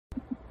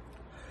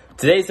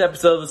Today's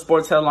episode of the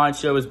Sports Headline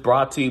Show is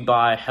brought to you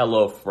by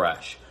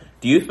HelloFresh.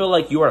 Do you feel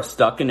like you are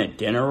stuck in a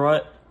dinner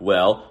rut?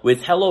 Well,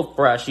 with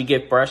HelloFresh, you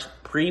get fresh,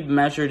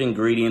 pre-measured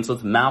ingredients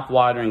with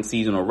mouth-watering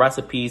seasonal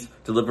recipes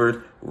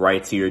delivered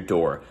right to your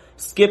door.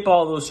 Skip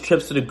all those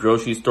trips to the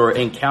grocery store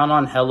and count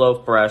on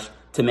HelloFresh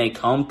to make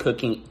home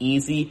cooking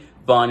easy,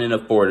 fun, and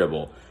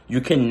affordable.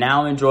 You can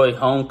now enjoy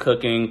home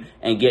cooking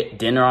and get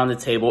dinner on the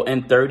table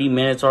in 30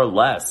 minutes or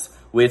less.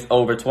 With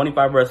over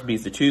 25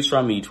 recipes to choose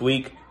from each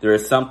week, there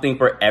is something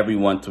for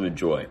everyone to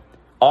enjoy.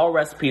 All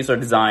recipes are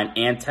designed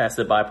and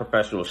tested by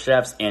professional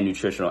chefs and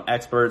nutritional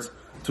experts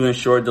to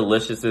ensure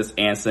deliciousness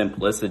and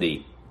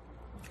simplicity.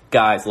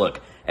 Guys,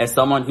 look, as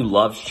someone who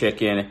loves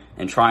chicken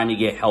and trying to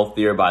get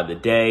healthier by the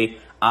day,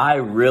 I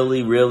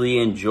really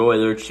enjoy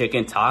their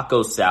chicken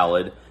taco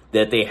salad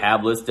that they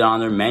have listed on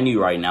their menu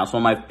right now. It's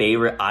one of my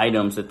favorite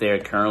items that they are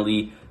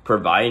currently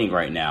providing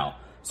right now.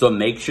 So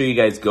make sure you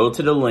guys go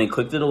to the link,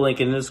 click to the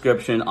link in the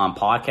description on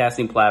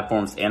podcasting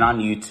platforms and on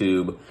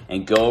YouTube,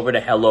 and go over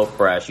to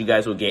HelloFresh. You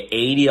guys will get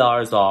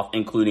 $80 off,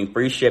 including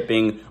free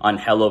shipping on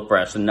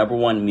HelloFresh, the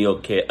 #1 meal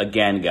kit.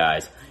 Again,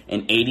 guys,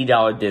 an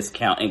 $80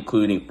 discount,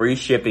 including free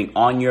shipping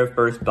on your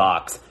first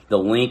box. The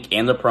link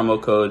and the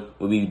promo code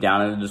will be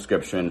down in the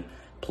description.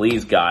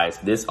 Please, guys,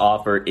 this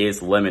offer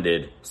is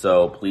limited,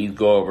 so please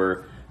go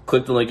over,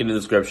 click the link in the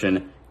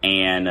description,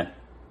 and,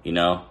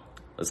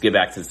 let's get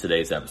back to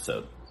today's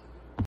episode.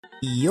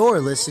 You're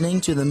listening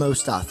to the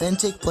most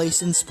authentic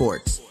place in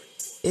sports.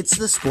 It's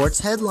the Sports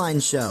Headline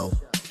Show.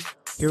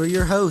 Here are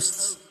your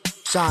hosts,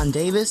 Sean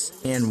Davis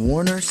and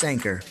Warner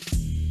Sanker.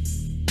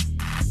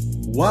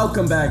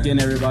 Welcome back in,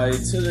 everybody,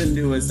 to the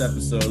newest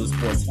episode of the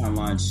Sports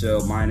Headline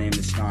Show. My name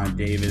is Sean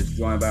Davis,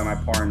 joined by my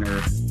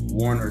partner,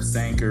 Warner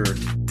Sanker,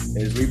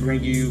 as we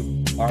bring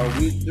you our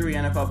Week 3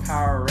 NFL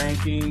Power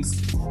Rankings.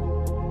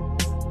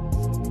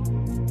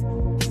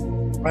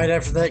 Right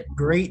after that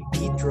great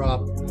beat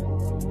drop.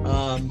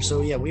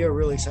 We are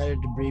really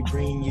excited to be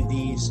bringing you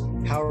these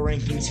power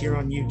rankings here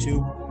on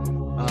YouTube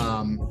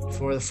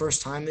for the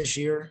first time this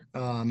year.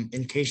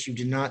 In case you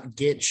did not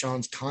get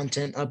Sean's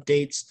content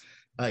updates,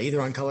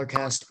 either on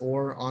Colorcast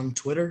or on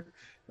Twitter,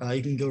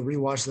 you can go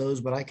rewatch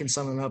those, but I can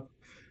sum them up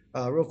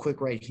real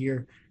quick right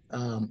here.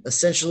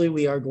 Essentially,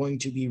 we are going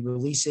to be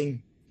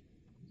releasing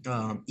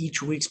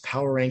each week's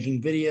power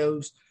ranking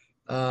videos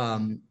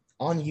on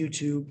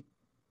YouTube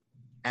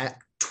at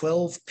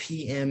 12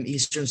 p.m.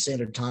 Eastern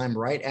Standard Time,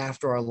 right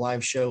after our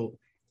live show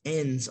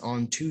ends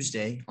on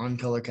Tuesday on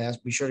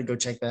Colorcast. Be sure to go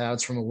check that out.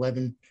 It's from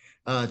 11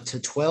 to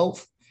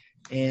 12.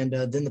 And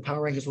then the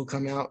power rankings will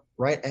come out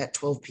right at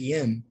 12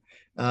 p.m.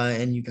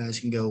 And you guys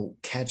can go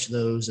catch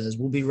those, as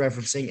we'll be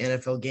referencing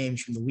NFL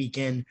games from the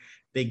weekend,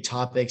 big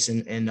topics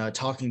and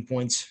talking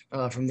points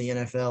from the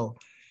NFL.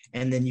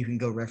 And then you can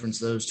go reference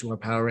those to our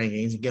power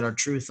rankings and get our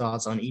true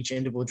thoughts on each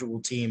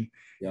individual team.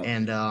 Yep.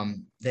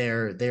 And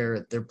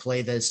their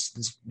play this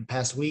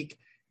past week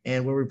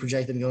and where we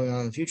project them going on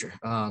in the future.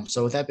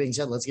 So with that being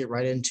said, let's get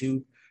right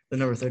into the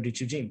number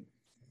 32 team.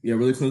 Yeah,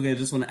 really quickly, I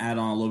just want to add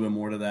on a little bit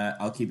more to that.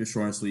 I'll keep it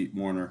short and sweet,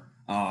 Warner.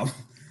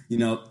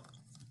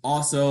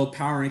 Also,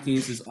 power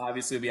rankings is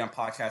obviously going to be on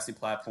podcasting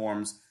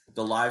platforms.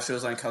 The live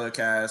shows on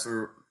Colorcast.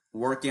 We're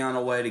working on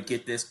a way to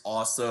get this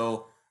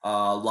also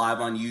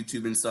live on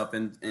YouTube and stuff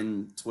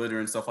and Twitter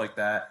and stuff like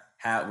that.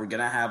 We're going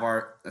to have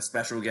a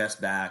special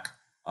guest back.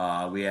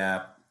 We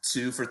have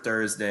 2 for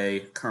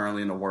Thursday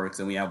currently in the works,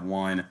 and we have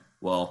 1,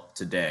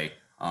 today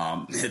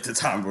at the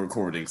time of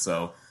recording.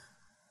 So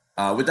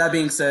with that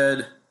being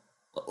said,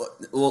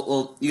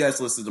 well, you guys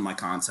listened to my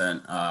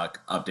content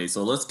update,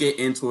 so let's get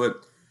into it.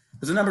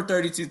 There's a number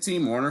 32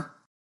 team, Warner.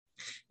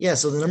 Yeah,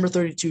 so the number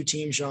 32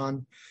 team,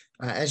 Sean,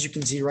 as you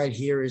can see right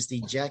here, is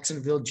the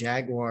Jacksonville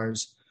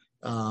Jaguars,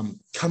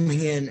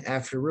 coming in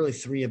after really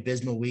 3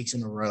 abysmal weeks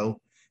in a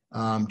row.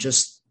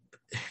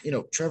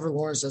 Trevor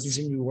Lawrence doesn't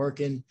seem to be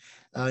working.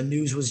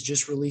 News was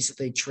just released that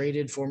they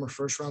traded former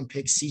first-round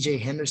pick C.J.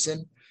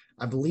 Henderson,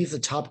 I believe the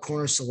top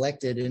corner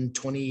selected in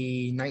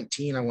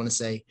 2019, I want to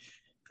say.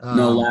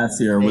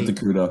 Last year with the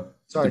CUDA.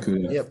 Sorry. The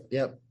CUDA.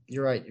 Yep.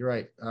 You're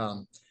right.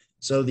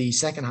 So the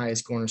second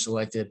highest corner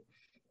selected.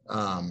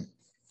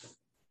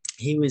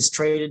 He was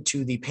traded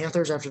to the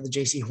Panthers after the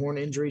J.C. Horn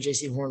injury.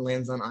 J.C. Horn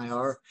lands on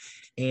IR,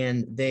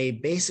 and they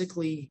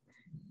basically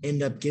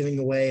end up giving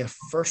away a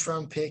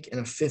first-round pick and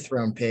a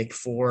fifth-round pick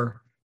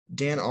for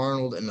Dan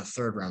Arnold and a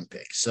third-round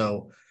pick.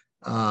 So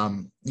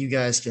you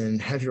guys can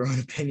have your own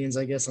opinions,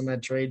 I guess, on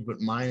that trade, but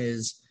mine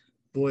is,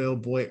 boy, oh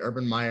boy,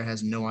 Urban Meyer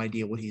has no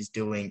idea what he's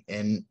doing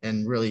and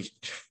really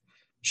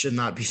should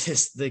not be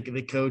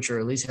the coach, or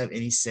at least have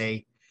any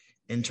say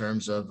in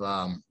terms of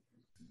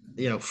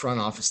front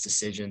office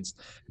decisions.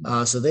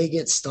 So they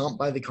get stomped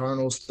by the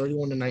Cardinals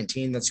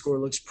 31-19. That score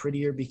looks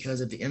prettier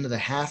because at the end of the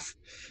half,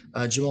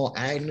 Jamal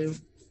Agnew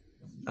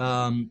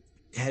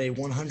had a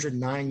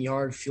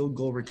 109-yard field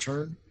goal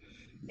return,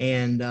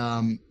 and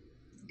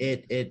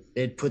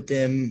it put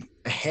them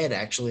ahead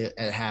actually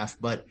at half.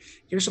 But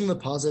here's some of the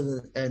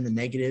positives and the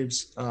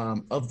negatives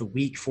of the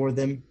week for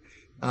them.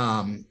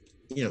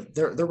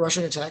 Their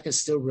rushing attack is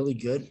still really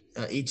good.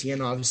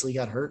 ETN obviously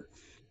got hurt.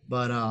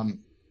 But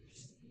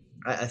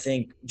I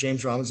think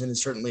James Robinson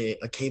is certainly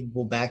a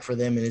capable back for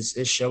them and is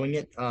showing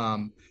it.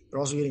 They're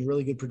also getting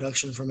really good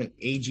production from an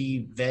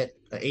aging vet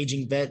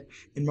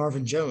in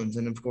Marvin Jones,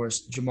 and of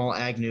course Jamal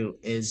Agnew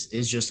is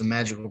just a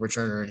magical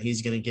returner, and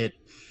he's going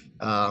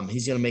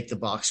to make the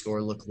box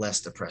score look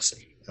less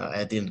depressing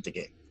at the end of the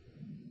game.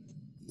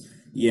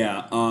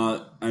 Yeah,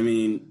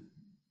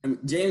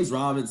 James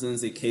Robinson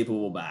is a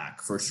capable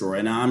back for sure,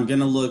 and I'm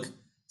gonna look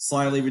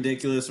slightly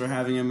ridiculous for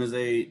having him as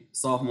a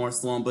sophomore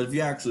slump. But if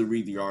you actually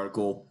read the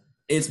article,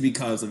 it's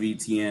because of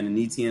ETN, and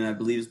ETN I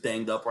believe is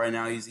banged up right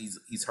now.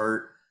 He's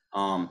hurt.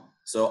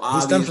 So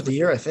he's done for the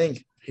year. I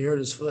think he hurt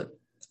his foot.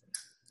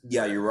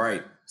 Yeah, you're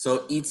right.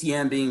 So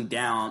ETN being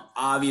down,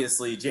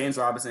 obviously James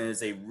Robinson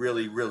is a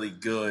really, really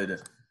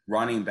good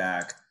running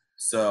back.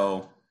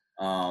 So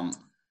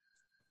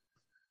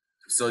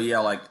yeah,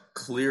 like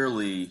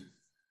clearly,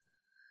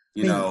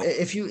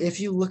 if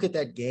you look at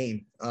that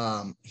game,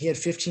 he had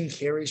 15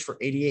 carries for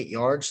 88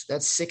 yards.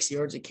 That's 6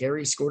 yards a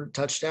carry, scored a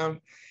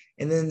touchdown.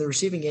 And then in the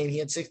receiving game, he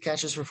had 6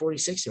 catches for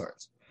 46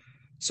 yards.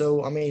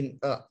 So,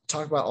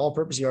 talk about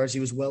all-purpose yards.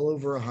 He was well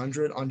over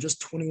 100 on just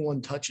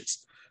 21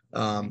 touches.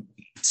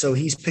 So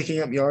he's picking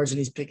up yards, and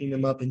he's picking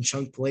them up in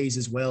chunk plays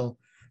as well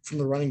from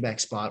the running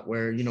back spot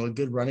where, a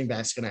good running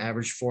back is going to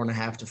average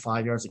 4.5 to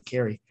 5 yards a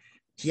carry.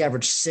 He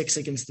averaged 6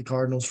 against the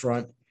Cardinals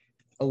front,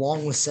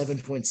 along with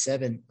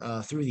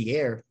 7.7 through the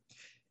air.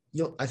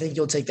 I think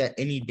you'll take that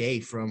any day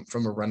from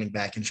a running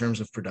back in terms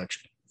of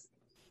production.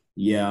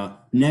 Yeah.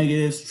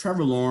 Negatives.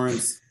 Trevor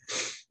Lawrence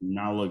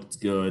not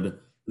looked good.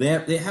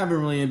 They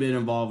haven't really been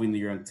involving the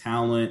young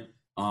talent.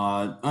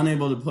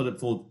 Unable to put a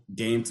full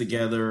game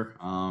together.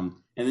 And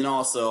then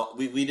also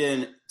we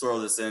didn't throw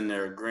this in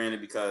there,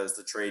 granted, because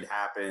the trade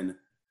happened,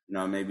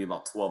 maybe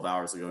about 12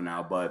 hours ago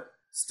now, but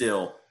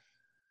still,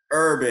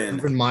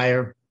 Urban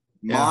Meyer.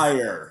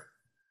 Meyer.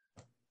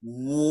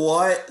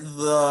 What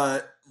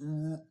the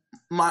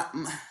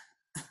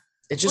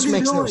it just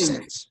makes no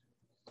sense.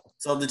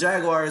 So the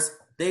Jaguars,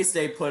 they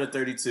stay put at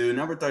 32.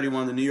 Number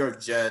 31, the New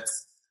York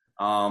Jets.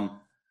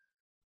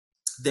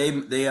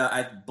 They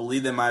I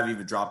believe they might have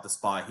even dropped the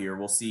spot here.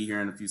 We'll see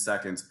here in a few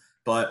seconds.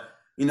 But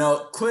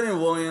Quentin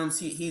Williams,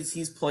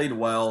 he's played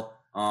well.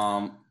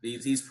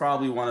 He's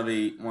probably one of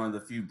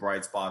the few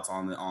bright spots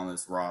on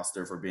this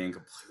roster, for being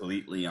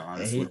completely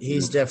honest.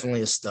 He's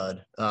definitely a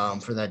stud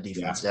for that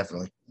defense,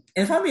 definitely.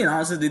 And if I'm being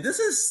honest with you, this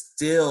is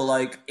still,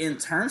 like, in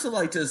terms of,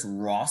 like, just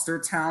roster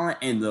talent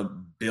and the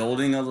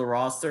building of the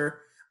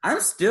roster,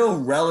 I'm still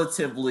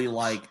relatively,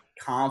 like,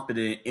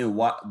 confident in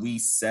what we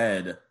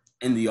said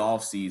in the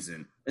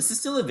offseason. This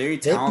is still a very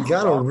talented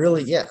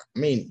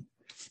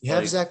you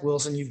have Zach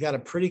Wilson. You've got a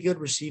pretty good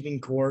receiving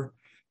core.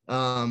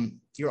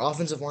 Your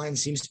offensive line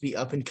seems to be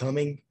up and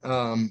coming.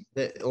 A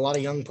lot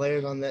of young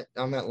players on that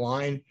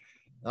line.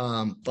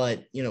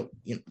 But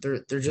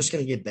they're just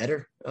going to get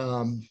better.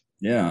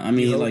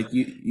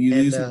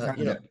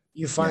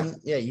 You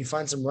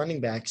find some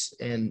running backs,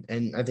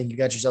 and I think you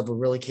got yourself a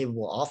really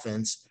capable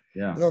offense.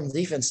 Yeah. And on the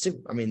defense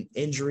too.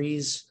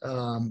 Injuries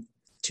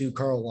to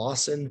Carl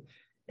Lawson,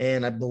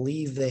 and I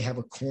believe they have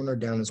a corner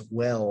down as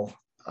well.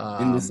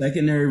 And the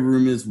secondary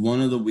room is one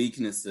of the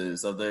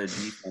weaknesses of their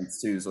defense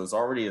too. So it's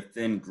already a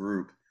thin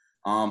group.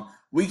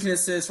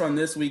 Weaknesses from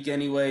this week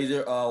anyway.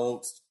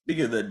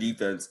 Speaking of the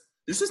defense,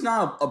 there's just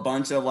not a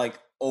bunch of, like,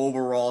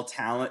 overall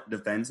talent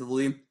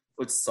defensively,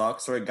 which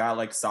sucks for a guy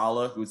like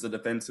Saleh, who's a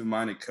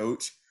defensive-minded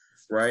coach,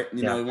 right?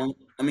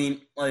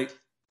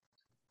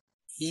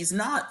 He's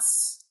not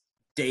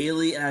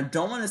Staley, and I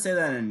don't want to say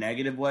that in a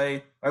negative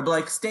way, right? But,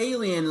 like,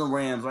 Staley and the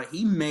Rams, right?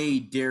 He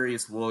made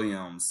Darius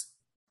Williams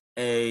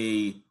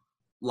a,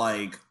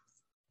 like,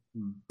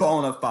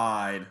 bona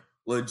fide,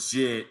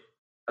 legit.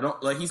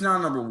 He's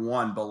not number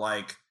one, but,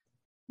 like,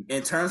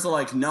 in terms of,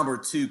 like, number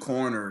 2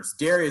 corners,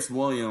 Darius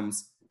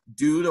Williams,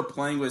 due to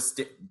playing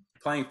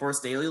for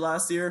Staley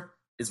last year,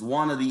 is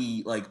one of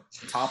the, like,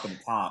 top of the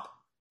top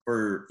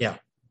for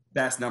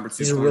best number 2.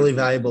 He's a really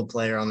valuable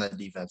player on that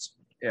defense.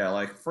 Yeah,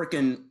 like,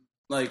 freaking,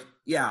 like,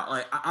 yeah,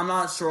 like, I'm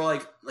not sure,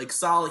 like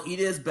Saleh, he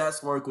did his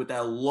best work with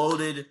that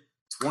loaded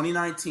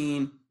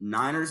 2019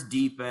 Niners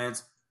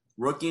defense,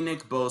 rookie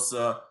Nick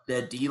Bosa.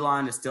 That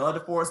D-line is still at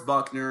DeForest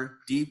Buckner,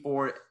 D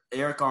Ford,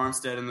 Eric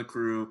Armstead and the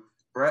crew,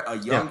 a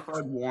young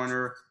Fred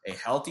Warner, a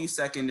healthy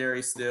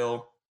secondary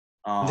still.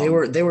 They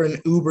were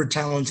an uber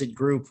talented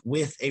group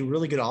with a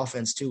really good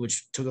offense too,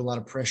 which took a lot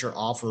of pressure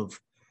off of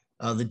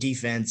the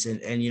defense,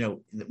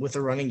 and with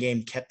the running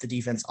game kept the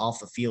defense off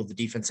the field. The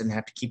defense didn't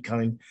have to keep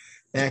coming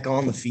back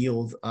on the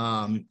field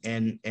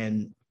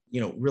and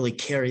really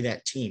carry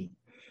that team.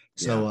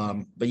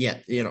 So,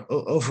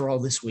 overall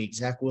this week,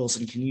 Zach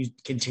Wilson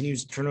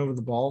continues to turn over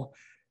the ball.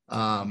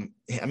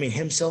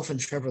 Himself and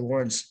Trevor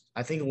Lawrence,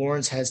 I think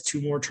Lawrence has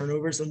 2 more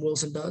turnovers than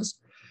Wilson does,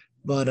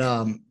 but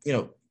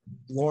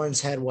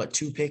Lawrence had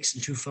 2 picks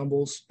and 2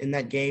 fumbles in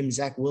that game.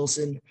 Zach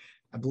Wilson,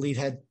 I believe,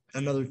 had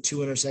another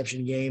 2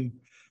 interception game.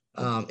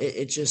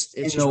 It just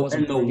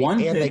wasn't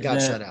pretty, and they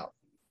got shut out.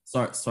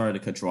 Sorry to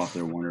cut you off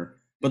there, Warner.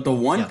 But the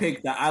one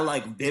pick that I,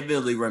 like,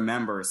 vividly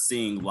remember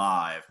seeing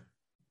live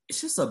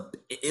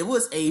it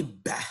was a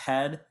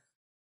bad.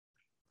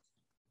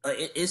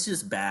 It's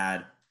just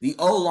bad. The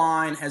O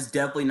line has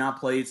definitely not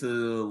played to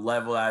the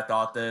level I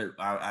thought that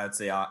I'd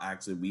say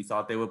actually we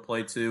thought they would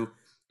play to.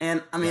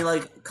 And I mean,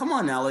 like, come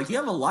on now, like you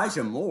have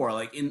Elijah Moore,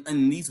 like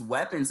in these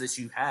weapons that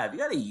you have, you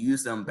got to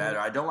use them better.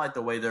 I don't like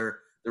the way they're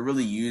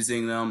really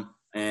using them.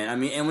 And I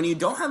mean, and when you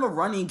don't have a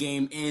running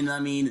game in, I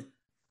mean,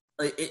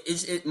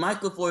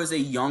 Mike LaFleur is a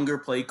younger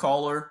play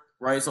caller,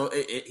 right? So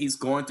he's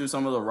going through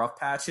some of the rough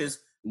patches.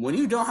 When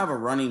you don't have a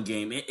running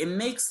game, it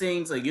makes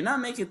things like you're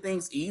not making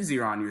things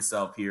easier on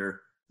yourself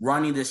here.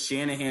 Running the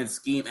Shanahan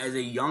scheme as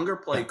a younger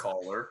play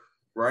caller,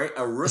 right?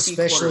 A rookie,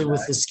 especially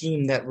with the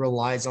scheme that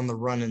relies on the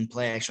run and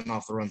play action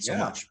off the run so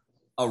much.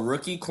 A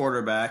rookie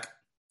quarterback,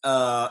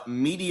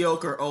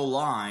 mediocre O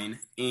line,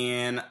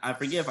 and I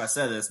forget if I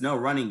said this, no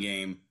running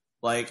game.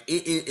 Like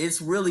it's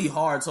really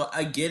hard. So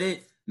I get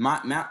it.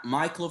 Mike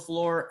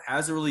LaFleur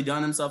hasn't really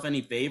done himself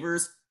any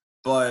favors,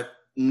 but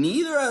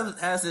neither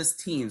has his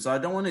team. So I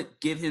don't want to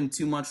give him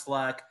too much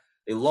flack.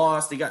 They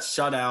lost. They got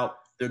shut out.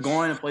 They're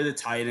going to play the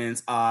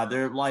Titans.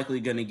 They're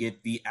likely going to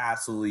get the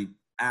absolute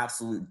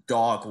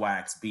dog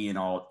wax being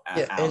all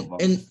out of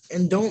them.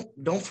 And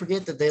don't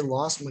forget that they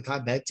lost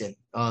Mekhi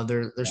Becton.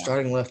 Their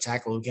starting left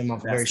tackle who came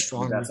off a very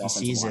strong rookie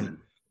season. Line.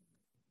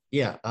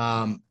 Yeah,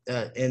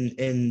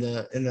 in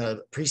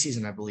the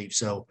preseason, I believe.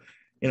 So,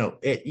 you know,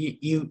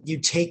 you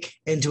take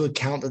into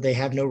account that they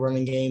have no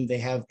running game. They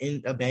have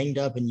a banged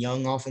up and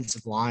young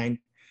offensive line,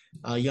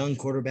 a young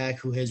quarterback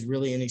who has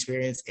really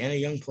inexperienced, and a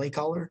young play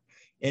caller.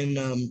 And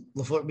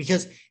LaFleur,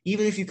 because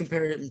even if you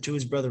compare it to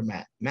his brother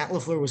Matt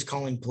LaFleur was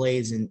calling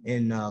plays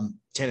in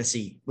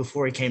Tennessee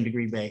before he came to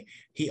Green Bay.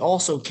 He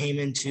also came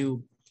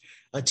into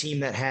a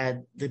team that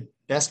had the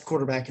best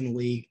quarterback in the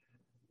league,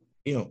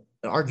 you know,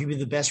 arguably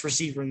the best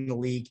receiver in the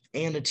league,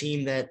 and a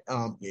team that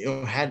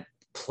had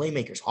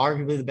playmakers,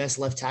 arguably the best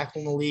left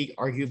tackle in the league,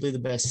 arguably the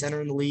best center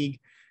in the league,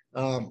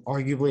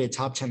 arguably a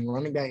top 10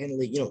 running back in the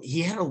league. You know,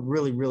 he had a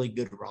really, really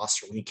good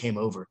roster when he came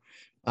over.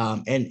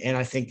 And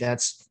I think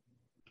that's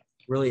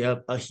really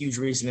a huge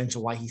reason into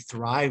why he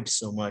thrived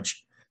so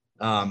much,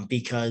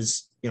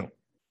 because, you know,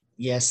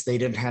 yes, they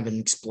didn't have an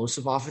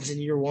explosive offense in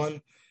year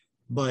one,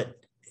 but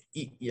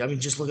I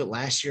mean, just look at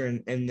last year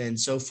and then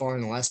so far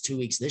in the last 2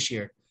 weeks this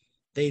year,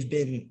 they've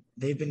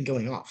been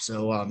going off.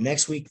 So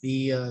next week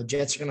the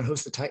Jets are going to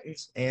host the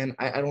Titans, and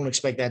I don't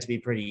expect that to be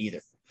pretty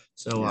either.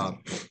 So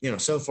you know,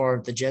 so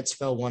far the Jets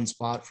fell one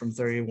spot from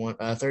 30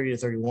 to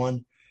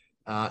 31.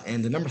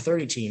 And the number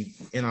 30 team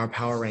in our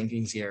power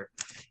rankings here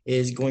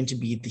is going to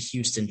be the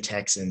Houston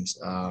Texans.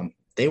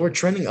 They were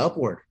trending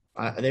upward.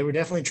 They were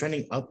definitely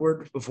trending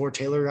upward before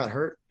Taylor got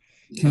hurt.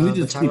 Can we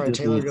just Tyrod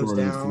Taylor goes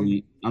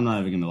down? I'm not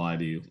even going to lie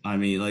to you. I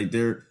mean, like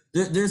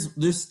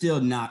there's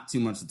still not too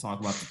much to talk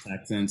about the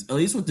Texans. At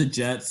least with the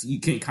Jets, you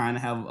can kind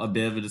of have a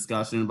bit of a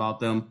discussion about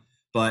them.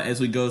 But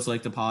as we go to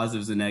like the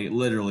positives and negatives,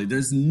 literally,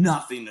 there's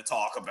nothing to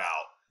talk about.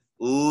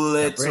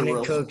 Literally.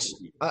 Brandon Cooks.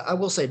 I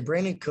will say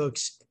Brandon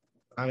Cooks,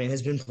 I mean,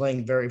 has been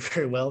playing very,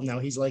 very well. Now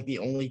he's like the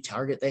only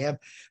target they have.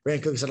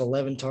 Brandon Cooks had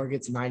 11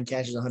 targets, 9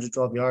 catches,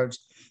 112 yards.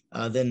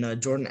 Then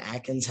Jordan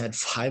Atkins had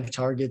 5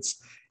 targets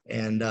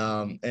and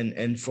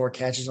 4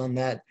 catches on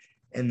that.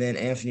 And then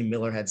Anthony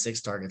Miller had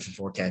 6 targets and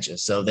 4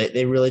 catches. So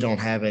they really don't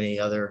have any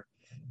other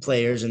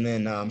players. And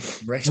then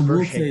Rex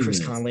Burkhead,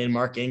 Chris Conley, and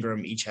Mark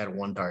Ingram each had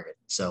 1 target.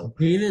 So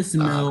Davis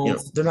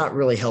Mills, they're not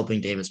really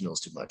helping Davis Mills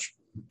too much.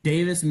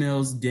 Davis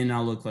Mills did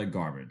not look like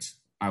garbage.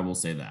 I will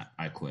say that.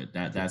 I quit.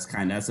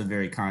 That's a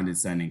very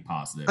condescending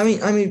positive.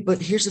 I mean,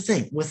 but here's the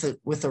thing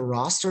with a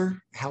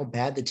roster, how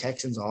bad the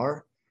Texans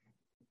are,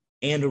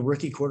 and a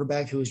rookie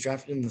quarterback who was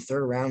drafted in the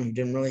 3rd round who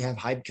didn't really have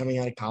hype coming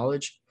out of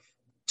college,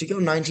 to go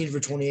 19 for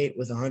 28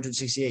 with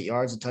 168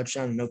 yards, a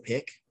touchdown, and no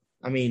picks,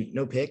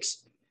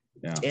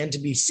 and to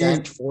be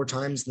sacked 4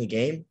 times in the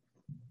game.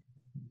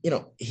 You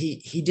know,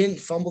 he didn't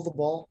fumble the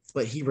ball,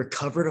 but he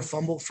recovered a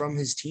fumble from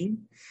his team.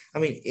 I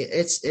mean,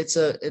 it's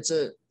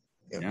a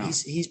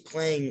he's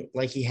playing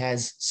like he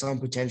has some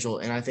potential,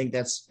 and I think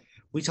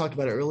we talked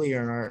about it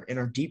earlier in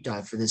our deep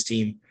dive for this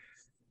team.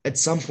 At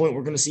some point,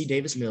 we're going to see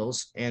Davis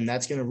Mills, and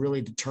that's going to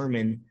really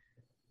determine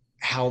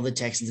how the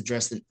Texans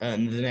address the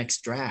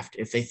next draft.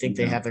 If they think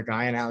they have their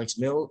guy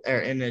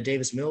in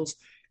Davis Mills,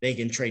 they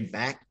can trade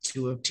back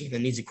to a team that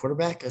needs a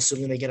quarterback,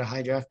 assuming they get a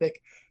high draft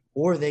pick,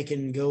 or they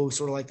can go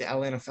sort of like the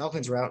Atlanta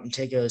Falcons route and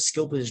take a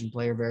skill position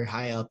player very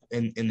high up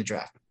in the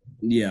draft.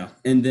 Yeah,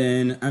 and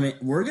then I mean,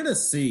 we're going to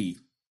see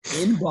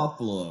in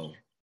Buffalo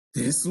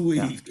this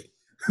week.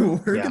 We're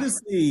going to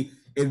see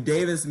if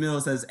Davis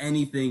Mills has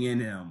anything in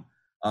him.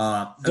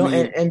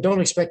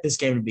 Don't expect this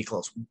game to be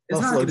close.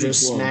 Buffalo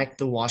just smacked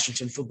the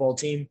Washington football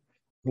team,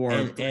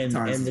 and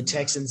the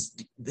Texans.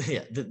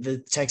 Yeah,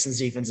 the Texans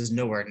defense is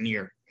nowhere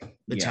near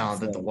the talent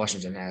that the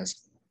Washington has.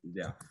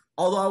 Yeah.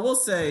 Although I will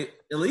say,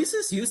 at least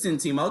this Houston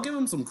team, I'll give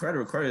them some credit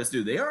where credit is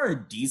due. They are a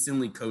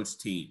decently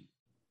coached team.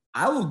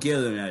 I will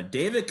give them that.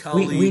 David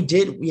Culley.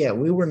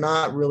 We were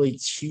not really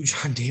huge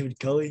on David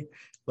Culley,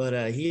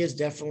 but he has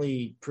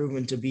definitely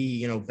proven to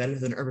be, better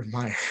than Urban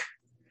Meyer.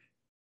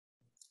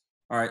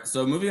 All right,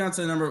 so moving on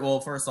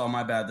to first of all,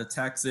 my bad. The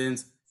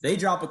Texans, they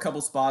drop a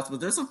couple spots, but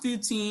there's a few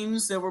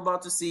teams that we're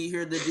about to see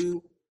here that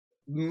do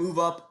move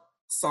up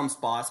some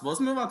spots. But let's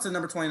move on to the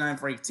number 29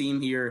 ranked team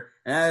here,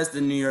 and that is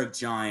the New York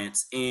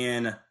Giants.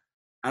 And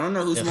I don't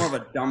know who's more of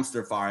a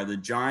dumpster fire, the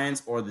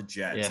Giants or the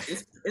Jets. Yeah.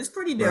 It's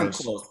pretty damn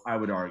close, I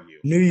would argue.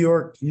 New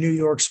York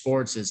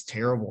sports is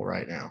terrible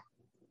right now.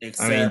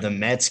 The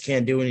Mets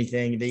can't do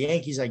anything. The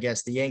Yankees, I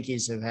guess,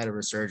 have had a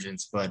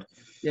resurgence, but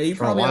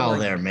for a while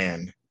there,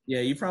 man.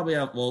 Yeah, you probably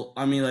have. Well,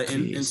 I mean, like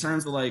in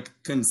terms of like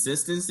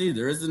consistency,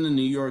 there isn't a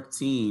New York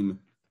team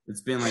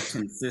that's been like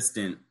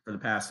consistent for the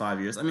past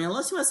 5 years. I mean,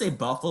 unless you want to say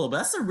Buffalo,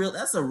 but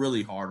that's a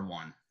really hard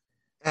one.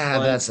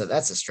 That's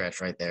a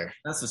stretch right there.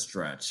 That's a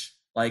stretch.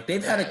 Like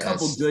they've had a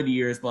couple good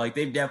years, but like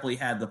they've definitely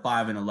had the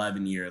 5 and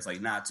 11 years. Like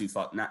not too.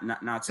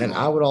 And long.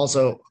 I would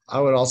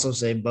also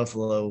say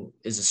Buffalo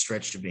is a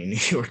stretch to be a New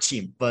York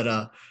team,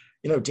 but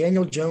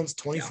Daniel Jones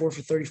 24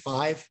 for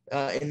 35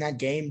 in that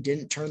game,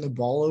 didn't turn the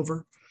ball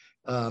over.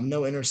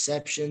 No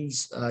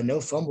interceptions,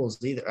 no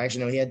fumbles either.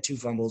 Actually, no, he had 2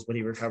 fumbles, but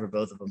he recovered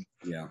both of them.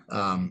 Yeah.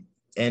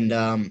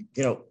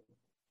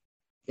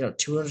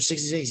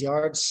 266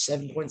 yards,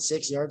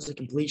 7.6 yards of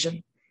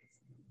completion.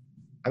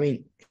 I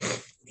mean,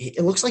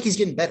 it looks like he's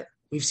getting better.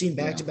 We've seen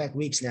back-to-back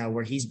weeks now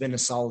where he's been a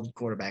solid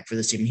quarterback for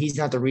this team. He's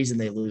not the reason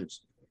they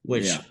lose,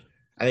 which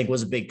I think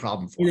was a big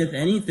problem for him. If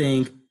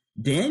anything,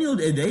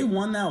 if they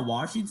won that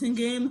Washington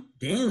game,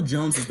 Daniel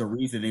Jones is the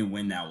reason they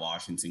win that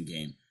Washington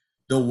game.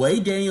 The way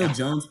Daniel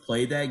Jones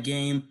played that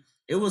game,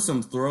 it was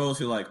some throws.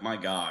 You're like, my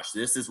gosh,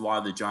 this is why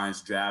the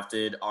Giants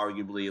drafted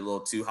arguably a little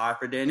too high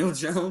for Daniel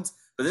Jones.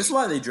 But this is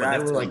why they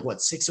drafted. They were like, what,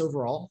 6th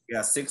overall? Yeah,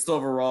 6th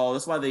overall.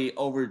 That's why they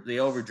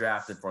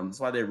overdrafted for him.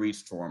 That's why they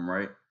reached for him,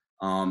 right?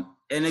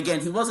 And again,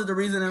 he wasn't the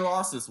reason they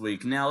lost this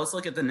week. Now let's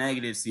look at the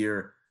negatives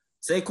here.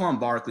 Saquon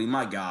Barkley,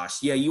 my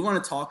gosh, yeah, you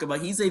want to talk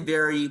about? He is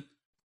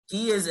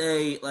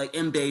like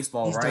in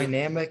baseball, he's right?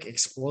 Dynamic,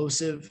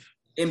 explosive.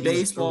 In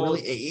baseball,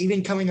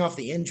 even coming off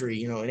the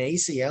injury, an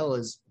ACL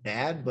is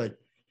bad, but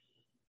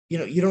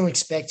you don't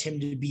expect him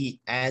to be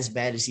as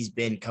bad as he's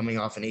been coming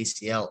off an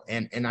ACL.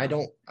 And I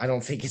don't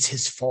think it's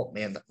his fault,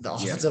 man. The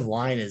offensive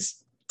line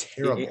is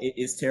terrible.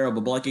 It's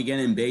terrible. But like again,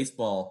 in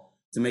baseball,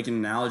 to make an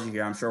analogy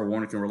here, I'm sure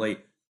Warner can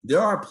relate.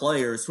 There are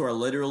players who are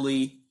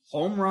literally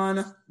home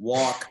run,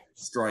 walk,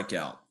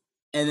 strikeout,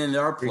 and then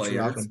there are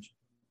players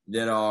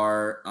that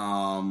are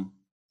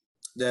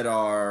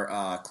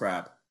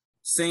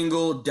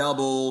single,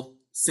 double,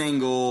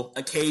 single,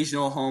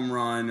 occasional home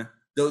run.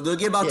 They'll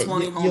get about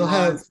 20 home runs. You'll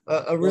have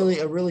a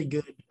really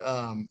good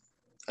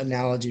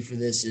analogy for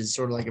this is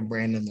sort of like a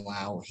Brandon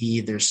Lau. He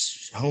either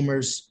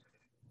homers,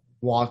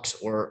 walks,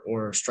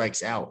 or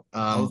strikes out.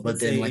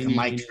 But then like a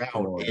Mike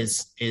Trout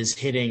is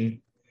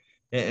hitting,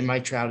 and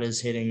Mike Trout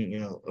is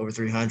hitting over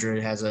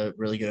 300. Has a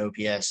really good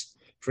OPS.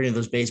 For any of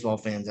those baseball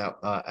fans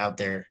out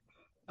there,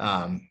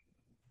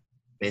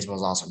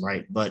 baseball's awesome,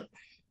 right? But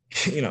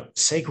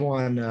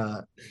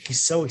Saquon,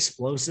 he's so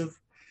explosive.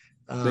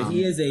 But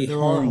he is a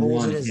home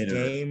run hitter.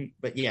 Game,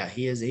 but yeah,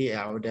 he is.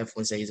 I would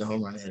definitely say he's a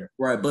home run hitter.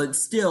 Right, but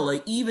still,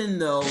 like even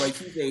though like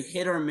he's a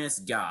hit or miss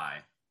guy,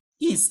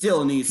 he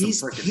still needs some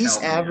freaking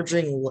help.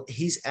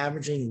 He's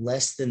averaging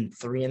less than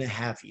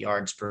 3.5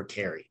 yards per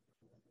carry.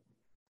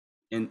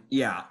 And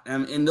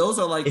and those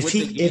are like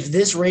if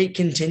this rate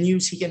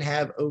continues, he can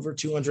have over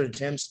 200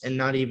 attempts and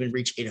not even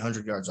reach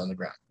 800 yards on the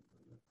ground.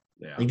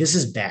 Yeah, like this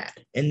is bad,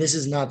 and this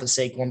is not the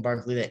Saquon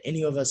Barkley that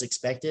any of us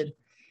expected.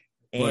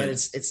 And but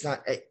it's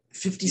not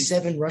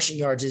 57 rushing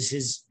yards is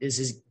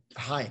his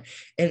high,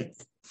 and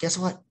guess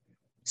what?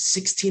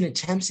 16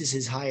 attempts is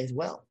his high as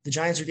well. The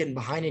Giants are getting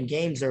behind in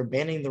games; they're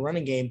abandoning the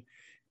running game.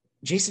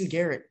 Jason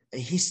Garrett,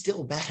 he's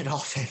still bad at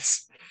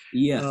offense.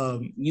 Yeah,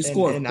 you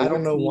scored, and I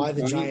don't know why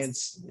the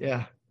Giants.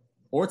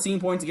 14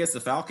 points against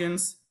the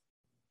Falcons.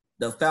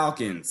 The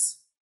Falcons.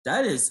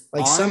 That is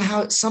like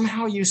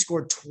somehow you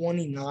scored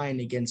 29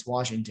 against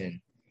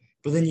Washington.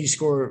 But then you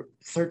score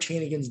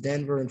 13 against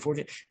Denver and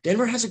 14.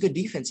 Denver has a good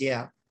defense,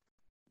 yeah.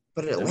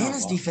 But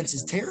Atlanta's defense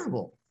is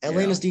terrible.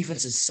 Atlanta's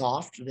defense is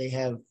soft.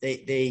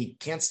 They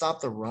can't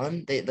stop the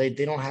run. They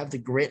don't have the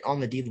grit on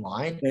the D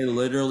line. They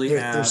literally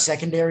their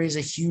secondary is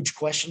a huge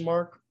question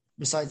mark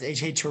besides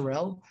AJ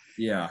Terrell.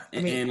 Yeah.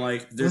 And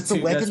like with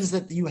the weapons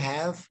that you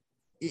have,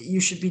 you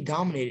should be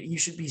dominated. You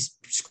should be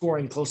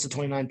scoring close to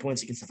 29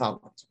 points against the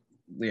Falcons.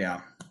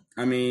 Yeah.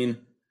 I mean,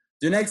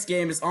 the next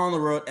game is on the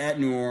road at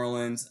New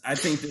Orleans. I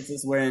think this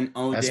is when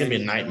that's going to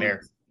be a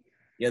nightmare.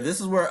 Yeah, this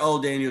is where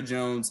Daniel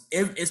Jones,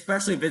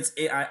 especially if it's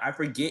 – I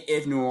forget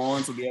if New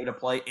Orleans will be able to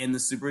play in the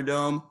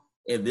Superdome.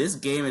 If this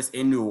game is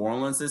in New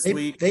Orleans this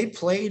week. They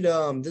played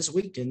this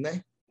week, didn't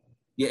they?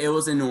 Yeah, it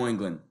was in New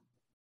England.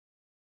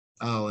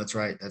 Oh, that's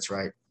right. I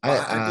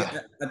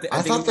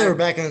thought they were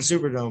back in the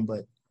Superdome,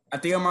 but – I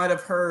think I might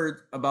have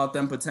heard about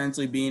them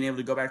potentially being able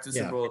to go back to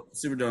the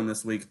Superdome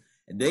this week.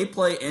 If they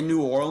play in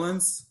New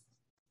Orleans –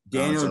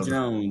 Daniel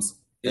Jones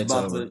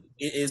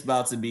is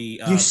about to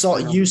be. You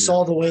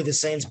saw the way the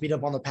Saints beat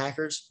up on the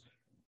Packers.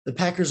 The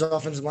Packers'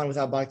 offensive line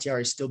without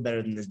Bakhtiari is still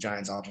better than the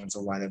Giants'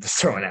 offensive line that they're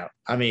throwing out.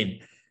 I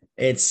mean,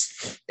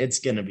 it's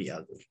gonna be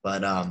ugly.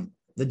 But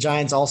the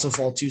Giants also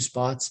fall 2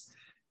 spots.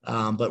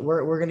 But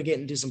we're gonna get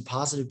into some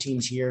positive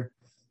teams here.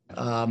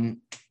 Right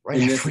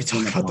after we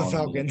talk about the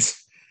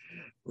Falcons.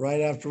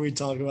 Right after we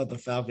talk about the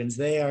Falcons,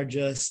 they are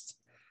just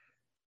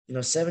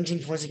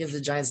 17 points against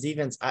the Giants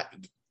defense.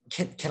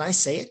 Can I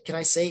say it? Can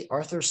I say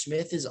Arthur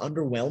Smith is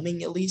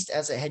underwhelming at least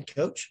as a head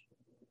coach?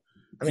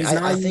 I mean,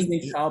 I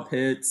think Kyle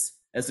Pitts,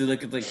 as we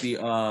look at like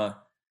the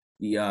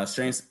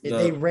strengths.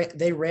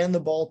 They ran the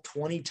ball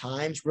 20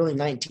 times, really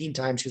 19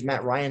 times because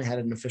Matt Ryan had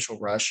an official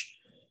rush.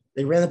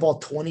 They ran the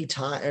ball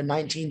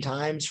 19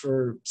 times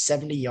for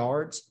 70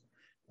 yards.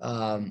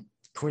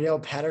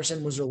 Cordell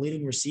Patterson was their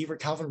leading receiver.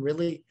 Calvin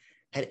Ridley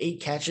had 8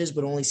 catches,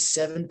 but only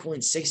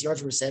 7.6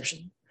 yards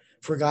reception.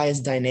 For a guy as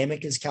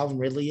dynamic as Calvin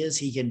Ridley is,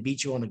 he can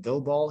beat you on a go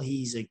ball.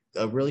 He's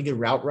a really good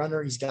route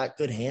runner. He's got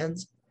good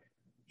hands.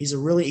 He's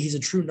a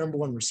true number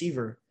 1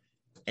 receiver,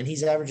 and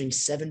he's averaging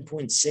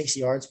 7.6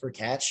 yards per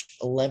catch,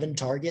 11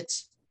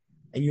 targets,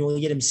 and you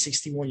only get him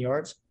 61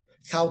 yards.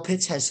 Kyle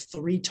Pitts has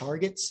 3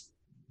 targets,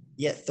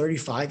 yet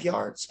 35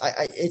 yards.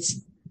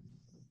 It's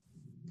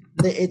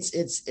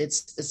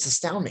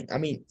astounding. I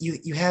mean,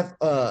 you have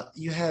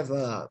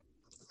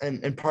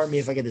and pardon me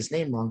if I get his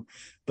name wrong,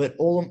 but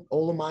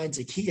Olamide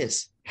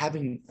Zaccheaus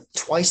having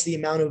twice the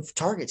amount of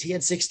targets. He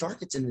had 6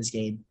 targets in this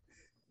game.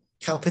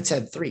 Kyle Pitts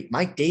had 3.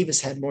 Mike Davis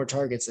had more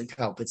targets than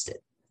Kyle Pitts did.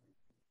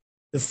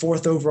 The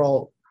fourth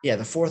overall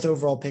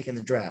pick in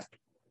the draft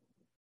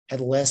had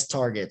less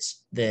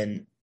targets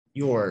than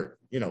your,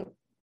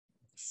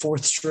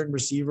 4th string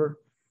receiver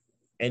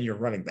and your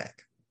running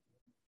back.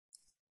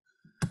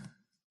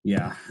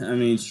 Yeah, I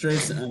mean,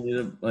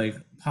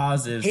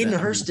 positive. Hayden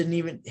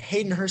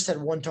Hurst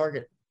had 1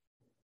 target.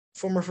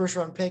 Former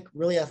first-round pick,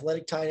 really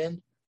athletic tight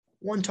end,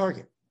 1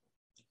 target.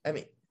 I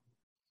mean,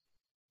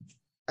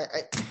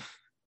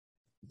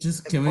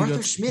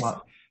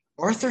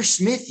 Arthur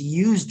Smith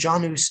used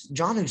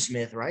Jonnu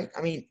Smith, right?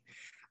 I mean,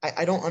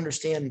 I don't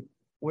understand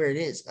where it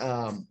is.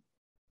 I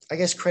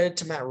guess credit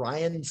to Matt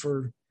Ryan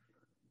for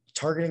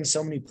targeting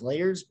so many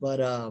players,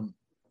 but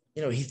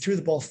he threw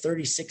the ball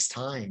 36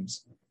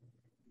 times.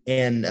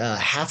 And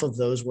half of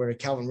those were to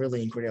Calvin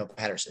Ridley and Cordell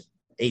Patterson,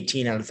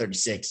 18 out of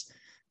 36.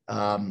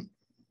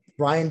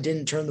 Ryan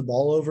didn't turn the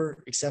ball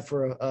over except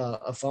for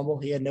a fumble.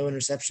 He had no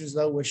interceptions,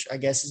 though, which I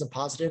guess is a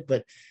positive,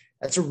 but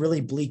that's a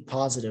really bleak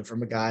positive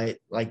from a guy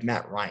like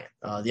Matt Ryan.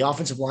 The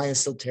offensive line is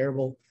still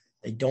terrible.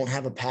 They don't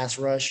have a pass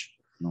rush.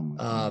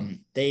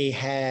 They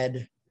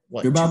had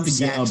what? You're about to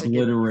get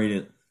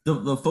obliterated.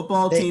 The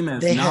football team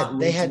they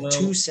had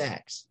 2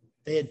 sacks.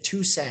 They had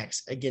 2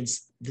 sacks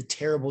against the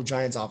terrible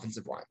Giants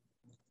offensive line.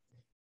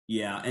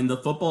 Yeah, and the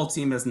football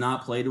team has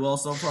not played well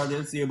so far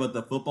this year, but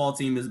the football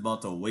team is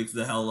about to wake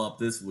the hell up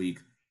this week.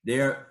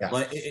 They're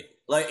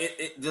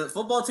the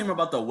football team are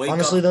about to wake up.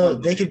 Honestly, though,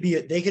 they could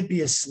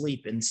be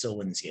asleep and still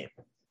win this game.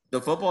 The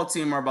football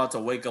team are about to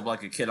wake up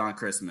like a kid on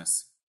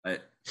Christmas.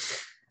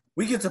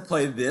 We get to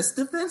play this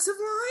defensive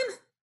line?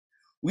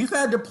 We've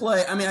had to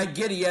play. I mean, I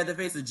get it. You had to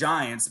face the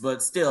Giants,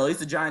 but still, at least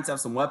the Giants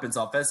have some weapons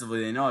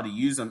offensively. They know how to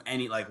use them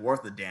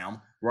worth a damn,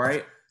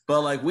 right?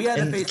 But we had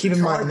to face. Keep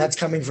in mind that's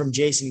coming from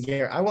Jason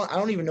Garrett. I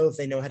don't even know if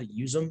they know how to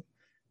use them,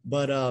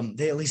 but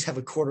they at least have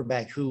a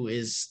quarterback who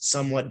is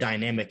somewhat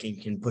dynamic and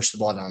can push the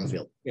ball down the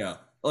field. Yeah,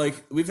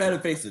 we've had to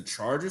face the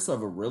Chargers, who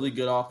have a really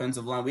good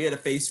offensive line. We had to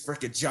face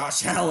freaking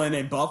Josh Allen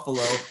in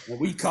Buffalo, and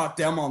we caught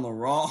them on the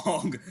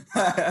wrong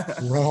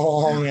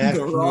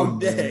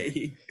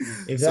day.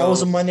 If that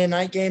was a Monday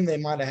night game, they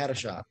might have had a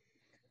shot.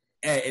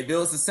 Hey, if it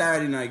was a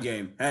Saturday night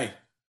game, hey.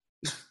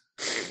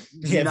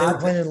 Yeah, they were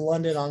playing in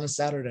London on a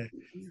Saturday.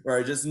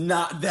 Right, just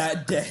not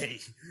that day.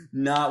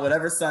 Not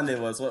whatever Sunday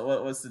was.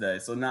 What was today?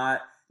 So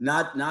not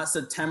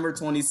September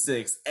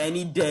 26th.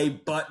 Any day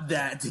but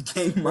that. The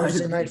game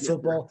Thursday night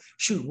football.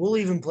 Shoot, we'll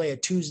even play a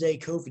Tuesday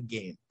COVID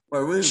game.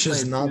 It's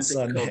just not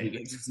Sunday.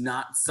 It's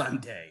not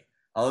Sunday.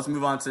 Let's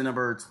move on to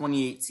number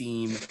 28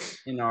 team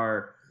in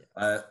our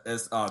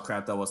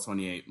that was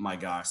 28. My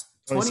gosh.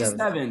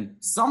 27.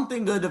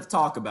 Something good to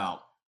talk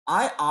about.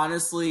 I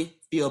honestly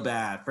feel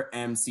bad for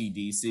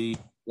MCDC.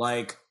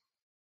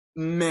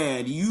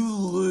 Man, you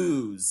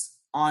lose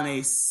on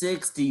a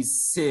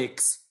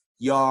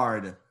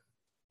 66-yard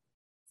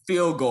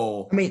field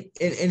goal. I mean,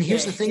 and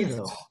here's the thing,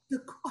 though.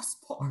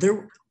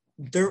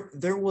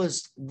 There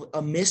was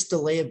a missed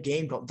delay of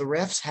game call. The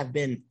refs have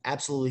been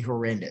absolutely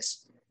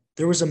horrendous.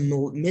 There was a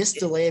missed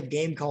delay of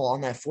game call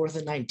on that 4th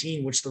and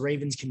 19, which the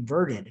Ravens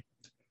converted,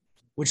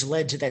 which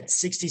led to that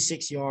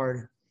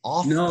 66-yard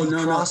off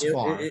the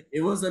crossbar.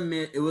 It was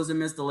a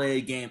missed delay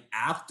of game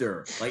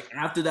after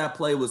that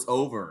play was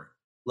over.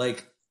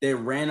 They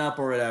ran up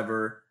or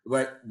whatever.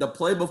 Right, the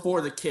play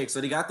before the kick. So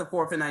they got the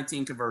 4th and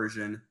 19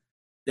 conversion.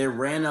 They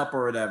ran up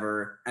or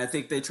whatever. I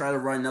think they tried to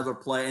run another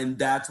play, and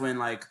that's when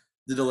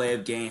the delay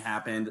of game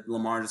happened.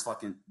 Lamar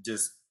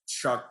just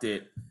chucked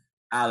it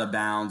out of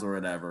bounds or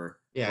whatever.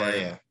 Yeah, right?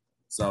 Yeah.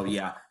 So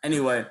yeah.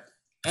 Anyway,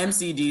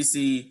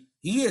 MCDC,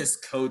 he is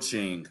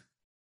coaching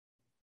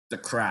the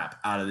crap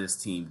out of this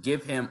team.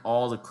 Give him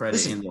all the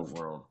credit in the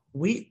world.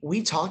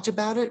 we talked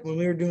about it when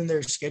we were doing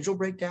their schedule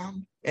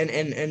breakdown,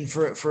 and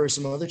for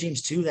some other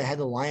teams too that had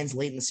the Lions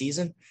late in the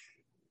season.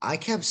 I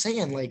kept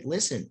saying, like,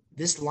 listen,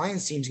 this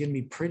Lions team is going to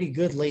be pretty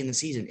good late in the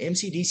season.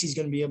 MCDC is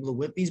going to be able to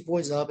whip these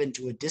boys up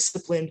into a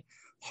disciplined,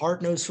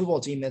 hard-nosed football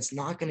team that's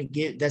not going to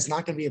be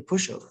a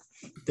pushover.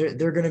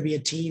 They're going to be a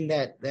team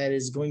that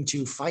is going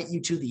to fight you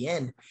to the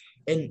end,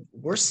 and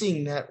we're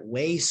seeing that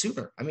way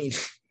sooner. I mean,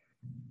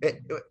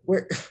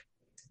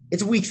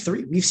 it's week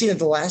 3. We've seen it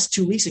the last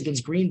 2 weeks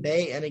against Green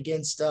Bay and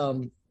against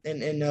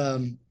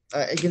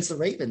against the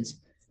Ravens.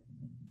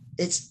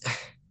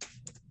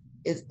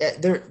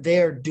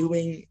 They're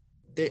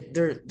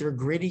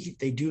gritty.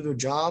 They do their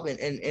job, and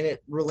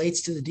it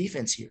relates to the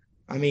defense here.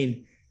 I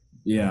mean,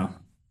 yeah.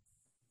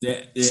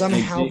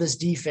 Somehow this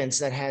defense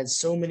that has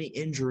so many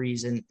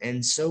injuries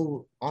and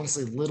so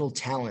honestly little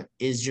talent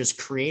is just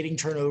creating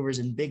turnovers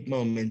in big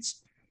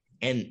moments,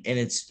 and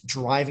it's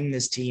driving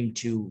this team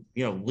to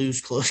lose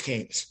close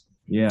games.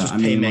 Yeah, just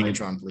pay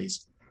Megatron,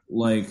 please.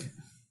 I'm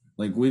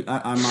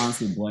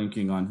honestly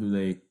blanking on who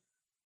they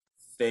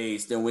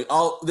faced, and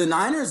the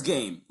Niners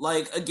game.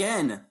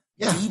 Again,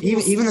 yeah,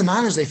 even the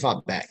Niners, they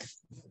fought back.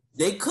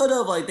 They could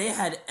have they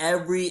had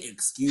every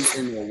excuse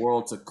in the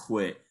world to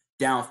quit.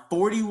 Down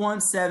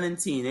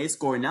 41-17, they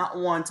scored not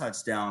 1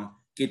 touchdown,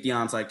 get the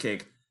onside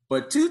kick,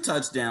 but 2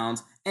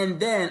 touchdowns, and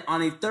then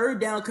on a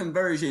 3rd down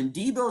conversion,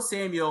 Deebo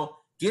Samuel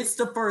gets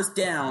the 1st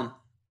down,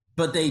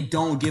 but they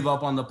don't give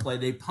up on the play.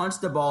 They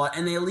punch the ball,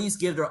 and they at least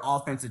give their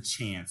offense a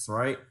chance,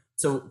 right?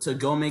 To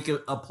go make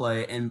a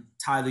play and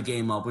tie the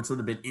game up, which would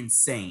have been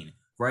insane,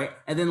 right?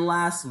 And then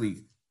last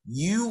week,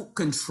 you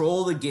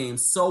control the game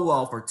so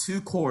well for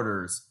 2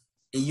 quarters,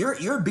 and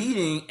you're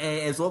beating,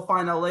 as we'll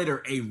find out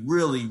later, a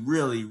really,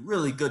 really,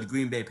 really good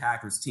Green Bay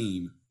Packers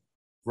team,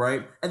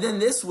 right? And then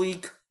this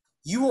week,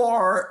 you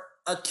are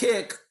a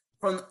kick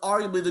from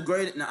arguably the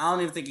greatest. Now, I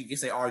don't even think you can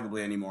say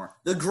arguably anymore.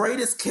 The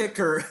greatest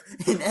kicker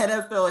in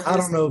NFL history. I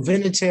don't know.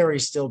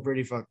 Vinatieri's still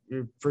pretty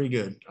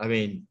good. I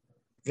mean,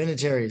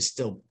 Vinatieri is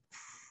still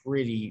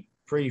pretty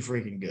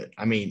freaking good.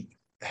 I mean,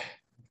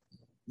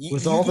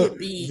 with all the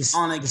beat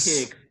on a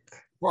kick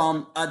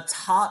from a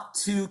top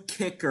 2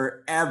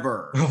 kicker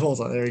ever. Hold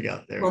on, there we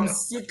go. From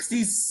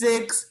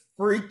 66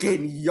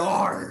 freaking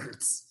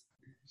yards.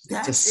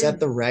 To set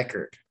the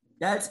record.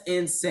 That's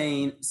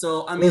insane.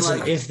 So I mean,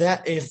 listen, if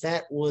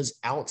that was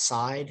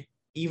outside,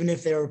 even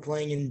if they were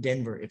playing in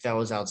Denver, if that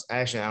was outside,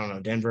 actually I don't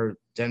know.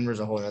 Denver's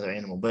a whole other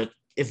animal. But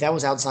if that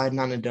was outside,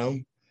 not in a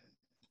dome,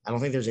 I don't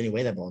think there's any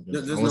way that ball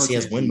goes unless he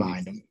has wind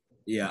behind him.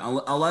 Yeah,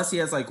 unless he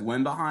has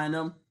wind behind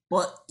him.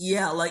 But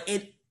yeah,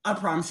 I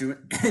promise you,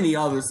 in any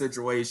other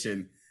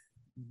situation,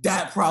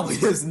 that probably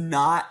does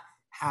not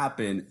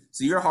happen.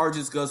 So your heart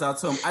just goes out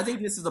to him. I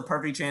think this is a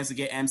perfect chance to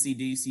get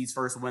MCDC's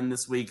first win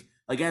this week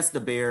against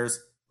the Bears,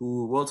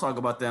 who we'll talk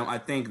about them, I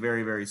think,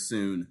 very, very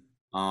soon.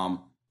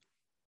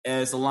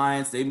 As the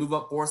Lions, they move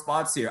up 4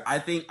 spots here. I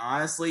think,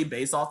 honestly,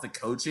 based off the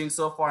coaching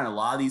so far, and a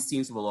lot of these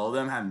teams below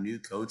them have new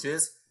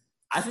coaches,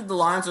 I think the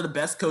Lions are the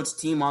best coached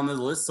team on the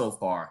list so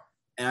far.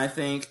 And I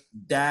think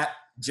that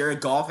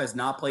Jared Goff has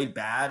not played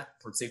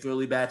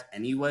particularly bad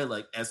anyway,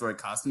 as we're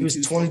accustomed to. He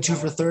was 22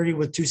 for 30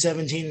 with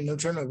 217 and no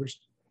turnovers.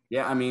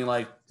 Yeah, I mean,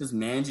 just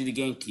managing the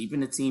game, keeping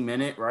the team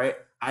in it, right?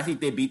 I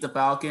think they beat the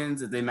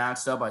Falcons. If they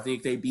matched up, I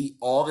think they beat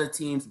all the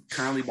teams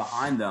currently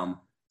behind them.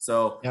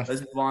 So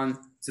Let's move on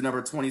to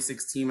number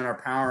 26 team in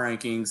our power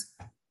rankings.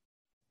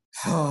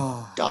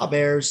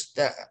 Bears.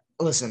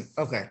 Listen,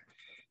 okay.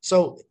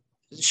 So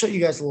to show you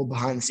guys a little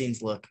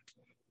behind-the-scenes look.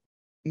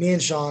 Me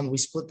and Sean, we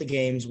split the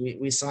games. We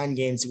assigned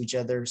games to each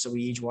other, so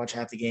we each watch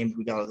half the game.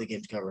 We got all the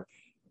games covered.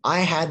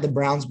 I had the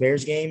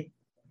Browns-Bears game,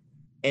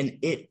 and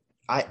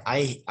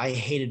I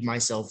hated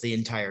myself the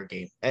entire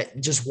game.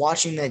 Just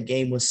watching that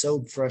game was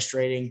so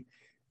frustrating.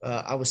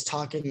 I was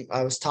talking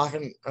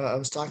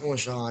with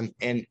Sean,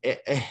 and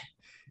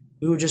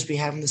we would just be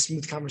having this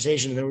smooth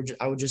conversation, and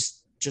I would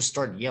just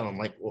start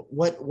yelling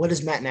what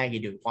does Matt Nagy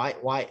do?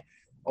 Why?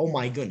 Oh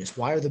my goodness!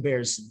 Why are the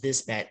Bears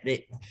this bad?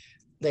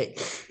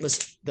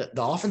 Listen,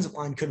 the offensive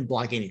line couldn't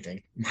block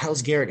anything.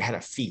 Myles Garrett had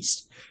a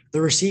feast.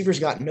 The receivers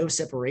got no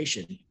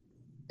separation.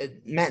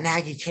 Matt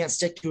Nagy can't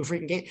stick to a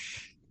freaking game.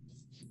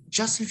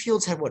 Justin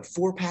Fields had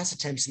 4 pass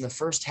attempts in the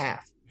first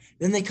half.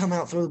 Then they come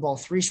out, throw the ball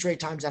 3 straight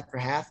times after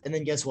half, and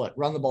then guess what?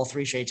 Run the ball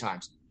 3 straight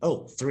times.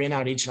 3 and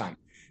out each time.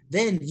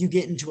 Then you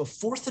get into a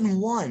 4th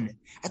and 1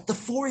 at the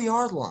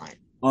 4-yard line.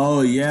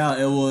 Oh yeah,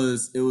 it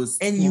was.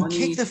 And 20, you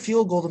kick the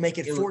field goal to make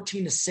it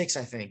 14-6,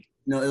 I think.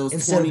 No, it was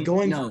instead 20, of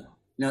going.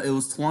 No, it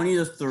was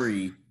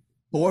 20-3,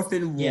 4th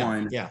and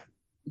 1. Yeah.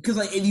 Because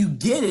if you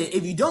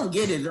don't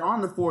get it, they're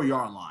on the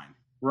 4-yard line,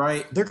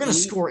 right? They're going to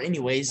score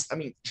anyways. I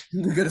mean,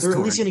 they're at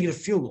least going to get a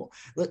field goal.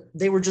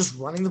 They were just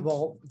running the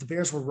ball. The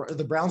Browns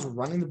were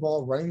running the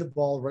ball,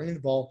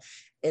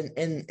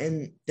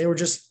 and they were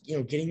just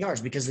getting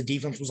yards because the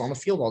defense was on the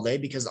field all day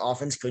because the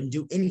offense couldn't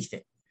do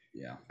anything.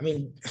 Yeah, I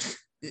mean,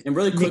 and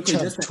really quickly,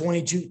 Nick Chubb,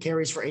 22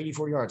 carries for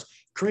 84 yards.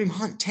 Kareem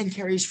Hunt 10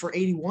 carries for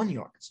 81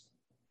 yards.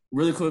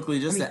 Really quickly,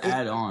 to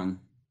add on,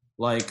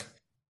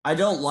 I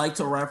don't like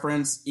to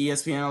reference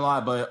ESPN a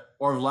lot, but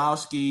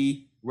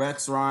Orlowski,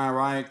 Rex Ryan,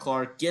 Ryan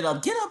Clark, Get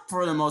Up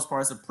for the most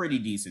part is a pretty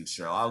decent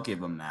show. I'll give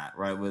them that,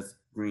 right, with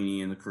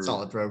Greeny and the crew.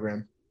 Solid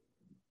program.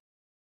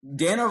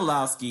 Dan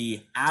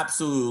Orlowski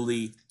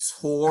absolutely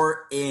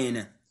tore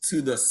in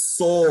to the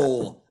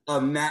soul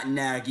of Matt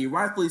Nagy,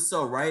 rightfully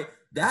so, right?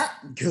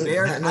 That Good.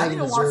 Bears, I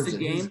didn't watch the it.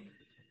 game.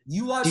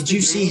 You watched Did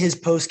you see his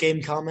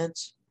post-game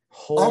comments?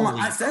 Oh my!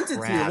 I sent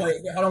it to you.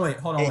 Wait,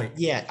 hold on, wait.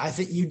 Yeah, I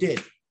think you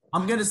did.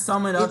 I'm gonna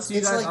sum it up to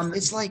you guys.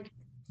 It's like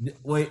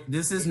wait.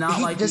 This is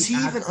not like. Does he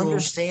even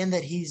understand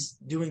that he's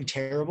doing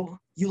terrible?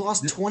 You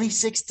lost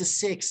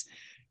 26-6.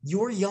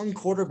 Your young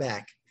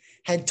quarterback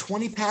had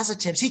 20 pass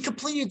attempts. He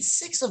completed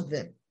 6 of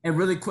them. And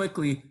really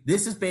quickly,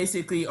 this is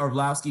basically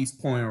Orlowski's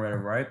point or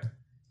whatever, right?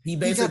 He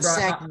got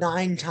sacked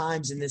 9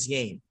 times in this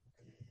game.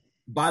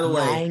 By the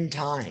way, 9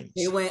 times.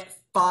 They went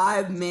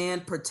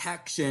 5-man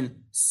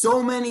protection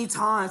so many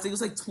times. It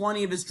was like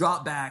 20 of his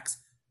dropbacks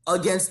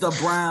against the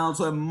Browns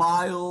with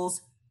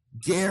Myles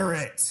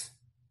Garrett.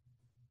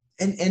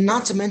 And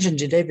not to mention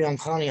Jadeveon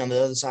Clowney on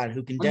the other side,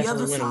 who can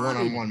definitely win a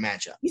one-on-one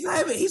matchup. He's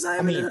not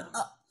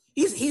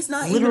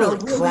literally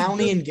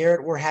Clowney and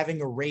Garrett were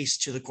having a race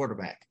to the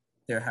quarterback.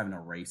 They're having a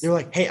race. They're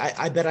like, hey,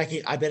 I bet I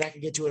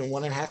can get to it in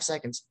 1.5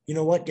 seconds. You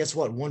know what? Guess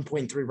what?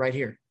 1.3 right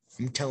here.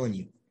 I'm telling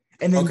you.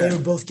 And then they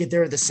would both get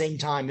there at the same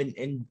time,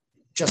 and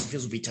Justin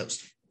Fields would be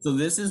toast. So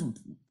this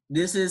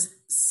is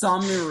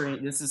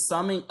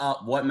summing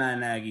up what Matt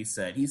Nagy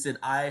said. He said,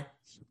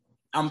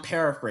 I'm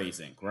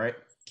paraphrasing, right?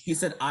 He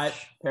said,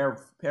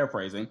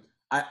 paraphrasing.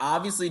 I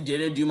obviously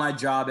didn't do my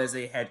job as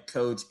a head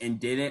coach and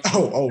didn't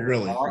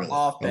really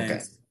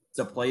offense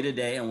to play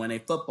today and win a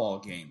football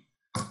game.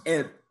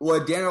 And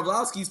what Dan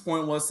Orlowski's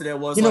point was today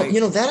was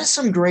that is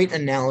some great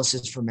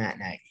analysis for Matt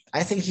Nagy.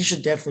 I think he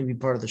should definitely be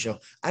part of the show.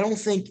 I don't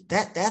think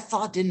that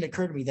thought didn't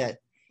occur to me that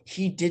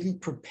he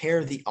didn't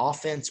prepare the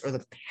offense or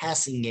the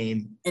passing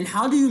game. And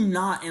how do you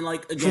not? And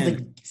like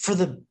again, for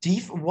the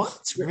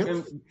what?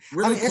 Really?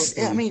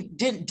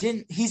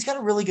 Didn't he's got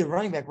a really good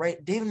running back,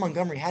 right? David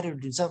Montgomery had to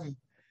do something.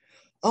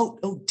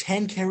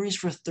 10 carries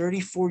for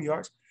 34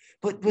 yards.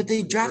 But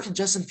they drafted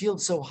Justin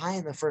Fields so high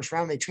in the first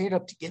round, they traded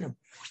up to get him.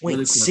 Wait,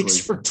 really 6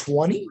 for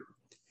 20?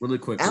 Really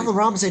quickly. Allen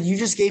Robinson, you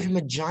just gave him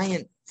a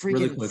giant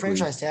freaking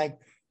franchise tag.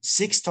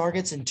 6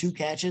 targets and 2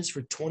 catches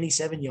for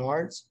 27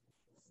 yards.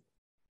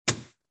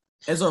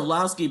 As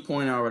Orlowski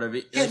pointed out, whatever,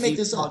 he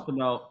talked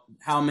about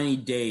how many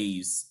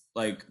days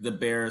like the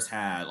Bears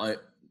had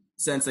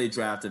since they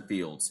drafted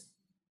Fields.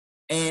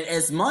 And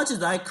as much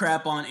as I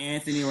crap on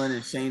Anthony Lynn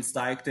and Shane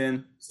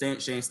Steichen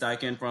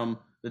from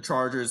the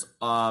Chargers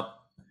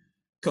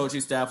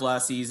coaching staff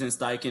last season,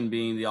 Steichen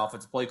being the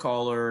offensive play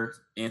caller,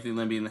 Anthony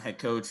Lynn being the head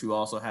coach, who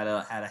also had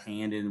a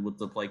hand in with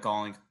the play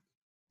calling.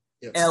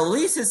 Yep. At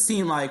least it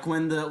seemed like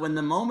when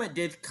the moment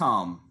did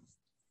come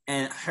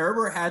and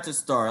Herbert had to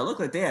start, it looked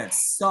like they had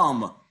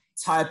some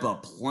type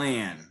of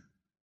plan.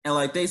 And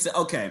like they said,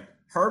 okay,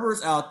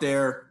 Herbert's out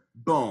there,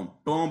 boom,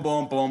 boom,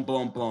 boom, boom,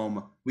 boom,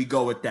 boom. We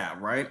go with that,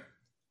 right?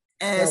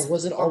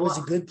 Was it always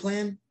a good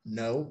plan?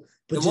 No.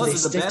 But did they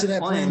stick to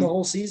that plan the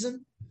whole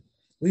season?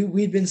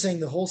 We'd been saying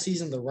the whole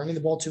season they're running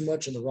the ball too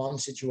much in the wrong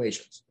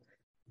situations.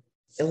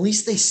 At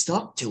least they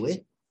stuck to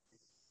it.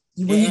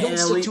 When you don't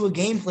stick to a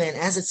game plan,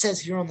 as it says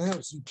here on the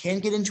notes, you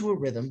can't get into a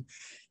rhythm.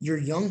 Your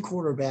young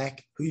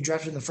quarterback, who you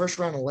drafted in the first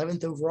round,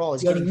 11th overall,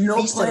 is getting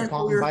feasted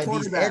upon by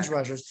these edge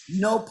rushers.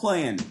 No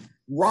plan.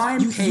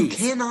 Ryan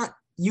Pace.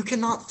 You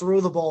cannot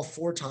throw the ball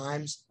 4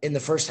 times in the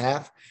first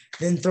half,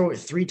 then throw it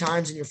 3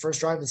 times in your first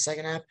drive of the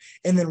second half,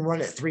 and then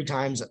run it 3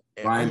 times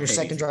on your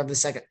second drive of the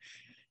second.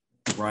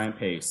 Ryan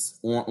Pace.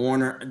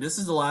 Warner, this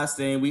is the last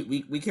thing.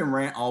 We can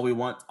rant all we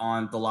want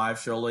on the live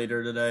show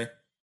later today.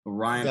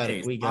 Ryan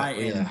Pace, I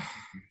am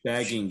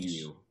begging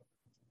you.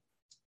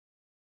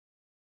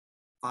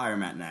 Fire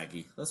Matt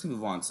Nagy. Let's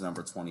move on to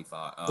number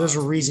 25. There's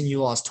a reason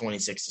you lost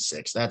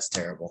 26-6. That's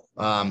terrible.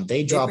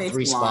 They dropped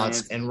 3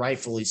 spots, and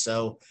rightfully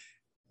so.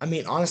 I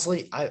mean,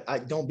 honestly, I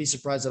don't be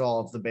surprised at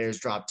all if the Bears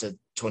drop to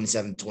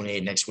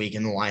 27-28 next week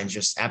and the Lions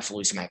just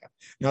absolutely smack them.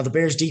 Now, the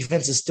Bears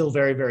defense is still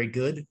very, very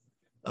good.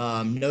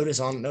 Notice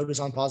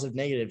on positive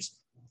negatives.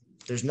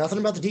 There's nothing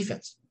about the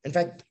defense. In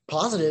fact,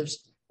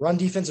 positives, run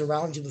defense and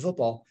rallying to the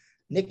football.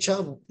 Nick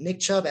Chubb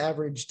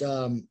averaged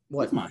 3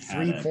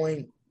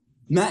 point.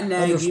 Matt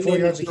Nagy, you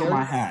made me throw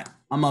my hat.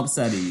 I'm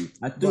upset at you.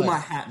 I threw my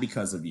hat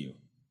because of you.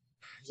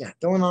 Yeah,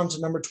 going on to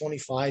number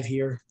 25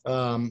 here.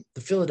 The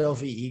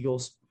Philadelphia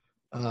Eagles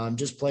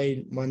just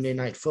played Monday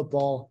Night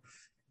Football,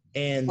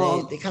 and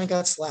they kind of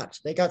got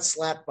slapped. They got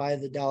slapped by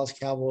the Dallas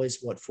Cowboys,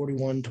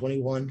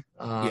 41-21.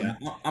 I'm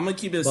gonna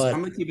keep it sweet.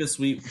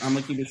 I'm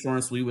gonna keep it short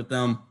and sweet with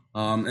them.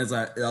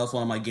 That was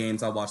one of my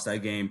games. I watched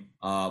that game.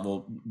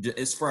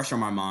 It's fresh on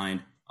my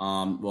mind.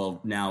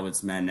 Now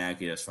it's Matt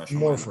Nagy that's fresh.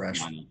 More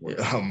fresh.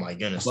 Oh my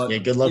goodness. But,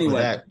 good luck with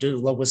that. Good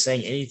luck with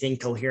saying anything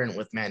coherent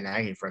with Matt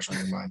Nagy fresh on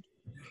your mind.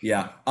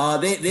 Yeah.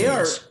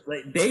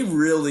 They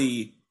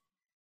really.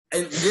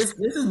 And this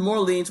is more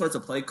leaning towards a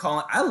play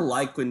calling. I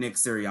like what Nick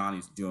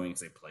Sirianni's doing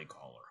as a play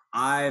caller.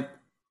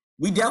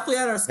 We definitely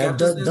had our Now,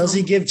 skepticism. does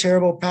he give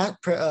terrible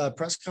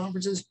press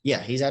conferences?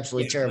 Yeah, he's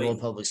absolutely terrible at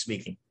public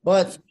speaking.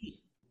 But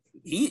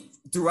he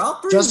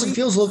throughout 3 Justin weeks,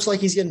 Fields looks like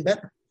he's getting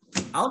better.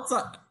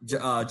 outside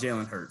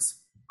Jalen Hurts.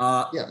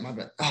 Yeah, my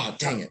bad. Oh,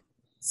 dang it.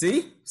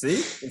 See,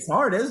 it's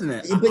hard, isn't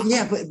it?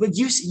 But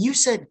you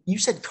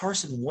said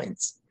Carson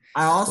Wentz.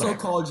 I also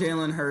call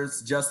Jalen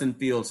Hurts Justin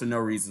Fields for no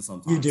reason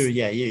sometimes. You do,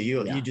 yeah.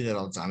 You do that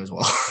all the time as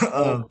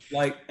well.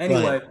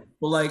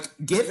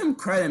 Give him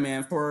credit,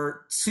 man,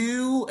 for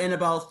 2 and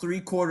about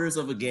 3/4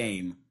 of a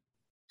game.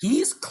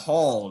 He's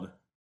called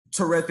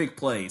terrific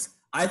plays.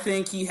 I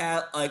think he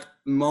had like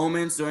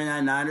moments during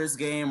that Niners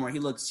game where he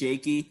looked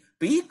shaky,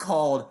 but he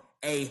called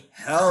a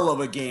hell of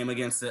a game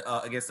against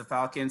the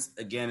Falcons.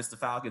 Again, it's the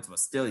Falcons, but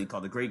still, he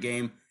called a great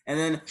game. And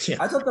then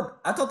I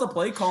thought the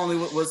play calling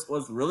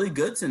was really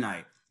good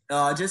tonight.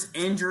 Just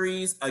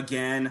injuries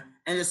again,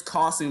 and just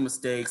costing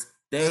mistakes.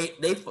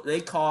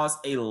 They caused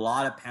a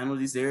lot of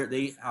penalties there.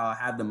 They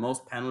have the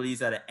most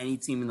penalties out of any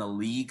team in the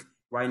league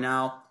right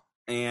now.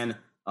 And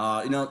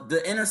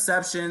the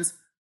interceptions,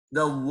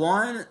 the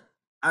one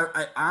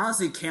I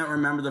honestly can't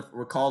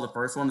recall the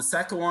first one. The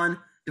second one,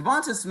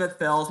 Devonta Smith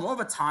fell. It's more of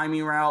a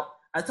timing route.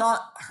 I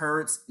thought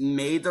Hurts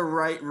made the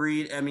right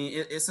read. I mean,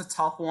 it's a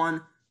tough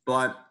one,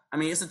 but I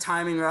mean, it's a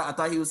timing route. I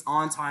thought he was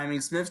on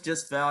timing. Smith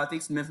just fell. I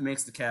think Smith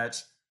makes the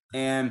catch.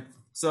 And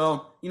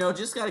so,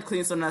 just got to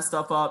clean some of that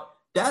stuff up.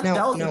 That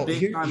was a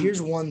big time.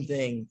 Here's one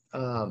thing.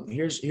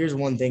 Here's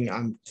one thing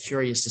I'm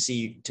curious to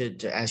see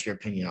to ask your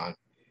opinion on.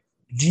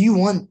 Do you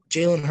want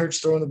Jalen Hurts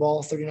throwing the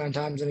ball 39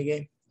 times in a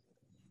game?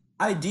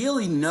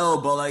 Ideally, no,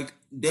 but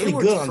they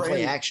were good on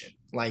play action.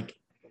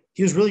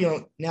 He was really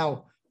on.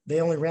 Now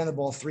they only ran the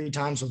ball 3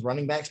 times with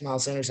running backs.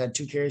 Miles Sanders had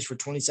 2 carries for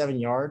 27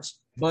 yards,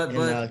 but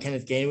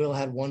Kenneth Gainwell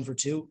had 1 for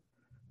 2.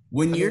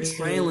 When you're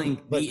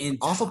trailing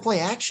off of play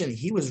action,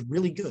 he was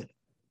really good.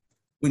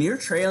 When you're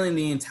trailing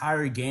the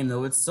entire game,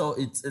 though, it's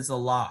a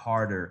lot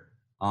harder.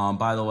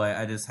 By the way,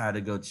 I just had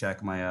to go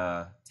check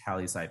my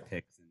tally site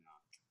picks.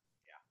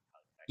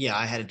 Yeah,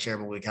 I had a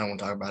terrible week. I don't want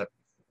to talk about it.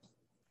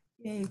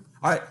 Yay.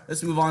 All right,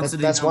 let's move on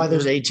that's why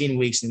there's 18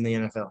 weeks in the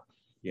NFL.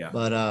 Yeah.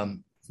 But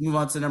let's move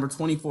on to number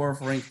 24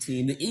 ranked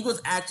team. The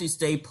Eagles actually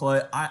stay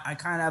put. I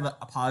kind of have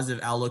a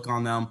positive outlook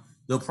on them.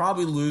 They'll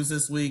probably lose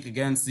this week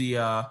against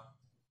the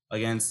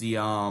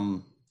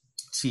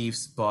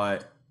Chiefs,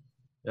 but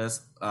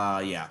that's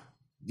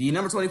The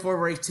number 24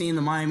 ranked team,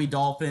 the Miami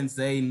Dolphins,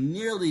 they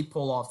nearly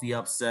pull off the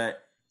upset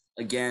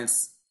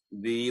against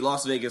the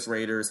Las Vegas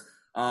Raiders.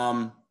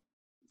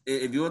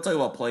 If you want to talk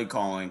about play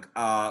calling,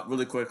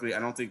 really quickly, I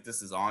don't think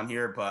this is on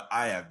here, but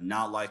I have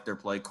not liked their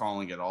play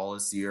calling at all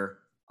this year.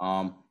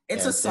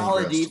 It's a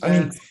solid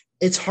defense.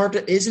 I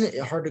mean, isn't it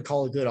hard to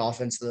call a good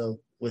offense though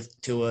with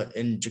Tua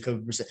and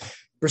Jacoby Brissett?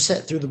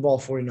 Brissett threw the ball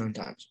 49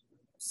 times.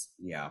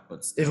 Yeah,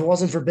 but if it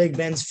wasn't for Big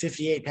Ben's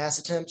 58 pass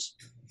attempts,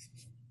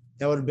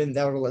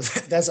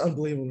 that's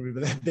unbelievable to me.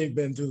 But that Big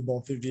Ben threw the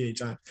ball 58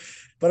 times.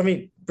 But I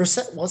mean,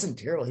 Brissett wasn't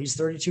terrible. He's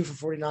 32 for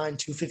 49,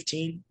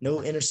 215, no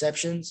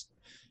interceptions.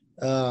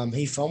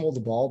 He fumbled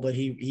the ball, but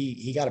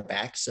he got it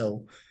back.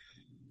 So,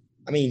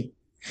 I mean,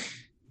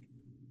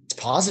 it's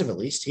positive at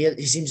least.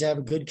 He seems to have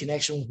a good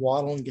connection with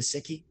Waddle and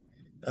Gesicki.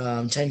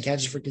 10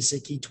 catches for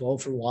Gesicki,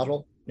 12 for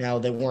Waddle. Now,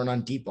 they weren't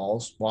on deep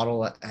balls.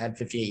 Waddle had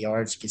 58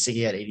 yards.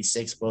 Gesicki had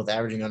 86, both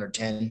averaging under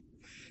 10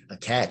 a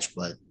catch.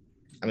 But,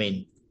 I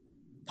mean,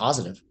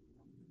 positive.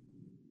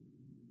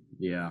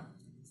 Yeah.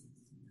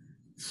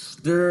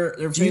 They're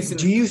facing.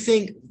 Do you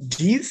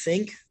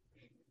think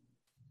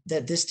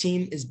that this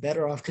team is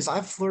better off? Because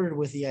I've flirted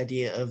with the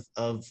idea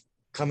of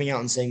coming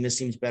out and saying this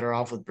team's better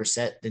off with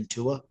Brissett than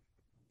Tua.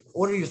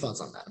 What are your thoughts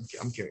on that?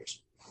 I'm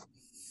curious.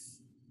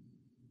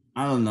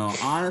 I don't know.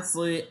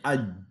 Honestly, I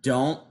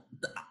don't.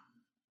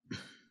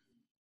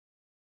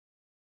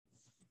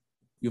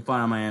 You'll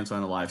find out my answer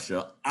on the live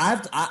show.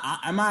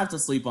 I might have to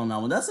sleep on that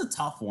one. That's a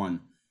tough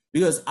one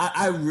because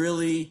I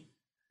really.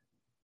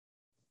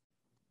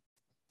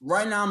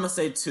 Right now, I'm going to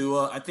say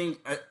Tua. I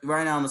think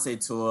right now I'm going to say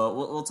Tua.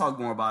 We'll talk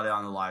more about it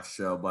on the live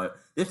show. But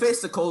they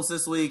face the Colts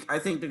this week. I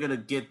think they're going to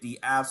get the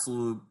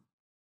absolute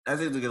 – I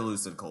think they're going to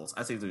lose to the Colts.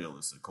 I'm just going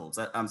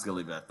to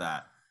leave it at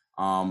that.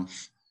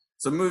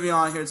 So moving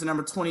on here to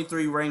number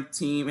 23 ranked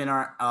team in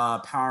our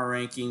power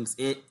rankings.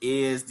 It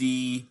is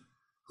the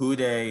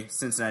Who-Dey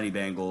Cincinnati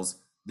Bengals.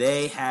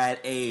 They had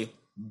a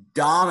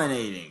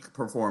dominating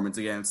performance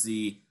against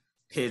the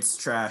Pitts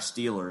Trash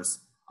Steelers.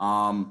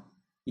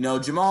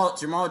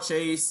 Jamar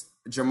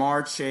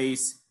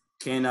Chase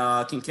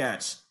can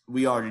catch.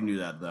 We already knew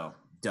that though.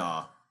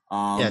 Duh.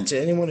 To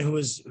anyone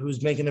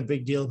who's making a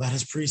big deal about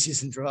his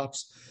preseason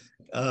drops,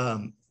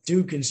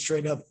 dude can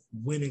straight up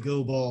win a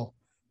go ball.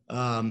 He's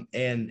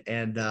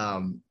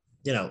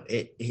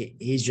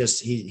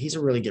a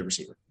really good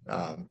receiver.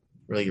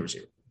 Really good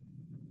receiver.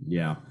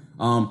 Yeah.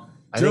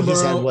 I think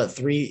he's had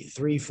three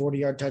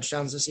 40-yard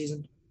touchdowns this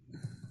season,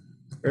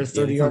 or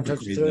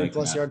 30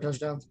 plus yard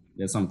touchdowns.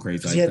 Yeah, something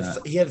crazy like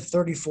that. He had a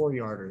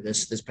 34-yarder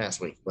this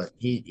past week, but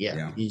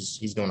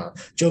he's going on.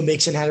 Joe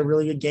Mixon had a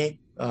really good game.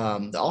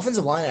 The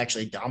offensive line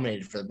actually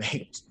dominated for the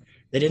Bengals.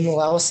 They didn't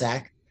allow a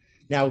sack.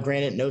 Now,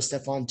 granted, no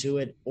Stephon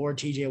Tuitt or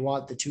TJ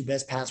Watt, the two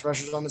best pass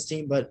rushers on this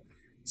team, but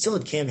still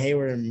had Cam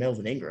Hayward and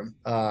Melvin Ingram.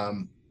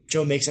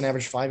 Joe Mixon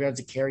averaged 5 yards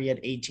a carry, had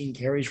 18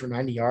 carries for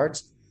 90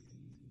 yards.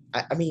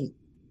 I mean,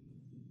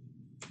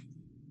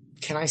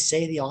 can I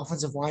say the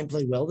offensive line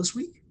played well this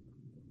week?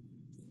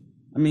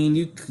 I mean,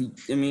 you.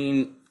 I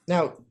mean,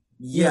 Now,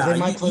 yeah, they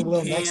might play you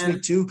well can. next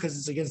week too because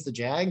it's against the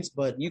Jags,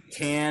 but You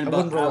can, I but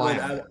wouldn't rely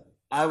on it.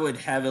 I would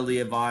heavily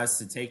advise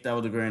to take that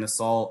with a grain of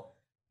salt.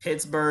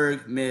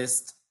 Pittsburgh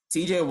missed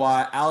T.J.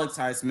 Watt, Alex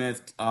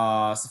Highsmith,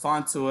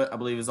 Stephon Tuitt, I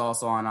believe, is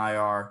also on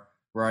IR.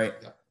 Right.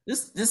 Yeah.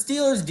 The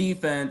Steelers'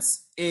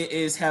 defense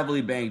is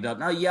heavily banged up.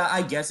 Now, yeah,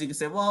 I guess you could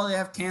say, well, they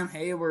have Cam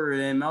Hayward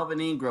and Melvin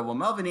Ingram. Well,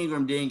 Melvin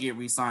Ingram didn't get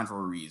re-signed for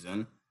a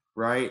reason,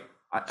 right?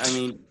 I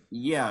mean,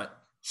 yeah,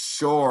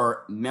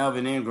 sure,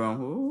 Melvin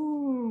Ingram,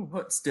 ooh,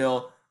 but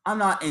still, I'm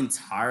not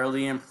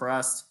entirely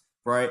impressed,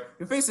 right?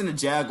 You're facing the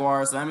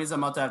Jaguars, so that means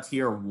I'm about to have to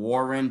hear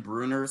Warren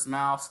Bruner's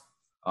mouth,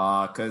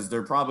 because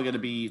they're probably going to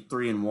be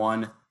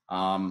 3-1.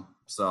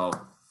 So,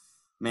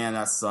 man,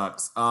 that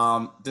sucks.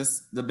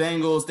 The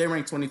Bengals, they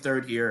ranked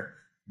 23rd here.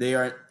 They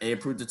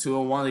improved to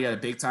 2-1. They got a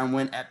big time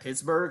win at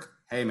Pittsburgh.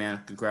 Hey,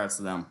 man, congrats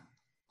to them.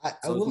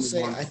 I will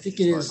say, I think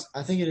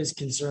it is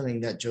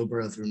concerning that Joe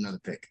Burrow threw another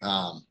pick.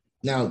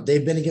 Now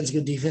they've been against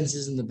good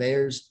defenses in the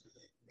Bears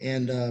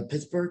and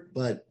Pittsburgh,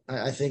 but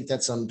I think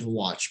that's something to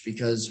watch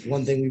because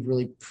one thing we've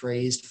really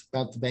praised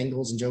about the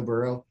Bengals and Joe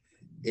Burrow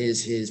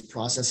is his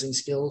processing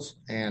skills,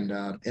 and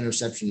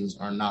interceptions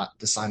are not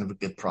the sign of a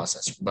good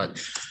processor. But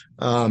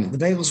the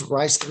Bengals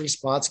rise 3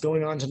 spots,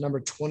 going on to number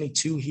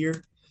 22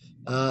 here.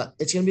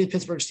 It's going to be the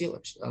Pittsburgh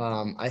Steelers.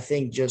 I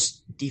think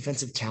just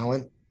defensive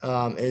talent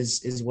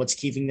is what's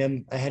keeping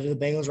them ahead of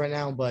the Bengals right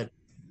now. But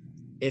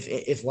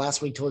if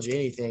last week told you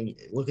anything,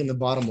 look in the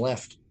bottom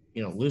left.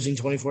 Losing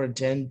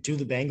 24-10 to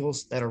the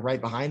Bengals that are right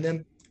behind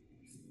them.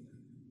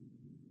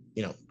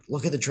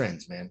 Look at the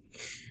trends, man.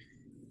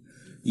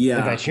 Yeah.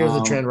 In fact, here's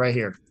the trend right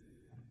here.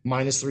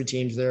 -3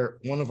 teams there.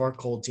 One of our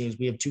cold teams.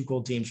 We have 2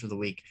 cold teams for the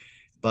week.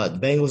 But the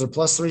Bengals are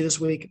 +3 this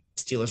week.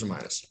 Steelers are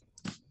minus.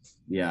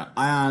 Yeah,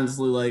 I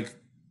honestly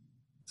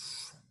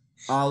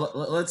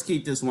let's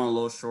keep this one a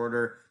little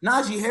shorter.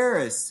 Najee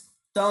Harris,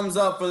 thumbs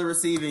up for the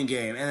receiving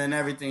game, and then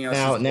everything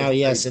else. Now,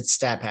 yes, it's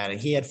stat padding.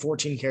 He had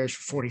 14 carries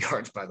for 40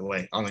 yards, by the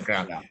way, on the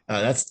ground. Yeah.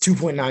 That's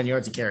 2.9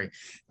 yards a carry.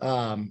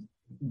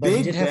 But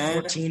he did have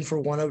 14 for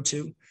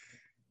 102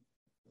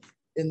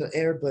 in the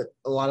air, but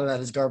a lot of that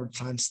is garbage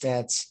time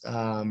stats.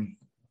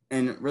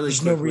 And really,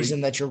 there's no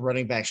reason that your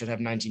running back should have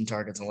 19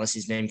 targets unless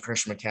he's named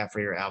Christian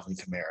McCaffrey or Alvin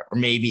Kamara, or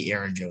maybe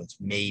Aaron Jones.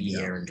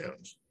 Aaron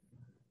Jones.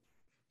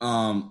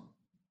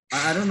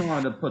 I don't know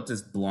how to put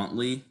this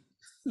bluntly.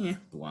 Yeah,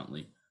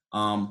 bluntly.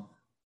 That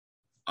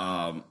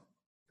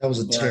was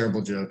a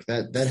terrible joke.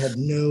 That had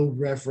no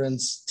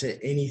reference to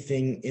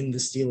anything in the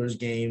Steelers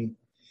game.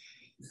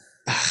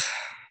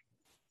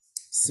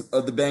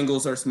 The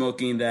Bengals are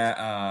smoking that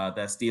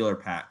Steeler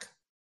pack.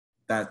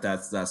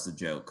 That's the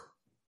joke.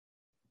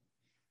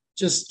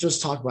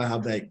 Just talk about how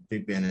big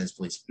Big Ben is,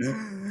 please.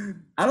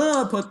 I don't know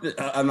how to put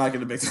I'm not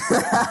going to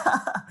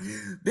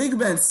Big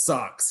Ben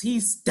sucks. He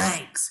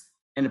stinks.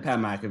 In the Pat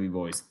McAfee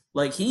voice.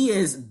 He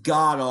is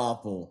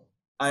god-awful.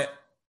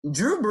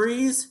 Drew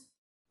Brees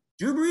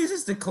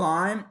is to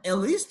climb. At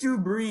least Drew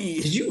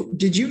Brees.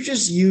 Did you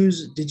just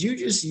use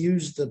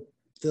the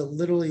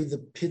literally the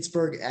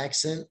Pittsburgh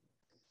accent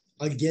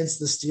against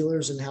the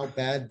Steelers and how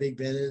bad Big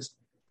Ben is?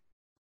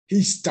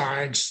 He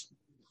stinks.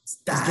 He's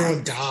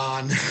going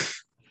Don.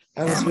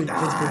 I don't speak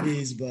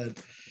Pittsburghese, but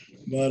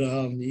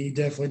he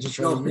definitely just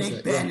tried to use Big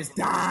that. Ben is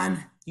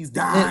Don. He's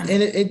Don.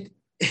 And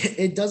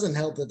it doesn't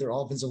help that their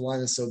offensive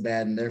line is so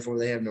bad, and therefore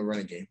they have no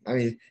running game. I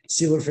mean,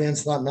 Steeler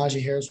fans thought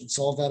Najee Harris would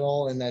solve that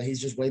all, and that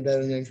he's just way better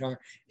than James Conner.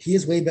 He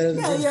is way better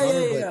than James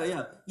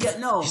Conner. Yeah.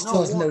 No, he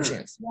still has Warner, no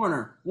chance.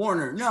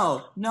 Warner.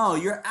 No,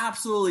 you're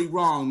absolutely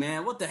wrong,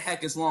 man. What the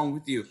heck is wrong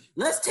with you?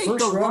 Let's take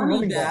the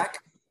running back.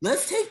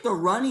 Let's take the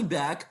running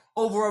back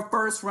over a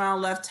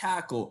first-round left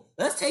tackle.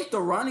 Let's take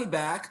the running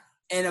back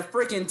and a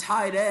freaking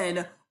tight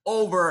end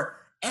over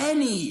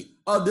any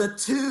of the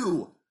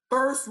 2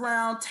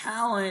 first-round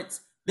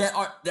talents that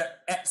are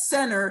at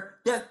center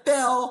that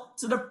fell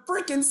to the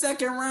freaking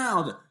second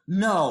round.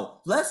 No,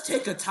 let's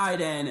take a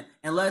tight end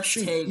and let's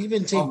take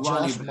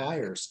Josh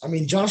Myers. I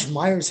mean, Josh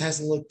Myers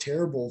hasn't looked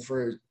terrible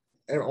for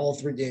all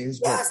 3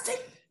 games. But... Yes,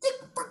 take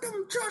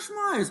freaking Josh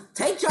Myers.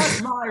 Take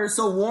Josh Myers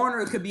so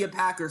Warner could be a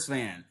Packers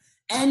fan.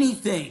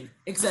 Anything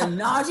except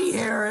Najee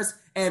Harris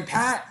and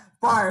Pat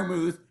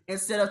Freiermuth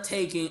instead of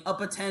taking a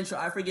potential.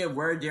 I forget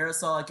where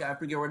Darisaw. I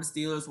forget where the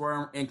Steelers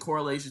were in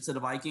correlation to the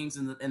Vikings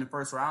in the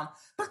first round.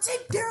 But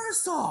take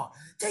Darisaw.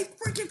 Take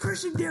freaking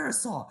Christian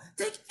Darisaw.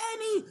 Take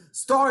any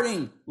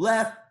starting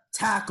left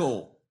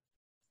tackle.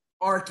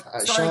 Or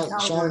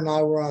Sean and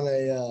I were on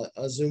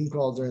a Zoom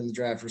call during the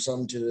draft for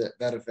something to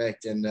that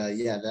effect, and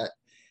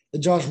the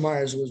Josh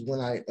Myers was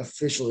when I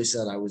officially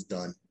said I was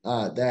done.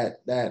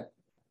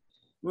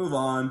 Move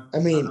on. I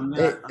mean, I'm not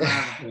a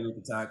panic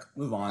attack.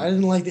 Move on. I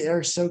didn't like the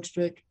Eric Stokes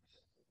pick.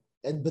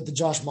 but the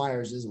Josh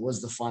Myers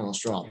was the final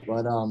straw.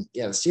 But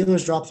the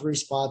Steelers dropped 3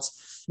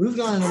 spots.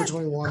 Moving on to number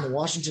 21, the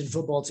Washington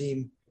football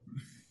team.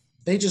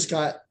 They just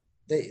got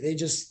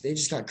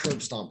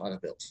curb stomped by the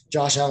Bills.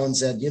 Josh Allen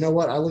said, "You know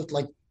what? I looked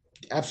like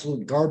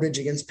absolute garbage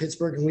against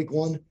Pittsburgh in week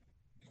 1.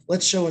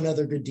 Let's show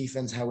another good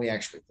defense how we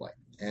actually play."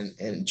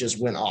 And just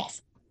went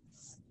off.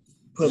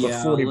 Put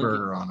a 40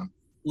 burger on them.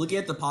 Looking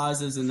at the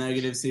positives and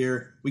negatives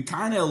here, we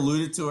kind of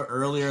alluded to it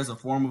earlier as a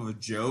form of a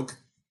joke,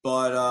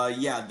 but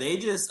they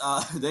just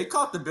they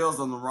caught the Bills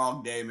on the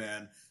wrong day,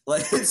 man.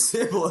 Like, it's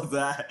simple as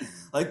that.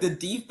 Like, the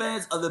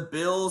defense of the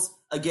Bills,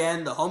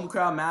 again, the home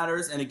crowd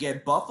matters, and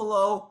again,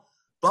 Buffalo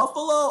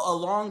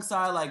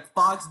alongside like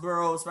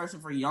Foxborough, especially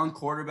for young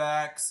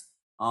quarterbacks.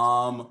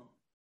 Superdome,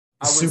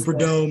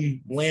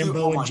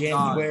 Lambeau in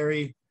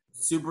January. God.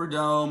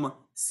 Superdome,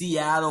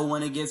 Seattle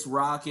when it gets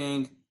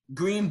rocking,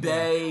 Green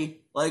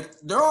Bay. Like,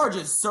 there are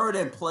just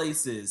certain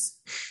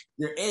places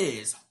it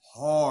is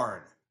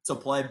hard to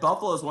play.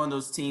 Buffalo is one of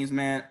those teams,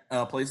 man,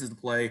 places to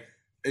play.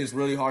 It's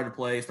really hard to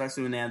play,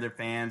 especially when they have their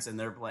fans and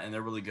they're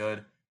really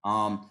good.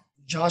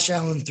 Josh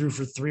Allen threw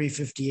for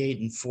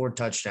 358 and 4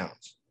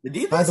 touchdowns.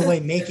 By the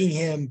way, making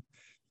him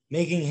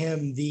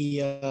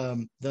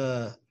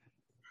the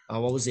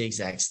what was the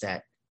exact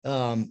stat?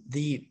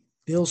 The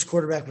Bills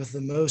quarterback with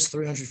the most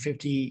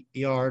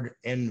 350-yard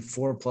and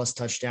 4+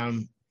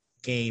 touchdown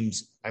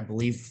games, I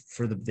believe,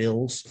 for the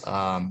Bills.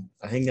 I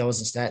think that was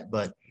the stat,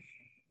 but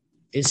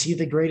is he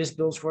the greatest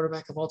Bills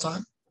quarterback of all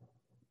time?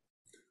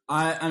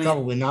 I mean,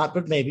 probably not,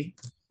 but maybe.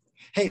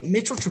 Hey,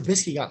 Mitchell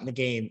Trubisky got in the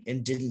game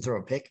and didn't throw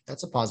a pick.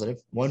 That's a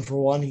positive. 1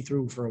 for 1. He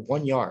threw for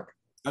 1 yard.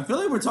 I feel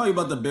like we're talking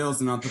about the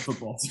Bills and not the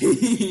football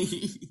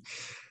team.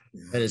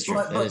 That is true.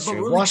 That is true.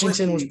 Really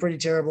Washington was pretty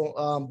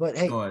terrible. But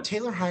hey,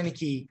 Taylor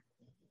Heinicke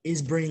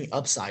is bringing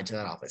upside to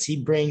that offense.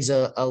 He brings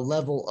a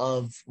level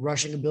of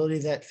rushing ability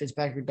that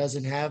Fitzpatrick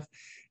doesn't have.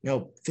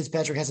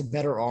 Fitzpatrick has a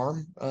better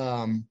arm.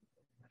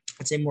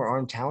 I'd say more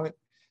arm talent.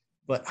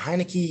 But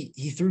Heinicke,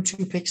 he threw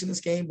 2 picks in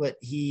this game, but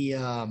he,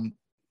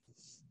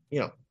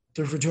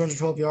 threw for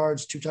 212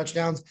 yards, 2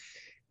 touchdowns.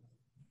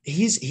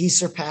 He's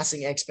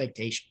surpassing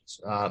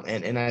expectations,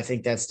 and I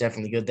think that's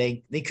definitely good.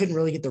 They couldn't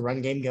really get the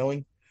run game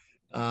going.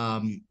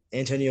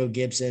 Antonio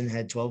Gibson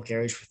had 12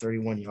 carries for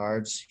 31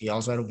 yards. He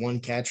also had 1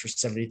 catch for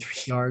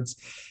 73 yards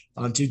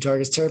on 2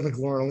 targets. Terry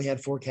McLaurin only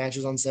had 4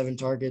 catches on 7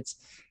 targets.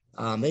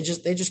 They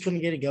just couldn't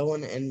get it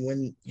going. And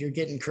when you're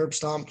getting curb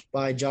stomped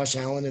by Josh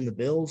Allen and the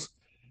Bills,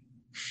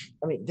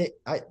 I mean, the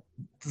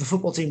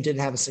football team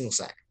didn't have a single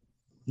sack.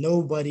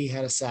 Nobody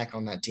had a sack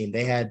on that team.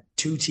 They had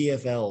 2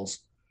 TFLs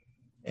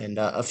and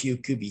a few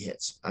QB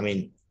hits. I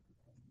mean,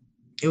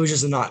 it was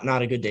just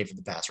not a good day for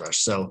the pass rush.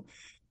 So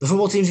the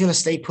football team's going to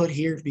stay put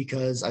here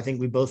because I think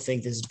we both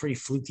think this is pretty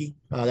fluky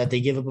that they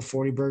give up a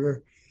 40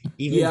 burger.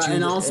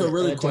 And also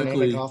really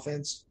quickly,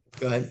 offense.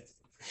 Go ahead.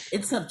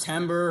 It's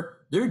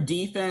September. Their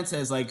defense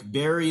has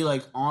very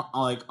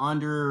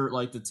under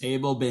the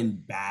table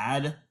been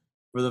bad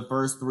for the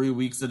first 3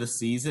 weeks of the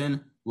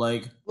season.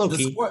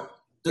 Low-key.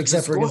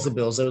 Except for against the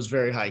Bills. That was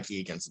very high key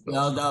against the Bills.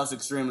 No, that was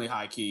extremely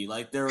high key.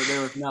 There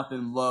was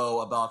nothing low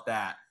about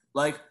that.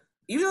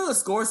 Even though the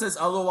score says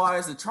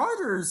otherwise, the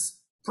Chargers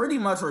pretty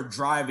much were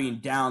driving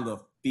down the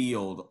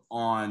field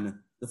on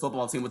the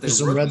football team with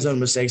some red zone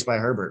mistakes by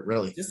Herbert,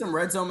 really. Just some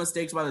red zone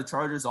mistakes by the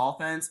Chargers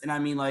offense. And I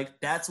mean,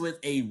 that's with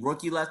a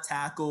rookie left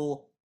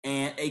tackle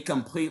and a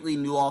completely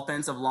new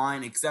offensive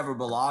line, except for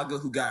Balaga,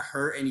 who got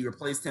hurt, and he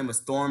replaced him with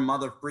Storm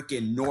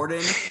Mother-freaking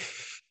Norton.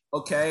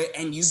 Okay,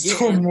 and you get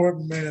Storm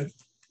Norton, man.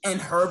 And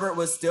Herbert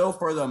was still,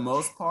 for the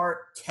most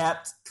part,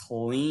 kept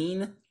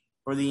clean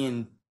for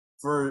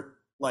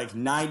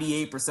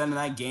 98% of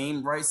that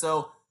game, right?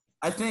 So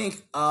I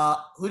think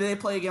who did they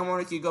play again?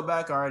 Warren, can you go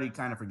back? I already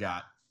kind of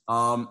forgot. They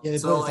play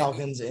the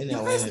Falcons in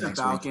Atlanta next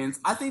Falcons.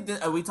 Week. I think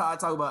that I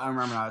talked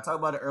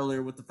about it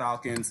earlier with the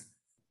Falcons.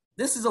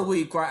 This is a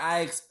week where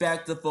I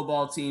expect the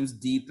football team's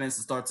defense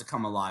to start to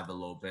come alive a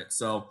little bit.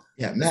 So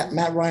yeah,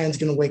 Matt Ryan's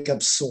going to wake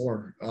up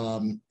sore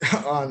on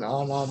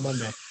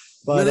Monday.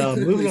 But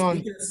really moving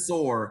on.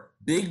 Sore.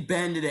 Big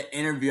Ben did an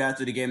interview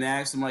after the game. They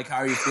asked him, how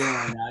are you feeling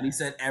right now? And he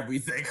said,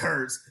 everything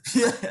hurts.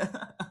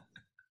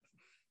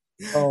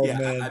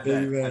 Man.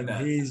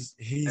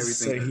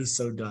 He's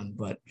so done.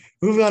 But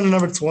moving on to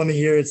number 20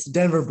 here, it's the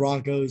Denver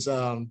Broncos.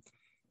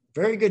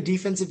 Very good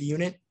defensive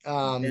unit.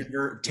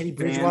 Teddy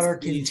Bridgewater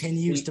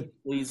continues to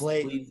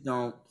play.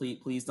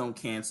 Please don't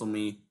cancel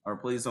me, or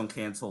please don't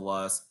cancel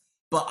us.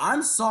 But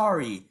I'm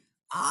sorry.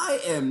 I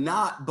am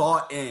not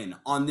bought in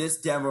on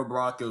this Denver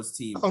Broncos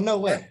team. Oh, no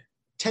way.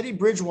 Teddy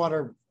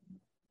Bridgewater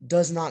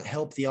does not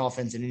help the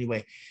offense in any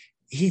way.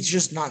 He's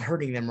just not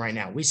hurting them right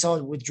now. We saw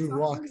it with Drew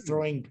Lock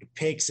throwing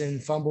picks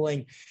and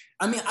fumbling.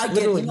 I mean,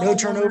 literally no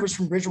turnovers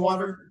from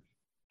Bridgewater.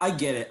 I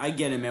get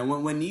it, man.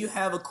 When you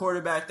have a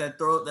quarterback that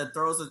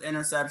throws an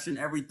interception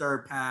every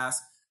third pass,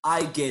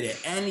 I get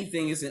it.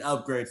 Anything is an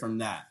upgrade from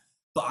that.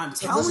 But I'm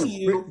telling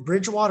you,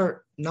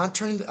 Bridgewater not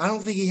turning. I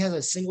don't think he has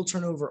a single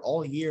turnover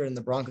all year, and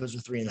the Broncos are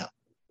 3-0.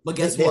 But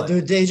guess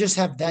what? They just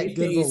have that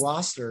good of a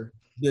roster.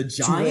 The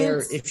to where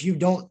Giants? if you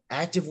don't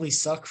actively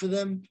suck for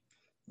them,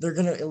 they're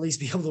going to at least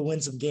be able to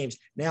win some games.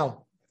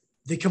 Now,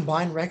 the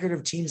combined record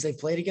of teams they've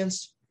played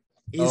against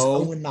is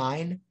Oh,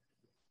 0-9.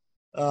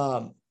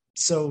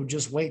 So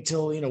just wait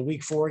till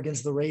week 4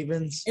 against the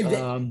Ravens.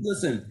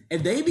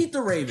 if they beat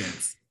the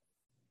Ravens,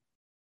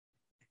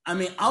 I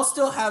mean, I'll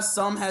still have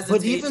some But even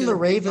hesitation the to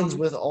pick Ravens them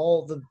with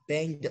all the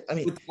banged, I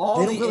mean, with all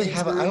they the don't really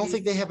have. I don't injuries.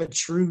 think they have a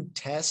true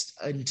test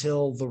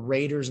until the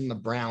Raiders and the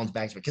Browns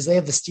back to because they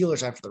have the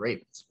Steelers after the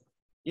Ravens.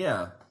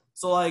 Yeah.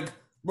 So like,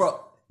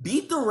 bro,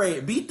 beat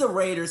the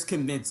Raiders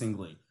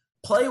convincingly.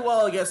 Play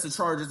well against the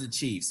Chargers and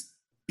Chiefs.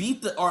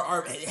 Beat the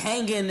or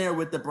hang in there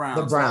with the The Browns,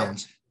 right?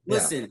 Browns, yeah.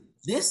 Listen,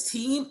 this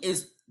team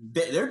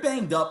they're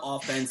banged up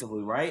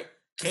offensively, right?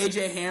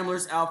 KJ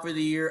Hamler's out for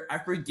the year. I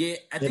forget.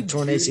 I They have think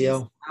torn Judy's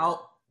ACL.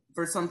 out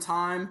for some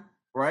time,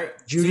 right?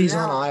 Judy's So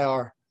now, on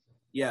IR.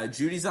 yeah,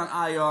 Judy's on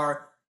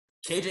IR.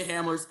 KJ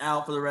Hamler's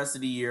out for the rest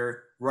of the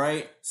year,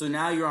 right? So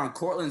now you're on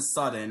Cortland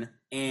Sutton,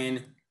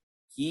 and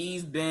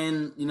he's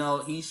been,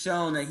 he's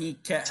shown that he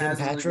hasn't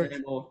Patrick. really been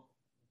able.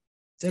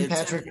 Tim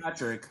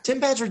Patrick. Tim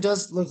Patrick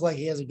does look like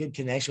he has a good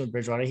connection with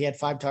Bridgewater. He had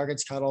 5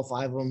 targets, caught all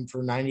 5 of them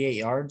for 98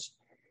 yards.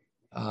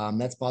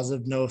 That's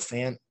positive. Noah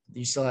Fant,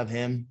 you still have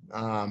him.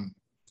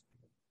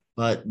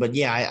 But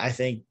yeah, I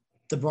think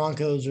the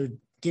Broncos are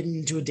getting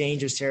into a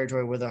dangerous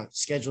territory where the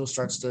schedule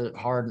starts to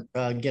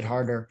get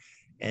harder,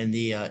 and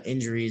the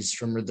injuries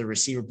from the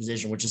receiver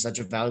position, which is such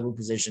a valuable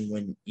position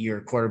when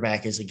your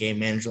quarterback is a game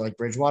manager like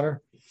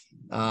Bridgewater.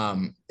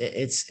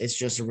 It's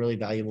just a really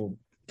valuable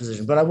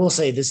position. But I will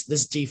say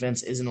this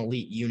defense is an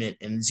elite unit,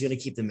 and it's going to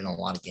keep them in a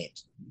lot of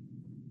games.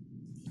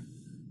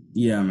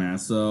 Yeah, man.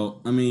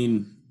 So I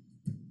mean,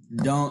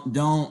 don't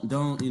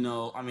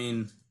I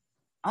mean,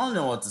 I don't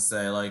know what to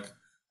say. Like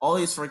all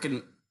these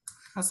freaking.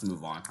 Let's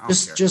move on.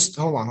 Just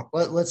hold on.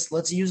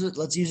 Let's use it.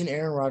 Let's use an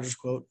Aaron Rodgers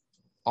quote.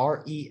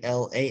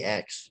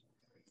 RELAX.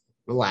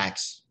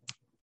 Relax.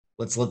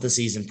 Let's let the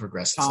season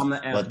progress.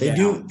 But they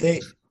do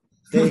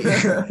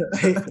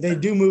they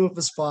do move up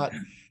a spot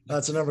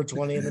to number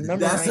 20 and the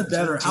number. That's a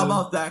better. How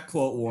about that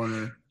quote,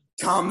 Warner?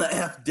 Calm the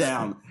F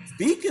down.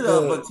 Speaking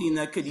of a team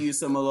that could use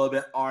some a little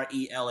bit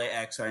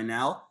RELAX right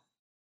now,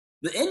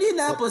 the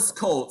Indianapolis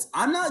Colts.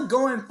 I'm not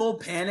going full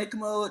panic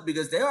mode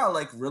because they are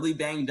like really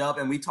banged up,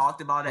 and we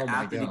talked about it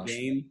after the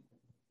game.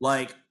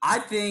 Like, I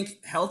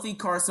think healthy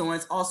Carson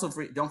Wentz. Also,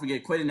 don't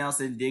forget, Quentin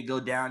Nelson did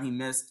go down. He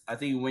missed. I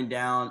think he went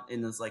down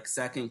in this like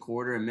second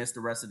quarter and missed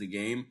the rest of the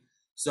game.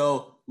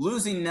 So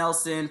losing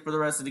Nelson for the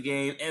rest of the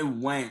game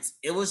and Wentz,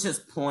 it was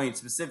just points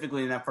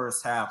specifically in that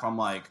first half. I'm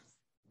like,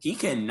 he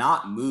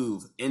cannot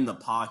move in the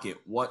pocket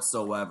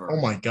whatsoever.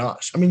 Oh my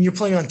gosh! I mean, you're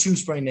playing on 2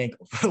 sprained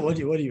ankles. what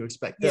do you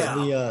expect?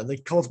 Yeah. The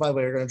Colts, by the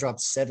way, are going to drop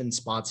 7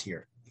 spots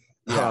here.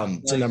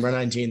 To number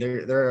 19.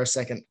 They're our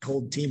second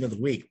cold team of the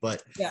week.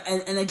 But yeah,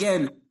 and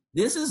again,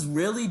 this is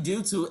really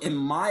due to, in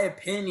my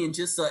opinion,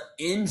 just the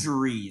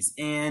injuries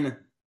and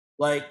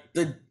like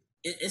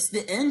it's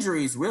the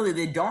injuries. Really,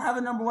 they don't have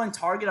a number 1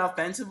 target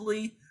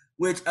offensively,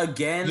 which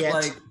again,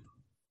 like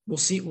we'll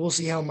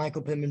see how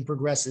Michael Pittman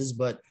progresses,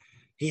 but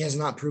he has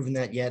not proven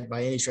that yet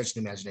by any stretch of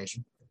the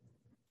imagination.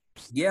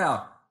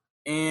 Yeah,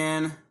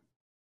 and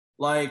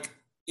like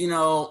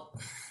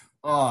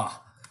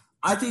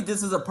I think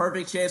this is a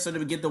perfect chance for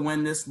them to get the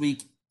win this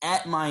week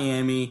at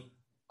Miami.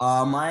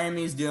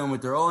 Miami's dealing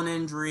with their own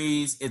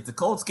injuries. If the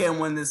Colts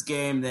can't win this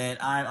game, then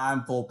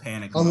I'm full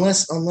panic.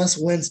 Unless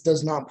Wentz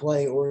does not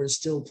play or is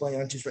still playing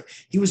on 2 straight.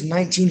 He was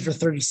 19 for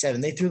 37.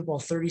 They threw the ball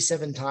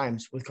 37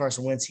 times with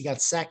Carson Wentz. He got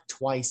sacked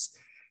twice.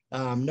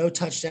 No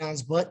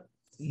touchdowns, but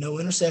no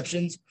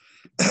interceptions.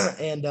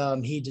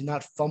 And he did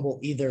not fumble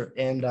either.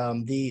 And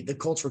the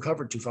Colts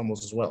recovered 2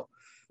 fumbles as well.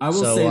 I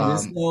will say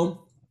this,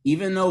 though.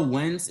 Even though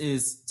Wentz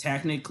is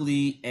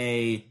technically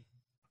a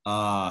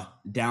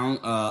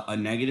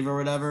negative or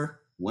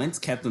whatever, Wentz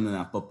kept him in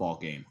that football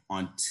game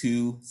on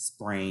 2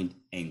 sprained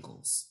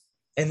ankles.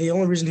 And the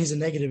only reason he's a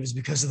negative is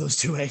because of those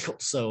 2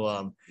 ankles. So,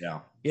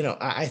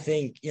 I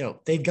think,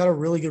 they've got a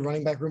really good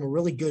running back room, a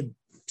really good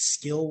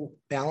skill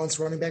balance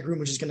running back room,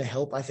 which is going to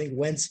help, I think,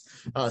 Wentz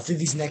through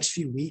these next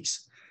few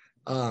weeks.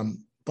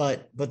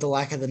 But the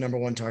lack of the number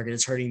 1 target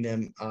is hurting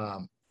them,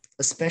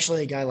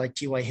 especially a guy like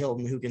T.Y.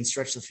 Hilton who can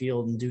stretch the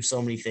field and do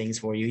so many things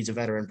for you. He's a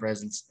veteran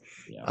presence.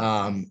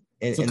 Yeah.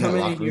 In that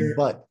locker room.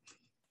 But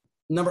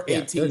number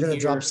 18, they're going to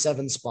drop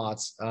 7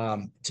 spots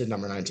to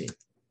number 19.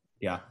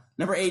 Yeah.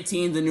 Number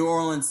 18, the New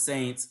Orleans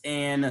Saints.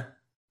 And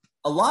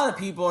a lot of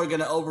people are going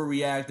to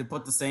overreact and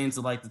put the Saints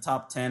in like the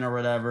top 10 or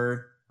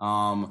whatever.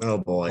 Oh,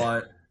 boy.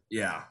 But,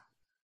 yeah.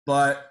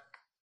 But,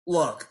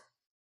 look,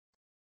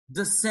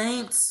 the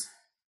Saints,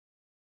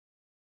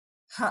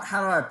 how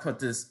do I put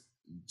this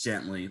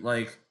gently?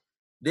 Like,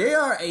 they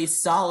are a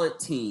solid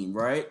team,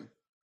 right?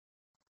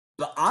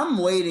 But I'm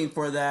waiting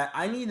for that.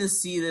 I need to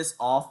see this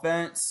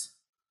offense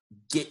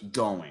get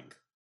going,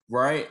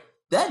 right?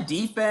 That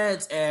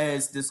defense,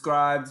 as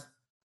described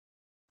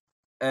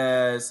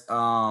as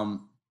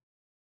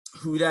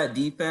who that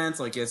defense,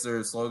 like it's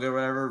their slogan or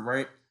whatever,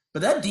 right?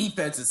 But that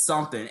defense is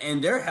something,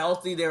 and they're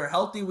healthy. They were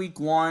healthy week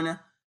 1.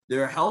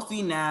 They're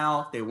healthy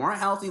now. They weren't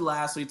healthy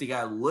last week. They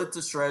got lit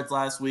to shreds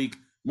last week.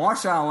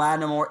 Marshawn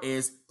Lattimore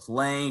is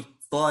playing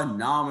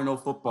phenomenal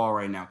football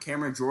right now.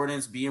 Cameron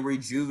Jordan's being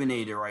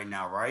rejuvenated right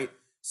now, right?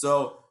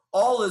 So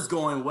all is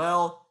going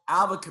well.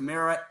 Alvin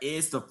Kamara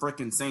is the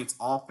freaking Saints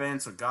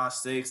offense, for gosh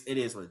sakes. It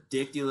is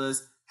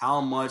ridiculous how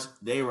much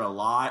they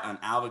rely on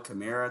Alvin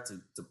Kamara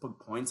to put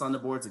points on the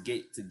board, to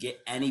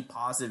get any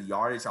positive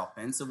yardage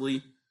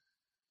offensively.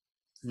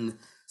 And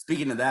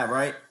speaking of that,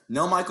 right?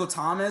 No Michael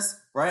Thomas,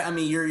 right? I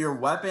mean, your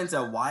weapons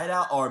at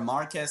wideout are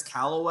Marquez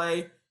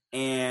Callaway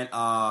and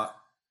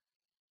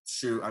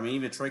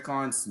even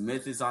Traquan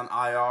Smith is on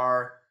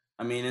IR.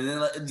 I mean, and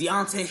then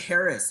Deontay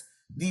Harris.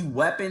 The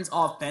weapons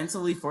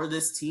offensively for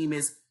this team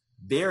is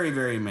very,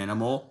 very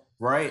minimal,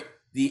 right?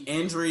 The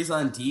injuries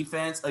on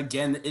defense,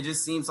 again, it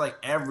just seems like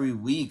every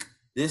week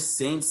this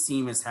Saints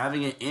team is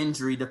having an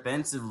injury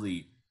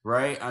defensively,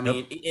 right? I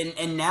mean,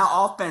 and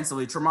now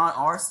offensively, Tremont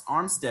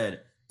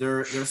Armstead,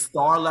 their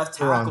star left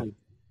tackle,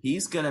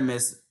 he's gonna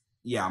miss.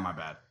 Yeah, my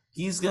bad.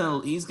 He's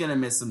gonna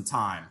miss some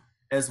time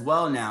as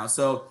well now.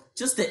 So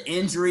just the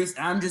injuries,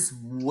 I'm just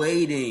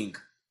waiting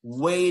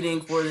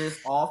for this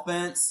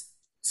offense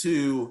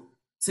to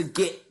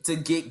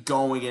get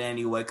going in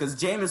any way, because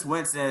Jameis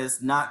Winston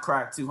has not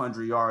cracked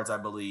 200 yards, I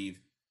believe,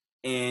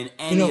 in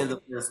any of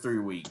the first 3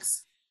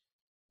 weeks.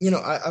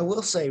 I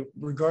will say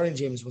regarding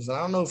Jameis Winston, I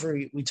don't know if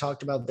we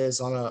talked about this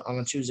on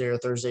a Tuesday or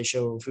Thursday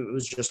show, if it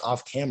was just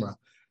off camera.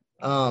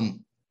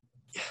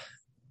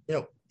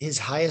 His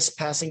highest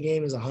passing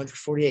game is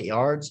 148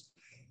 yards,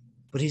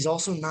 but he's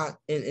also not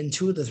in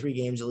 2 of the 3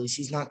 games, at least,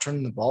 he's not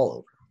turning the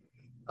ball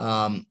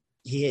over.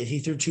 He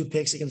threw 2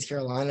 picks against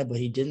Carolina, but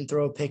he didn't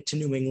throw a pick to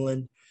New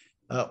England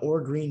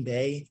or Green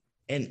Bay.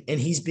 And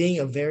he's being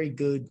a very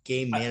good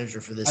game manager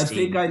for this team.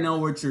 I think I know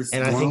what you're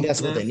saying. And I think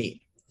that's what they need.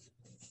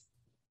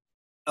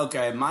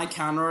 Okay, my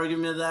counter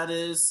argument to that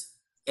is,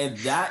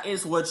 if that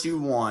is what you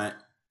want,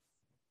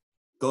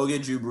 go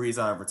get Drew Brees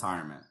out of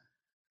retirement.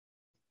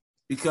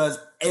 Because,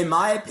 in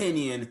my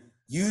opinion,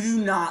 you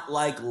do not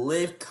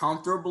live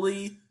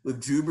comfortably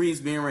with Drew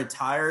Brees being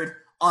retired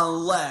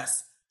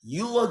unless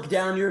you look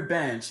down your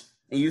bench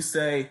and you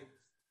say,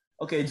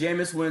 okay,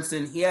 Jameis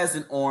Winston, he has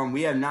an arm.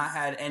 We have not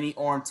had any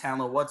arm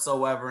talent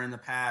whatsoever in the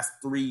past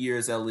 3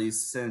 years, at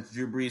least, since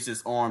Drew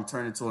Brees' arm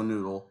turned into a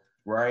noodle,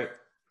 right?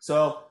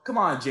 So, come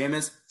on,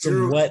 Jameis.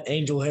 Some wet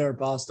angel hair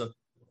pasta.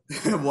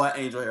 Wet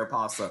angel hair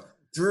pasta.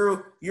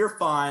 Drew, you're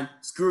fine.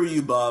 Screw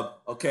you, bub.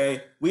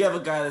 Okay, we have a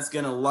guy that's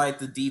gonna light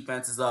the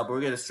defenses up.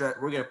 We're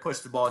gonna push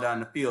the ball down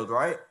the field,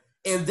 right?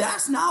 If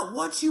that's not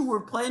what you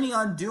were planning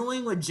on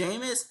doing with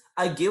Jameis,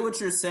 I get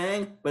what you're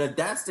saying. But if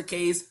that's the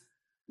case,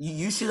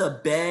 you should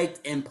have begged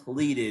and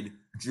pleaded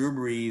Drew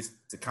Brees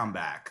to come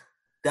back.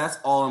 That's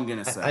all I'm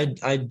gonna say.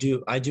 I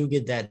do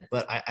get that,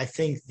 but I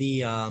think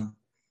the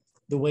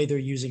way they're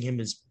using him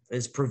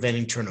is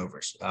preventing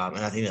turnovers, and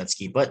I think that's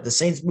key. But the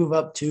Saints move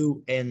up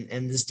too, and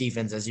this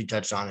defense, as you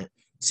touched on it,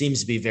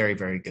 seems to be very,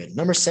 very good.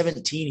 Number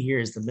 17 here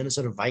is the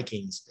Minnesota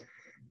Vikings.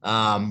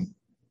 What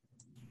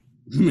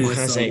can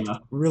I say?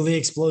 Really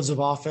explosive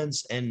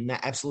offense and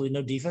absolutely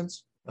no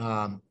defense.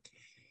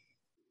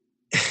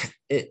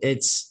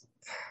 It's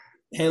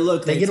hey,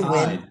 look, they get a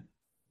win.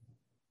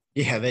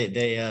 Yeah, they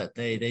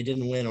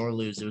didn't win or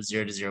lose. It was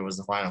 0-0 was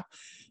the final.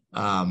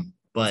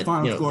 But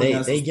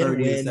they get a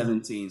win.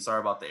 17.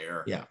 Sorry about the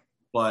error. Yeah.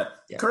 But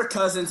Kirk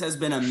Cousins has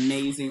been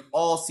amazing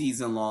all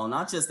season long.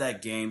 Not just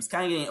that game. It's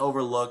kind of getting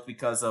overlooked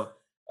because of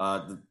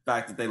the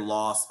fact that they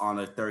lost on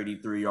a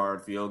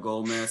 33-yard field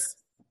goal miss.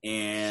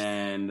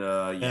 And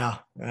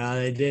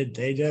they did.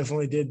 They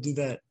definitely did do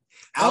that.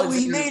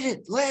 He made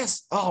it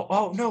last.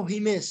 Oh no, he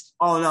missed.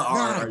 Oh no,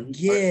 not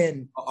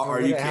again. Are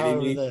you kidding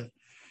me?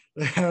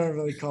 I don't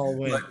really call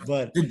win,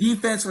 but the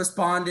defense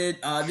responded.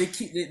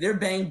 They're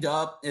banged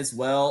up as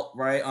well,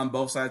 right, on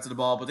both sides of the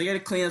ball. But they got to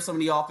clean up some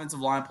of the offensive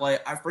line play.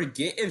 I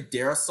forget if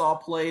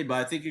Darisaw played, but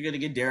I think you're going to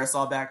get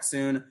Darisaw back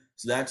soon,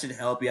 so that should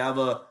help. You have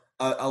a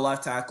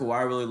left tackle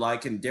I really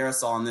like, and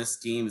Darisaw on this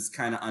scheme is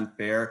kind of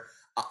unfair.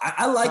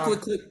 I like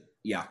what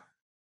yeah.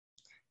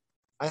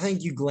 I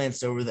think you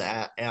glanced over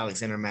the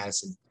Alexander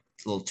Madison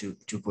a little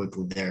too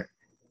quickly there.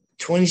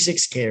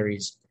 26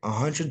 carries,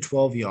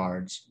 112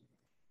 yards.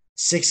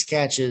 6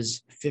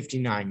 catches,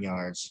 59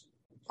 yards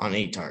on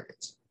 8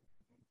 targets.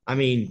 I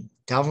mean,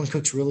 Dalvin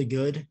Cook's really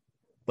good,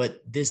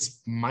 but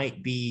this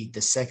might be the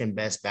second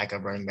best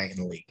backup running back in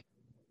the league.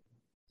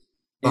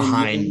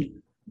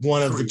 Behind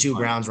one of the 2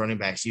 Browns running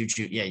backs you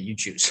choose. Yeah, you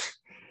choose.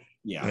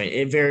 Yeah. I mean,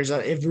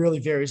 it really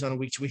varies on a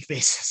week-to-week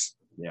basis.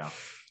 Yeah.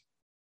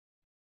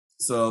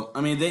 So,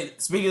 I mean,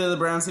 speaking of the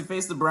Browns, they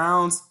faced the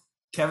Browns.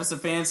 Kevin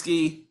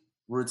Stefanski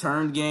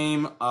returned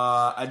game.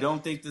 I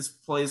don't think this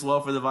plays well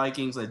for the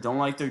Vikings. I don't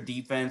like their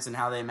defense and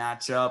how they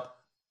match up.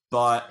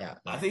 But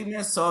I think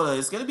Minnesota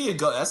is going to be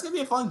that's going to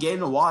be a fun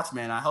game to watch,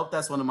 man. I hope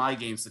that's one of my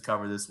games to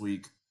cover this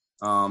week.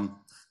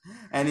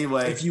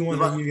 Anyway, if you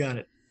want it, you got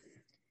it.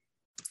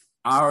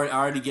 I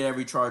already get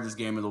every Chargers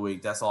game of the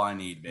week. That's all I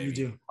need, baby.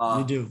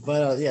 You do.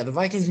 But yeah, the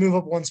Vikings move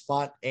up one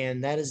spot,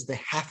 and that is the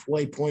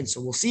halfway point.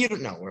 So we'll see.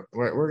 No,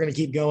 we're going to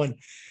keep going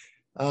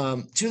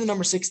to the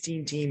number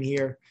 16 team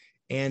here,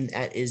 and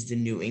that is the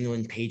New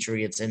England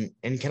Patriots. And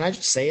can I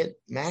just say it?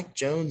 Mac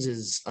Jones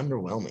is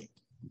underwhelming.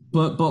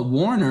 But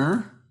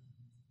Warner.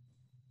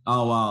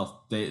 Oh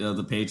wow,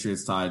 the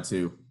Patriots tied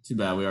too. Too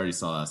bad, we already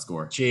saw that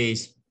score.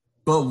 Jeez.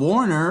 But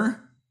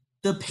Warner,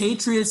 the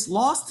Patriots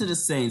lost to the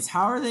Saints.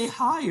 How are they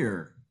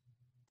higher?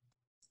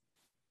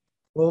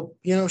 Well,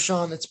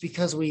 Sean, it's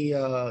because we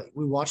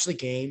watch the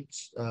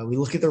games, we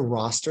look at their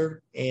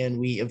roster, and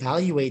we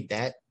evaluate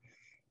that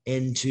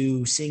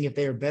into seeing if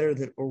they are better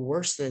than or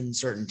worse than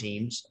certain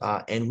teams,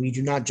 and we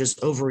do not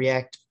just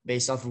overreact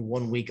based off of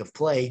 1 week of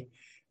play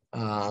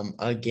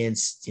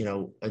against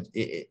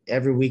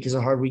every week is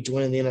a hard week to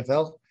win in the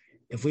NFL.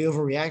 If we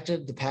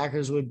overreacted, the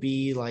Packers would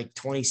be like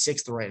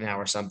 26th right now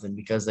or something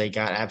because they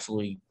got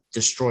absolutely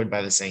destroyed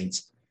by the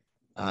Saints,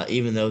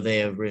 even though they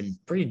have been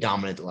pretty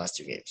dominant the last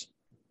 2 games.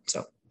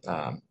 So,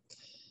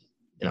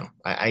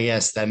 I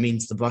guess that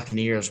means the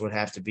Buccaneers would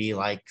have to be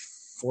like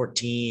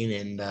 14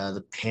 and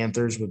the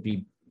Panthers would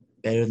be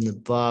better than the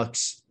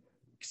Bucs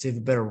because they have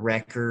a better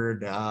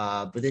record.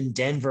 But then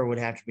Denver would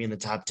have to be in the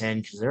top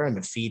 10 because they're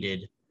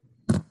undefeated.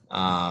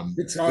 I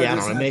don't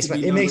know.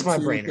 It makes my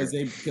brain hurt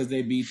because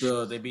they beat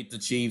the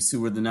Chiefs,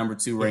 who were the number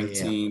 2 ranked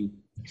team.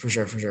 For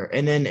sure.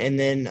 And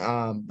then,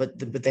 but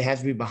they have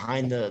to be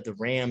behind the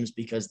Rams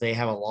because they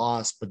have a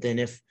loss. But then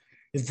if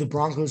the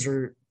Broncos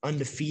are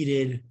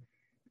undefeated,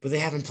 but they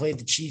haven't played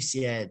the Chiefs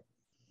yet,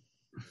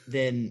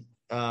 then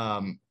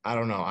I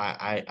don't know.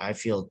 I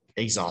feel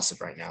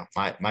exhausted right now.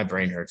 My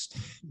brain hurts.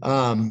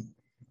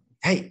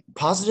 Hey,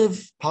 positive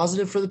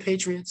for the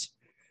Patriots.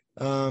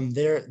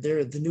 They're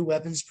the new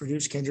weapons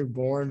produced. Kendrick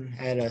Bourne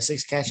had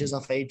 6 catches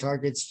off 8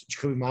 targets.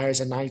 Jacoby Myers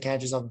had 9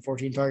 catches off of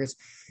 14 targets.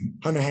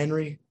 Hunter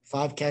Henry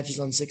 5 catches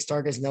on 6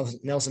 targets.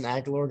 Nelson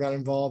Aguilar got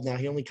involved. Now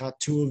he only caught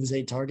 2 of his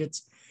 8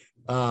 targets.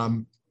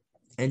 And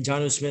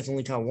Jonnu Smith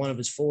only caught 1 of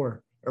his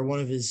 4 or 1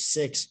 of his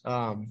 6.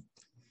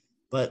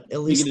 But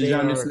at least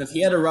Smith,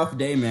 he had a rough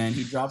day, man.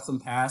 He dropped some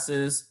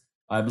passes.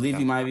 I believe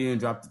he might have even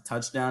dropped a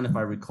touchdown, if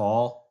I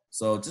recall.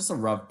 So just a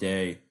rough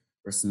day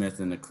for Smith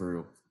and the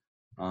crew.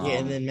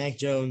 And then Mac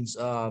Jones,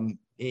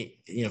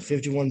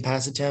 51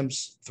 pass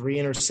attempts, 3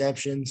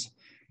 interceptions,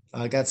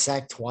 got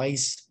sacked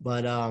twice,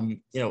 but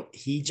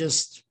he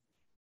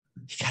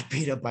got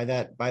beat up by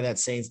that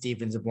Saints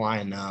defensive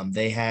line.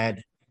 They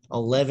had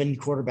 11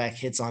 quarterback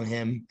hits on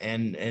him,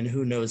 and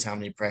who knows how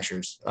many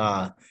pressures.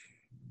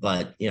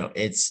 But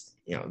it's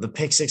the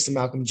pick 6 to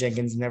Malcolm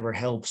Jenkins never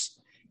helps.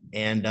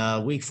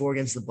 And week 4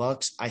 against the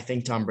Bucs, I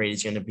think Tom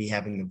Brady's going to be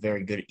having a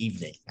very good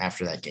evening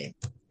after that game.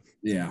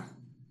 Yeah.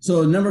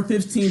 So number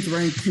 15th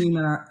ranked team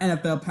in our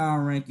NFL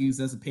power rankings,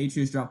 as the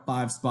Patriots drop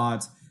 5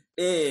 spots,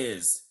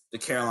 is the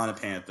Carolina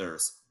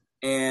Panthers.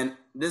 And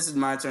this is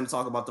my turn to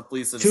talk about the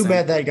fleece of the Too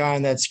bad that guy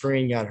on that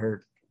screen got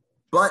hurt.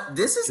 But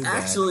this is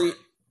actually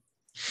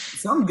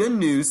some good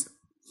news.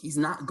 He's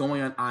not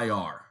going on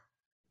IR.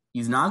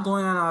 He's not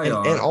going on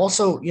IR. And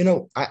also,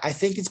 I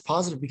think it's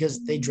positive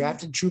because they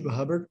drafted Chuba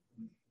Hubbard,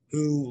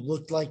 who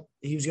looked like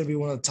he was going to be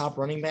one of the top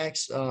running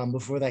backs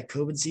before that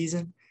COVID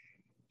season.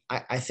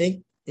 I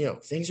think,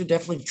 things are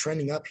definitely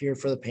trending up here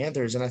for the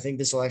Panthers, and I think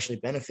this will actually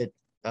benefit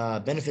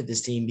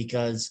this team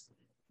because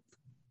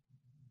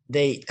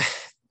I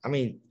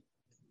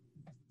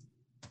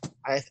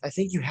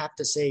think you have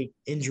to say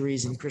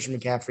injuries and Christian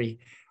McCaffrey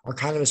are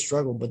kind of a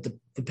struggle, but the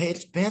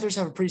Panthers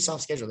have a pretty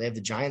soft schedule. They have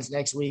the Giants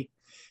next week.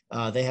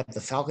 They have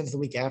the Falcons the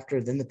week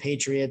after, then the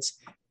Patriots.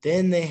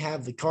 Then they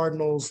have the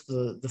Cardinals,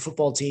 the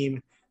football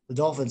team, the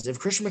Dolphins. If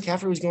Christian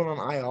McCaffrey was going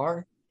on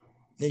IR,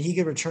 then he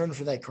could return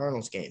for that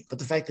Cardinals game. But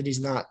the fact that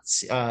he's not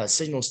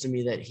signals to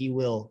me that he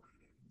will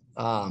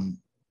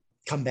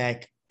come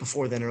back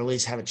before then, or at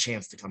least have a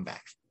chance to come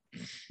back.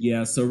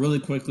 Yeah, so really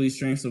quickly,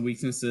 strengths and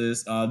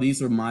weaknesses.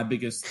 These were my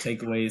biggest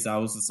takeaways. I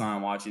was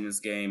assigned watching this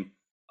game.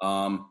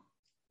 My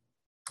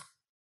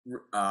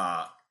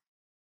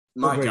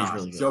God,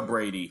 really Joe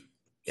Brady.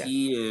 Yeah.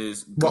 He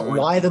is.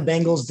 Why the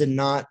Bengals did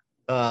not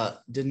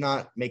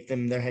make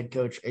them their head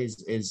coach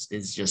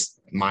is just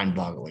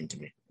mind-boggling to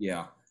me.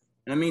 Yeah.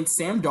 And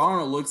Sam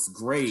Darnold looks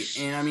great.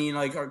 And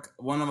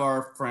one of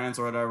our friends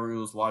or whatever who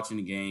was watching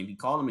the game, he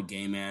called him a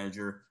game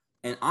manager.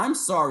 And I'm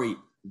sorry,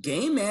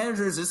 game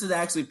managers, this is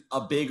actually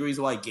a big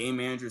reason why game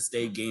managers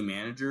stay game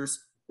managers,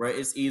 right?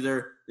 It's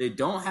either they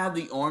don't have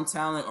the arm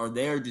talent or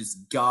they're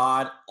just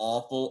god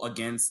awful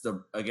against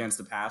the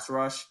pass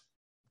rush.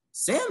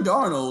 Sam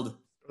Darnold.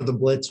 Or the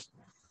blitz.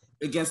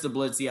 Against the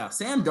blitz, yeah.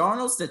 Sam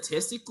Darnold,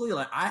 statistically,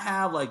 I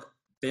have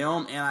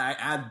film and I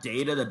have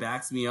data that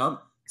backs me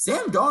up.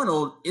 Sam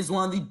Darnold is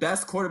one of the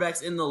best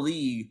quarterbacks in the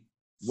league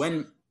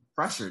when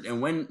pressured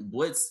and when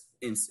blitzed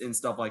and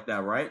stuff like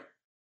that, right?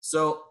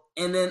 So,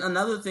 and then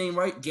another thing,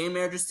 right? Game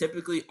managers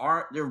typically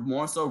they're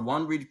more so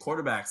one-read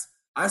quarterbacks.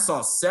 I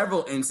saw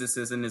several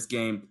instances in this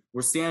game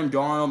where Sam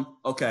Darnold,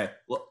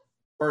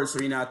 First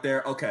read not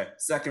there. Okay.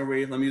 Second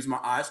read. Let me use my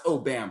eyes. Oh,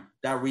 bam.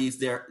 That reads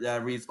there.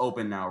 That reads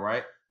open now,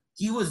 right?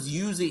 He was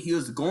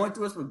going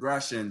through his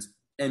progressions,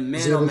 and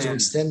He's man, oh able to man,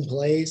 extend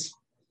plays.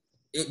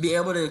 be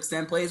able to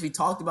extend plays. We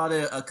talked about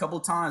it a couple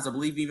times. I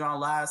believe even on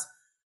last.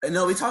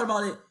 No, we talked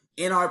about it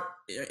in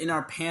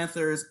our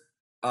Panthers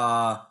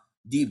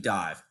deep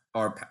dive,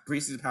 our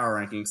preseason power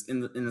rankings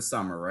in the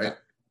summer, right? Yeah.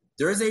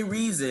 There is a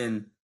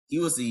reason he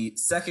was the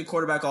second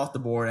quarterback off the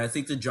board. I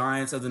think the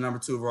Giants have the number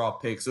 2 overall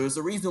pick. So there's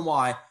a reason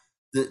why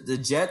the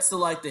Jets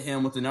selected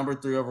him with the number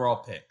 3 overall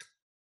pick,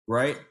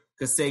 right?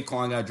 Because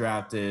Saquon got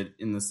drafted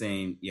in the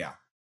same, yeah.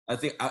 I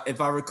think,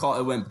 if I recall,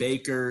 it went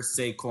Baker,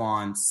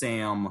 Saquon,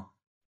 Sam,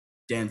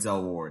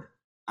 Denzel Ward.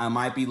 I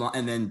might be,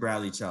 and then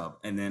Bradley Chubb.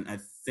 And then I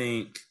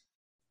think,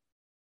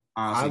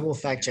 honestly, I will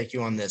fact check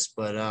you on this,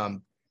 but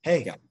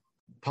hey,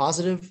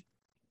 positive.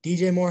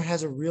 DJ Moore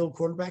has a real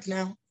quarterback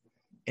now,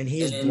 and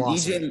he is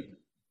blossoming.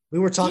 We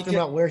were talking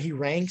about where he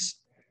ranks.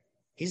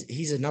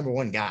 He's a number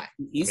 1 guy.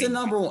 He's a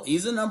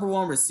number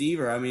 1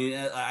 receiver. I mean,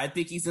 I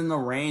think he's in the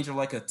range of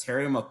like a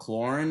Terry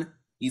McLaurin.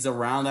 He's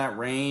around that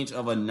range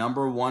of a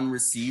number 1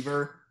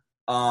 receiver.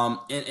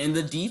 And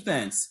the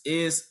defense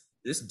is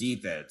this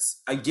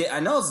defense. I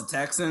know it's the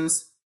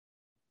Texans,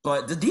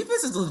 but the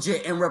defense is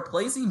legit. And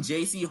replacing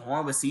J.C.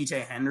 Horn with C.J.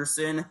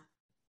 Henderson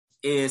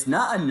is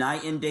not a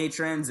night and day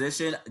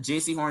transition.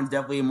 J.C. Horn is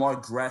definitely a more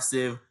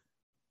aggressive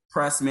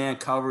press man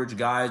coverage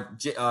guy.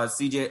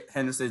 C.J.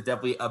 Henderson is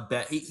definitely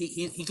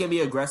he can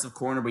be an aggressive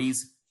corner, but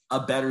he's a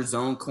better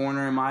zone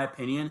corner in my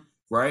opinion,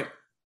 right?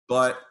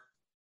 But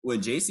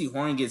when J.C.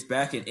 Horn gets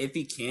back, and if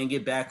he can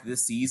get back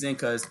this season,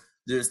 because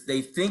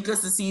they think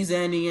it's a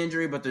season-ending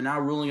injury, but they're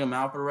not ruling him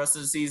out for the rest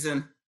of the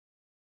season.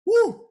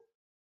 Woo!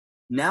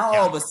 Now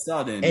all of a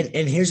sudden,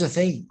 and here's the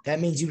thing: that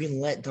means you can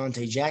let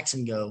Dante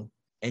Jackson go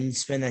and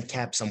spend that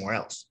cap somewhere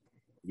else.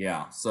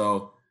 Yeah.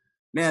 So,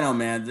 man, oh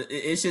man,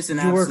 it's just an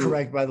You were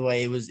correct, by the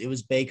way. It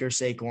was Baker,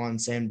 Saquon,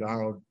 Sam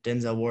Darnold,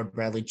 Denzel Ward,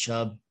 Bradley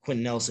Chubb,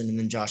 Quentin Nelson, and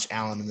then Josh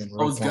Allen, and then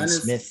Roquan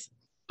Smith.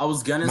 I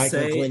was gonna Michael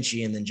say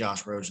Glinchey, and then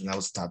Josh Rosen. That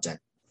was the top 10.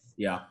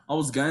 Yeah, I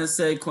was gonna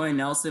say Quentin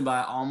Nelson,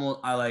 but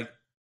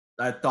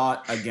I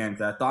thought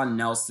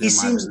Nelson.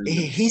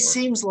 He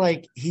seems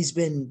like he's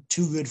been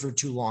too good for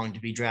too long to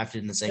be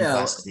drafted in the same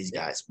class as these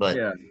guys. But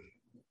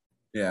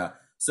yeah.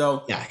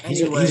 So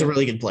he's a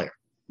really good player,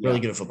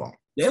 really good at football.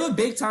 They have a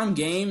big time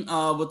game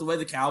with the way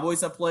the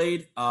Cowboys have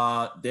played.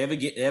 They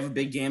have a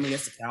big game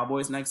against the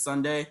Cowboys next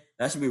Sunday.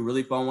 That should be a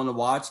really fun one to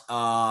watch.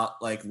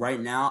 Like right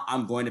now,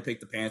 I'm going to pick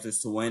the Panthers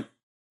to win.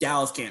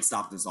 Dallas can't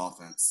stop this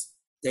offense.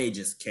 They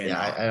just can't.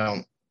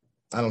 Yeah,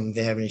 I don't think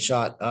they have any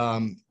shot.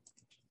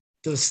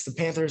 The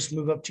Panthers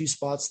move up 2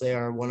 spots. They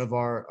are one of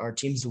our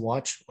teams to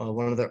watch.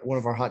 One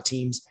of our hot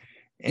teams.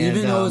 And,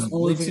 even though it's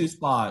only 2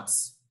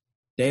 spots,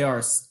 they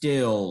are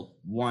still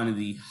one of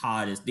the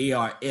hottest. They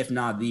are, if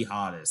not the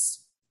hottest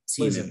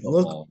team in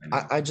football.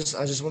 Look, I just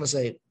want to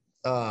say,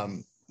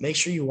 make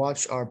sure you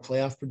watch our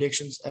playoff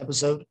predictions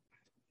episode.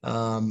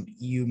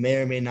 You may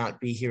or may not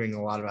be hearing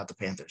a lot about the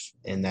Panthers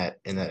in that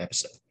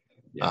episode.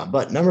 Yeah.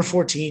 But number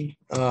 14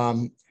 is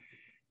going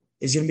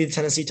to be the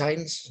Tennessee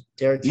Titans.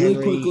 Derrick Henry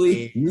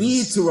quickly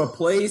need to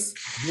replace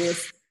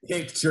this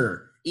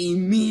picture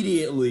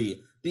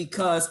immediately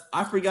because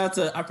I forgot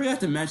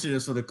to mention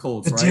this for the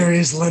Colts. Right?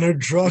 Darius Leonard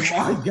drug.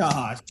 Oh my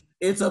gosh,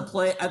 it's a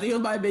play. I think it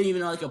might be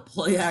even like a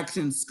play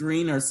action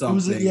screen or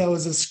something. It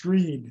was a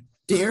screen.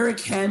 Derrick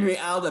Henry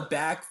out of the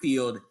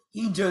backfield.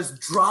 He just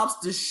drops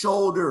the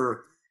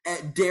shoulder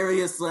at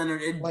Darius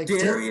Leonard. And like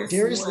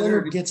Darius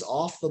Leonard gets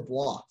off the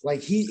block. Like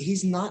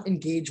he's not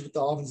engaged with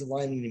the offensive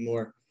line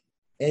anymore.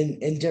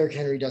 And Derrick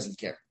Henry doesn't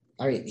care.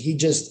 I mean, he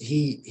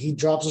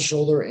drops a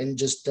shoulder and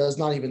just does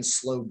not even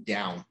slow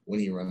down when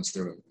he runs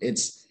through him. It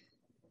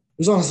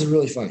was honestly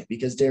really funny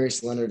because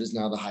Darius Leonard is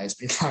now the highest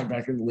paid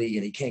linebacker in the league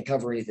and he can't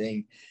cover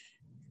anything.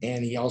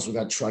 And he also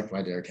got trucked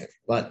by Derrick Henry.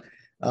 But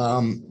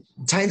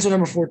Titans are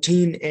number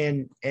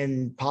 14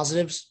 and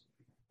positives.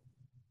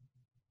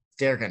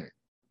 Derrick Henry.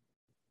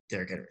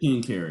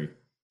 King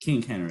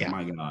Henry. Yeah.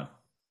 My God.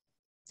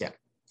 Yeah.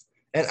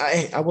 And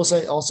I will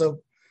say also,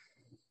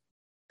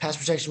 pass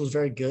protection was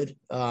very good.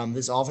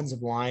 This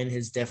offensive line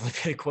has definitely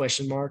been a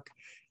question mark.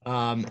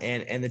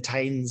 And the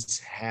Titans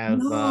have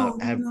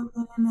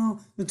no.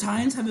 The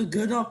Titans have a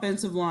good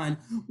offensive line.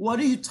 What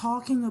are you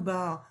talking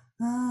about?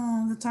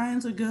 The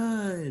Titans are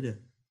good.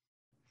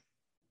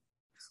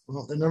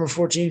 Well, they're number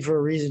 14 for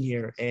a reason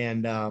here,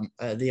 and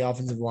the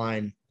offensive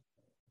line.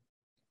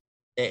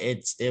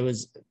 It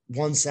was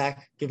 1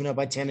 sack given up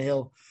by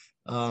Tannehill.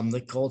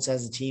 The Colts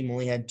as a team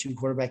only had 2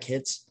 quarterback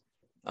hits.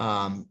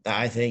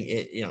 I think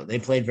they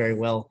played very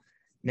well.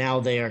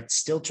 Now they are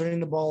still turning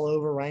the ball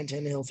over. Ryan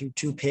Tannehill threw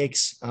 2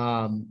 picks,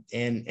 and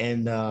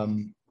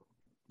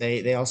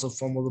they also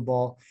fumbled the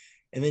ball,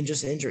 and then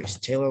just injuries.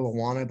 Taylor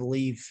Lewan, I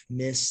believe,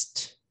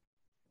 missed.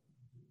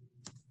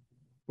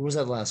 What was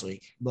that last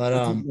week?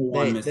 But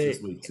missed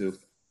this week too.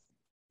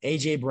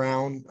 AJ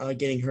Brown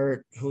getting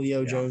hurt.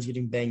 Julio Jones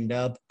getting banged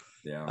up.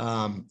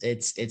 Yeah.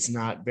 It's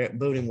not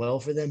boding well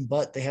for them,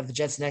 but they have the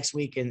Jets next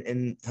week,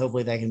 and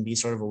hopefully that can be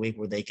sort of a week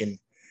where they can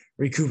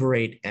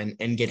recuperate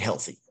and get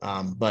healthy.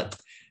 But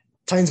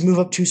Titans move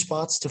up 2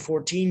 spots to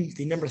 14.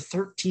 The number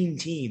 13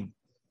 team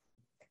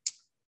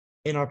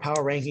in our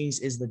power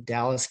rankings is the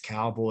Dallas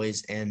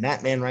Cowboys. And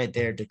that man right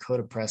there,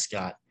 Dakota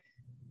Prescott,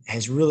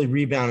 has really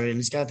rebounded, and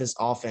he's got this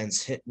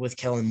offense hit with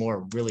Kellen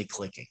Moore really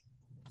clicking.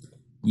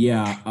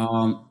 Yeah.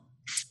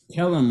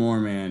 Kellen Moore,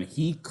 man,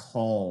 he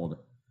called.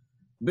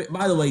 But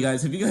by the way,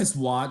 guys, if you guys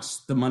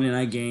watch the Monday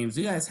night games,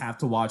 you guys have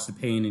to watch the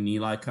Payne and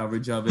Eli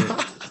coverage of it.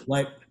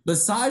 Like,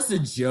 besides the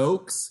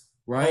jokes,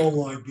 right?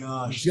 Oh my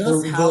gosh.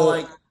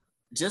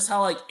 Just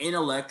how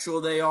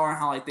intellectual they are, and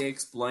how like they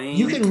explain.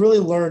 You can really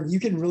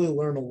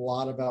learn a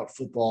lot about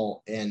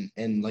football and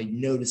like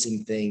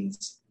noticing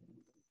things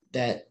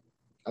that,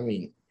 I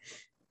mean,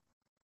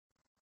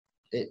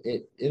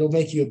 it'll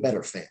make you a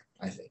better fan,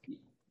 I think.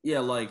 Yeah,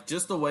 like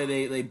just the way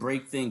they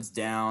break things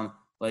down,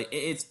 like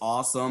it's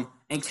awesome.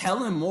 And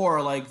Kellen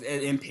Moore, like,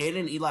 and Peyton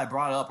and Eli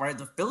brought up, right?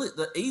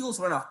 The Eagles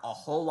run a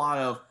whole lot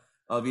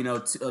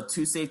of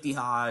two safety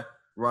high,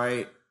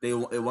 right? They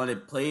want to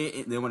play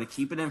it. They want to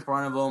keep it in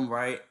front of them,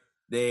 right?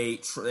 They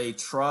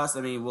trust.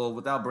 I mean, well,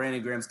 without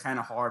Brandon Graham's kind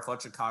of hard.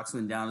 Fletcher Cox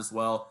went down as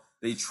well.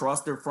 They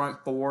trust their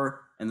front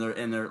four and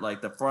their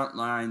like the front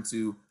line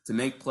to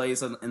make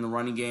plays in the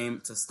running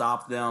game to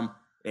stop them.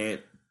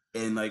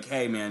 And like,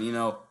 hey man,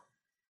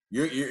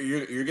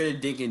 you're gonna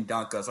dink and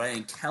dunk us, right?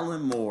 And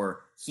Kellen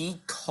Moore,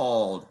 he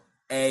called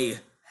a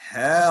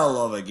hell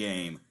of a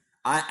game.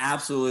 I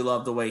absolutely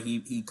love the way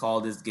he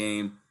called this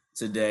game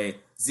today.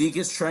 Zeke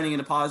is trending in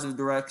a positive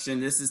direction.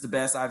 This is the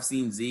best I've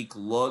seen Zeke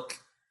look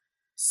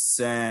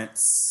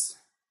since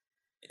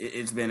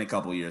it's been a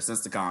couple years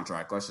since the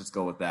contract. Let's just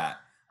go with that.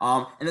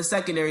 And the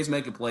secondary is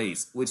making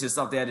plays, which is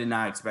something I did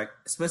not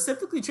expect.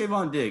 Specifically,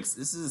 Trayvon Diggs.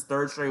 This is his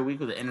third straight week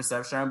with an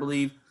interception, I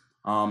believe.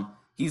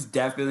 He's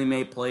definitely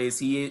made plays.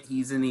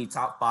 He's in the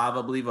top 5,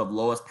 I believe, of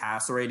lowest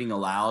passer rating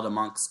allowed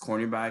amongst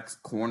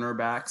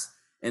cornerbacks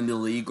in the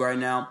league right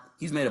now.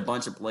 He's made a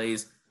bunch of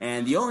plays.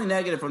 And the only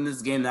negative from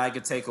this game that I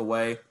could take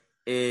away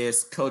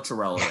is Coach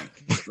Irrelevant.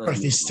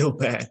 He's still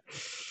bad.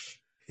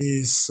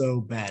 He's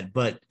so bad.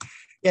 But,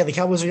 yeah, the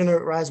Cowboys are going to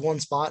rise 1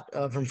 spot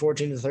from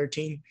 14 to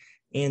 13.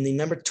 And the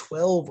number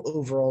 12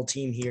 overall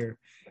team here,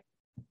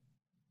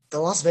 the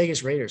Las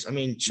Vegas Raiders. I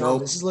mean, Sean,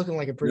 This is looking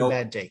like a pretty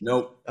bad take.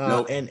 And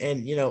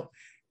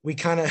we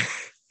kind of,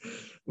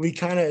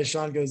 as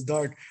Sean goes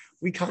dark,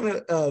 we kind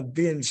of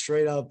being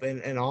straight up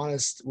and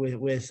honest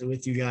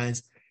with you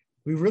guys.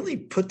 We really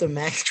put the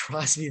Max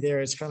Crosby there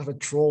as kind of a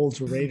troll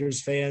to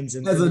Raiders fans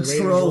and as the a Raiders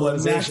troll.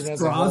 organization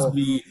Max as a whole.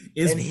 Crosby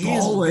is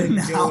balling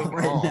out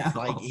right now.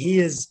 Like he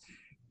has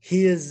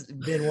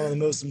been one of the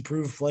most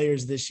improved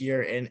players this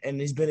year, and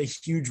he's been a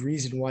huge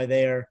reason why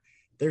their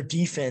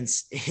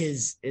defense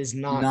is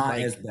not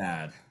like, as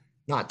bad,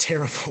 not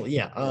terrible.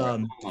 Yeah.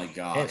 Oh my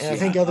gosh. And I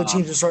think other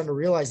teams are starting to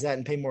realize that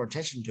and pay more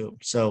attention to him.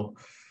 So,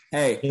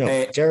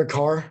 Derek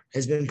Carr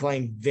has been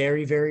playing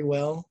very, very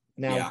well.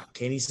 Now,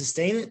 Can he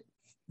sustain it?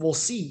 We'll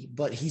see.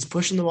 But he's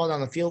pushing the ball down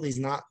the field. He's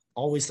not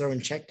always throwing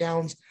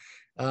checkdowns,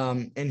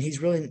 and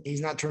he's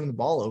not turning the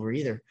ball over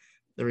either.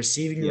 The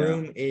receiving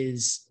room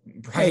is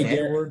Brian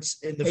Edwards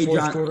in the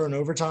fourth quarter and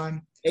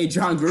overtime. Hey,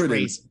 John Gruden.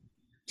 Crazy.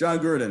 John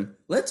Gruden,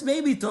 let's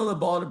maybe throw the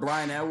ball to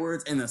Brian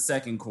Edwards in the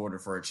second quarter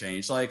for a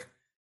change. Like,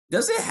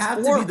 does it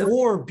have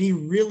to be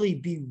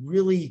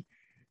really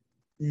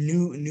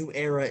new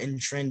era and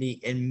trendy,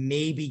 and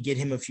maybe get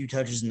him a few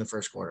touches in the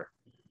first quarter?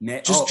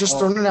 Just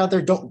throwing it out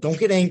there. Don't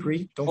get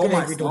angry. Don't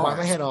bite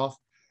my head off.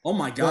 Oh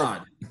my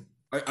God,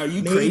 are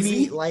you crazy?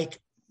 Maybe like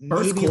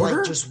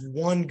just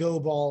one go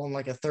ball on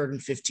like a 3rd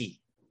and 15.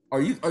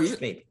 Are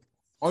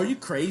you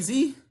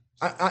crazy?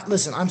 I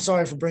listen. I'm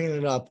sorry for bringing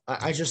it up.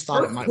 I just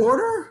thought it might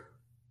work.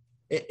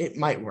 It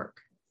might work.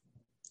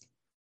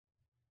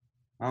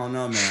 I don't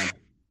know, man.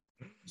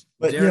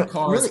 But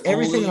really,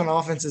 everything on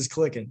offense is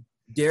clicking.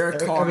 Derek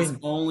Carr is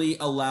only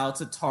allowed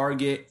to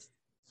target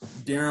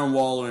Darren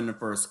Waller in the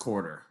first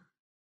quarter,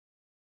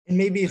 and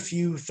maybe a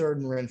few 3rd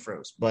and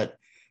Renfrows. But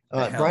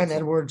Brian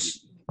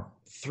Edwards,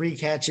 3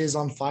 catches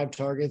on 5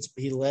 targets.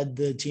 He led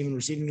the team in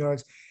receiving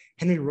yards.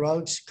 Henry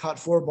Ruggs caught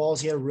 4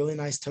 balls. He had a really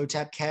nice toe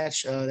tap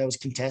catch that was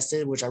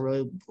contested, which I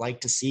really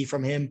like to see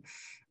from him,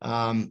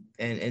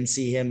 and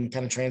see him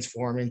kind of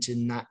transform into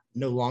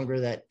no longer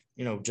that,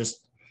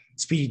 just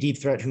speedy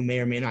deep threat who may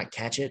or may not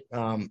catch it.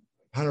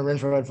 Hunter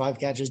Renfrow had 5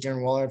 catches.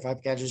 Darren Waller had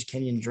 5 catches.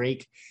 Kenyon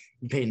Drake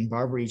and Peyton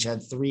Barber each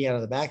had 3 out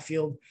of the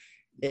backfield.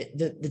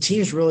 The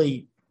team's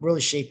really,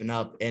 really shaping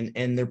up,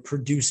 and they're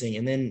producing.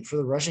 And then for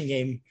the rushing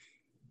game,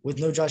 with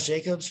no Josh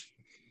Jacobs,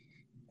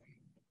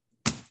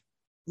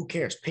 who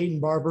cares? Peyton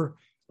Barber,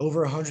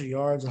 over 100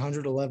 yards,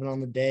 111 on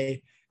the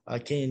day.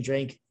 Kenyon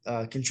Drake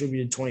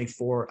contributed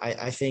 24.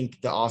 I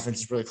think the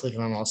offense is really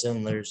clicking on all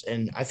cylinders.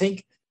 And I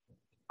think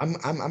I'm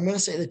going to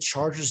say the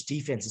Chargers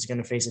defense is going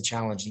to face a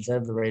challenge instead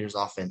of the Raiders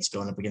offense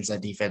going up against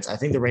that defense. I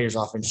think the Raiders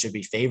offense should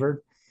be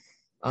favored.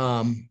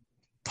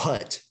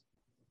 But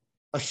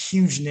a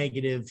huge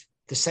negative,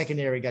 the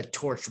secondary got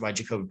torched by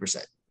Jacoby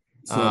Brissett.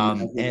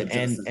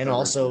 And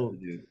also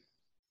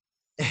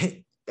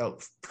Oh,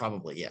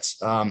 probably,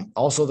 yes.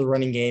 Also, the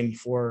running game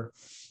for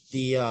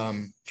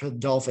the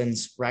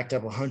Dolphins racked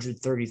up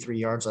 133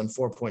 yards on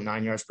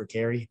 4.9 yards per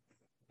carry.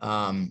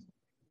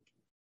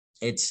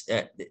 It's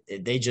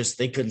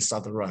they couldn't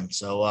stop the run.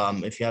 So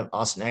if you have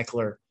Austin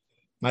Eckler,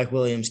 Mike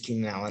Williams,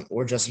 Keenan Allen,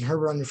 or Justin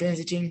Herbert on your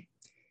fantasy team,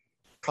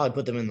 probably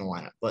put them in the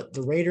lineup. But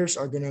the Raiders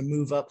are going to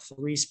move up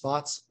 3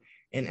 spots.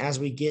 And as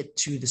we get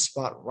to the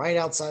spot right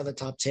outside the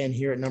top 10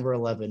 here at number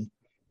 11,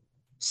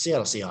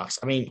 Seattle Seahawks.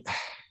 I mean,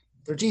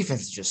 their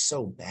defense is just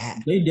so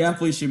bad. They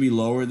definitely should be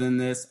lower than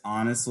this,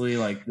 honestly.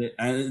 Like,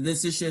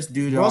 this is just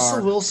due to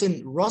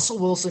Russell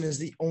Wilson is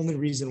the only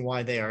reason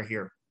why they are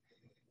here.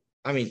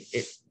 I mean,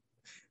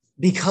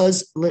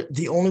 because of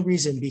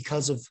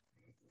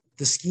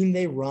the scheme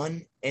they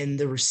run and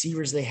the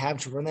receivers they have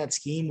to run that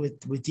scheme, with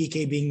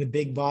DK being the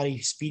big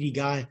body, speedy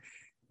guy,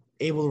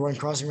 able to run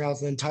crossing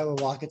routes, and then Tyler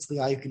Lockett's the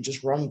guy who can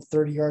just run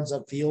 30 yards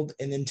upfield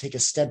and then take a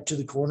step to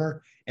the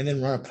corner and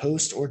then run a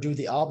post or do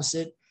the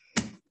opposite.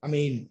 I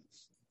mean,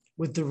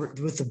 with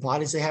the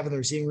bodies they have in the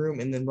receiving room,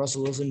 and then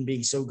Russell Wilson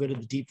being so good at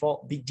the deep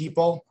ball.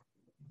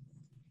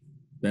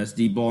 Best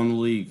deep ball in the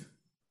league.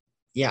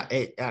 Yeah,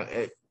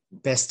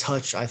 best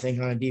touch, I think,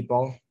 on a deep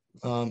ball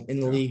in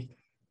the league.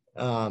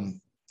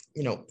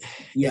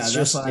 Yeah,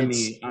 that's what I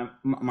mean.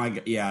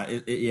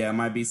 It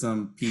might be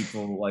some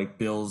people like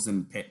Bills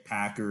and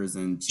Packers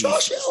and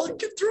Chiefs. Josh Allen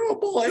can throw a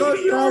ball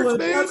 80 yards,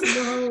 man.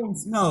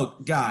 No,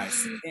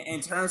 guys,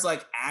 in terms of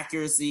like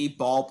accuracy,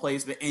 ball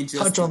placement, and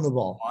just touch on the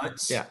ball.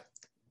 Touch, yeah.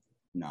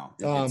 No.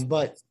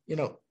 But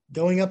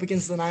going up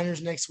against the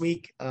Niners next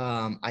week,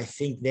 I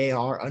think they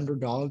are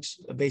underdogs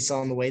based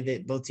on the way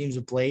that both teams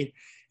have played.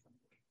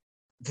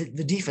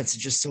 The defense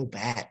is just so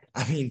bad.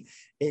 I mean,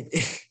 they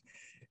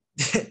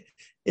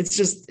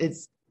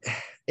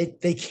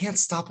can't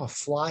stop a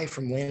fly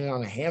from landing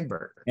on a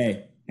hamburger.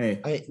 Hey.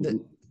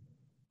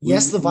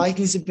 Yes, the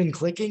Vikings have been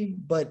clicking,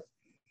 but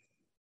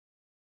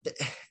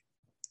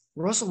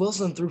Russell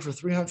Wilson threw for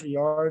 300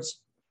 yards,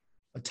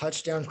 a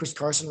touchdown. Chris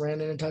Carson ran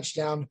in a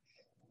touchdown,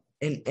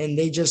 and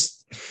they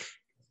just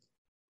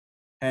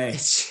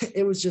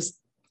it was just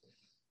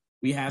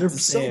they're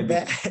so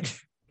bad.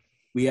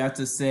 We have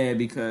to say it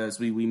because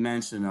we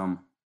mentioned them.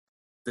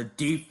 The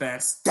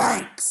defense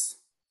stinks.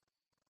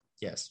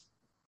 Yes.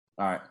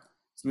 All right.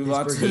 Let's move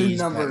on to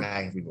number.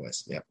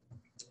 Yeah.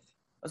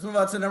 Let's move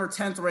on to number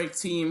 10th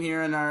ranked team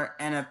here in our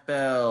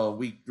NFL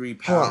Week 3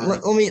 power.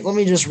 Hold on, let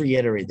me just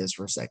reiterate this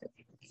for a second.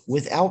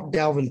 Without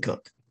Dalvin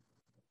Cook,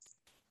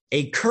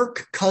 a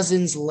Kirk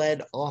Cousins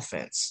led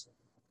offense.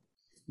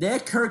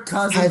 That Kirk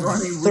Cousins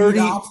running read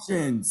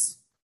options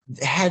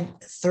had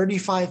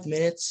 35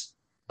 minutes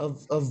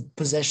of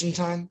possession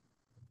time.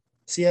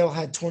 Seattle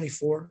had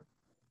 24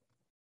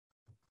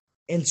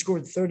 and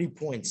scored 30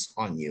 points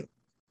on you.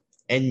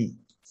 And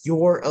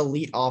your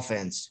elite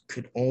offense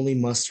could only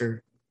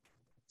muster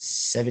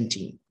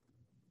 17.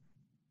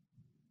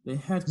 They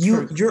had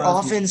your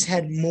offense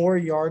had more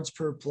yards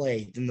per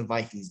play than the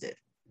Vikings did.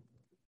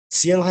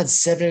 Seattle had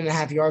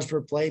 7.5 yards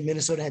per play.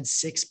 Minnesota had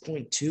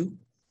 6.2.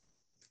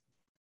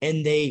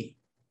 And they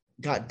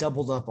got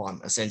doubled up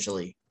on,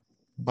 essentially,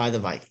 by the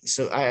Vikings.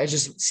 So I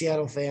just,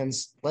 Seattle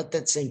fans, let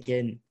that sink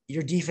in.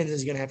 Your defense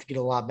is going to have to get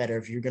a lot better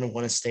if you're going to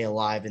want to stay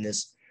alive in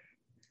this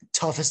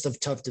toughest of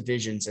tough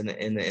divisions in the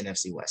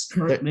NFC West.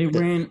 They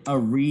ran a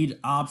read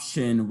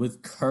option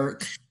with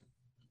Kirk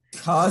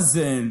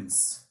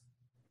Cousins.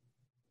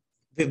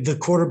 The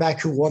quarterback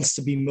who wants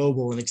to be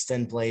mobile and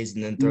extend plays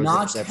and then throw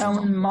not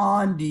Kellen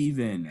Mond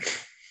even.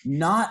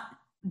 Not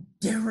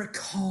Derek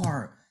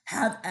Carr.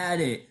 Have at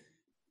it.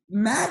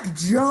 Mac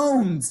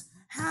Jones.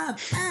 Have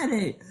at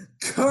it.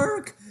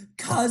 Kirk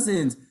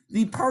Cousins.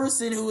 The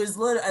person who is,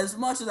 as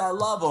much as I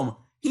love him,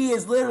 he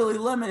is literally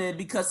limited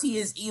because he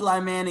is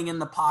Eli Manning in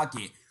the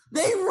pocket.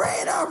 They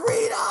ran a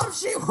read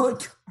option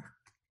with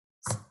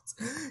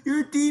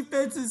your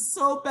defense is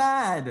so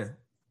bad.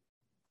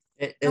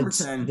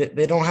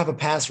 They don't have a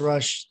pass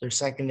rush. Their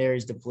secondary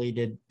is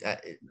depleted.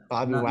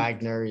 Bobby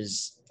Wagner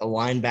is a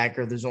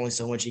linebacker. There's only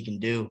so much he can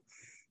do.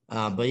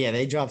 But yeah,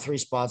 they dropped 3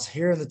 spots.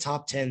 Here in the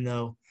top 10,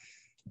 though,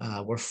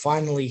 we're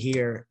finally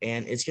here,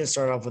 and it's going to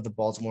start off with the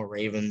Baltimore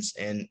Ravens.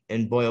 And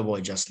boy, oh boy,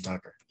 Justin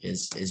Tucker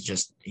is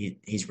just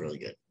he's really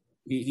good.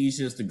 He's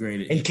just a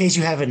great. In case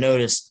you haven't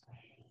noticed,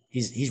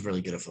 he's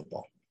really good at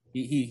football.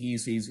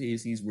 He's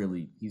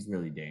really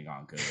dang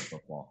on good at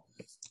football.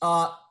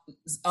 A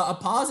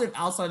positive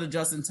outside of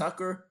Justin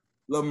Tucker,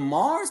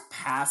 Lamar's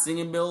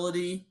passing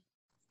ability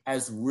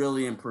has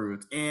really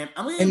improved. And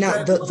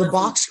now the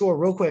box score,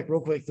 real quick.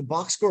 The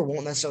box score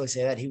won't necessarily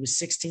say that. He was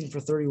 16 for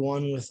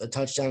 31 with a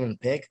touchdown and a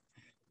pick.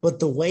 But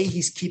the way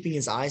he's keeping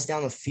his eyes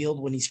down the field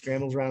when he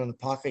scrambles around in the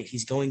pocket,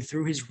 he's going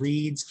through his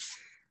reads.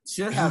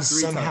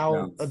 He's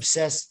somehow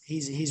obsessed.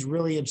 He's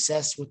really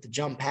obsessed with the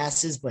jump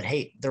passes, but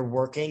hey, they're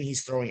working.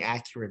 He's throwing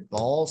accurate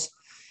balls.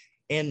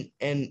 And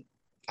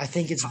I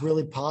think it's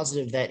really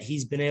positive that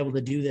he's been able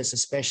to do this,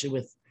 especially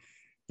with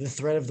the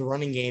threat of the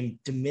running game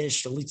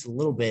diminished at least a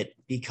little bit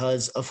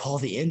because of all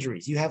the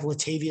injuries. You have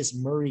Latavius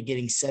Murray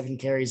getting 7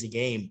 carries a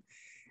game,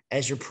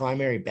 as your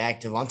primary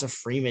back. Devonta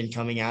Freeman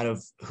coming out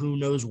of who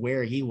knows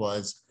where he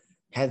was,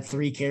 had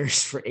 3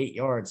 carries for 8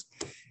 yards.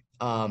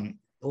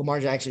 Lamar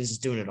Jackson is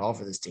just doing it all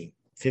for this team.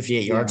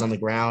 58 yards on the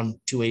ground,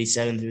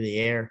 287 through the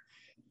air.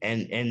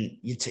 And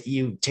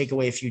you take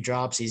away a few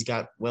drops, he's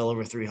got well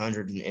over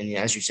 300. And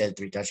as you said,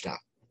 3 touchdowns.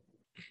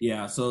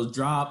 Yeah, so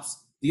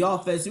drops. The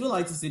offense, you would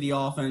like to see the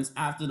offense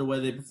after the way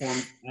they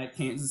performed at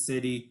Kansas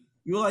City.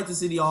 You would like to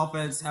see the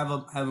offense have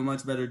a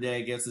much better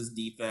day against this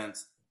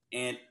defense.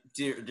 And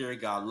dear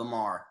God,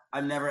 Lamar,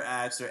 I've never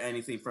asked for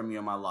anything from you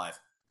in my life.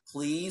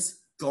 Please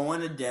go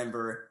into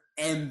Denver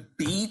and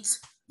beat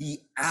the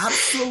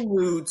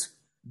absolute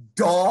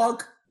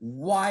dog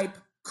wipe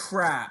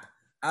crap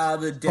out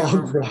of the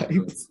Denver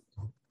Broncos.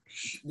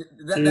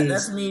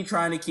 That's me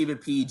trying to keep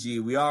it PG.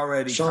 We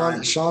already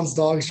Sean's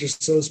dogs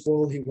just so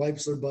spoiled he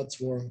wipes their butts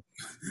for him.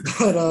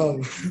 But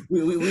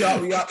we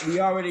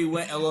already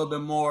went a little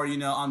bit more,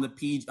 on the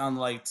PG on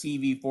like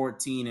TV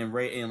 14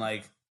 and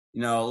like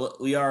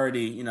we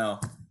already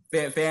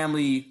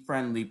family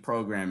friendly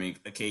programming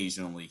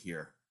occasionally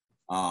here.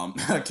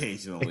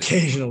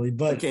 Occasionally.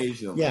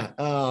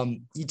 Yeah.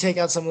 You take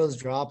out some of those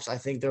drops. I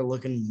think they're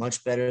looking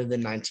much better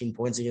than 19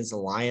 points against the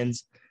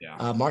Lions.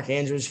 Yeah. Mark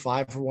Andrews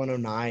 5 for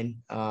 109.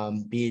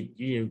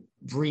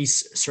 Brees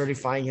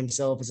certifying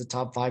himself as a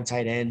top 5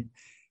 tight end,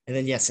 and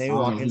then Sammy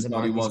Watkins and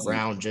Marquise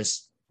Brown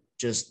just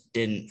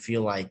didn't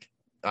feel like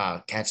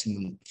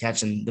catching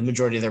the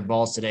majority of their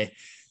balls today.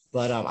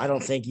 But I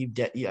don't think you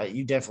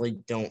definitely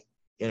don't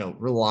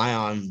rely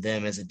on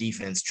them as a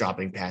defense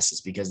dropping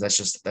passes, because that's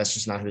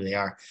just not who they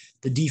are.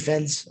 The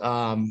defense,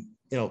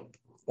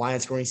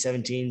 Lions scoring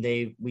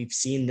 17. We've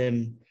seen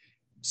them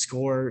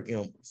score,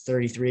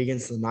 33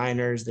 against the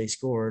Niners. They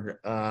scored,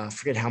 I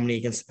forget how many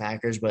against the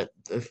Packers, but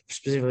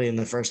specifically in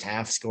the first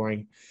half,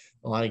 scoring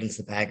a lot against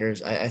the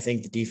Packers. I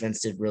think the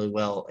defense did really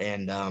well.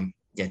 And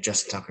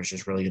Justin Tucker's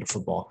just really good at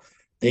football.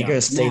 They're going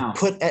to stay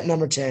put at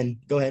number 10.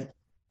 Go ahead.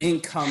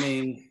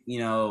 Incoming,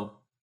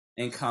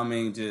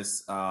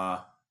 just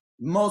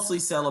mostly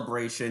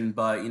celebration,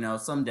 but,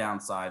 some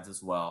downsides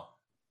as well.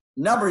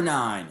 Number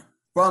 9,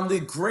 from the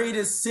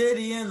greatest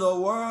city in the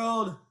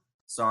world.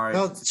 Sorry.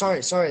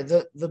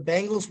 The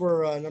Bengals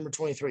were number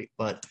 23,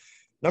 but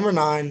number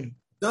 9,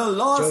 the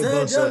Los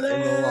Angeles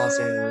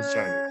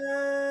Chargers.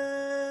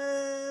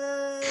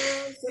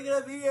 Take it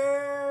up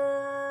here.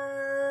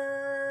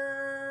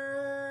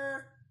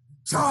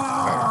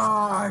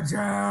 Chargers.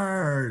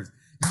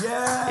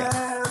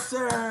 Yes,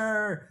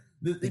 sir.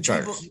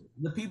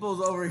 The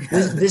people's over here.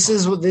 This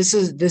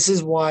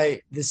is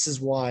why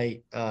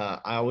I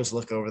always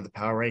look over the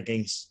power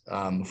rankings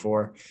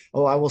before.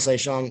 Oh, I will say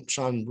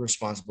Sean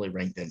responsibly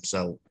ranked them.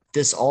 So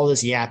all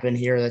this yapping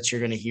here that you're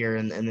going to hear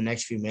in the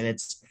next few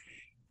minutes,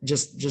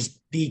 just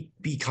be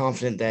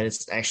confident that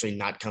it's actually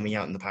not coming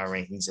out in the power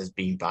rankings as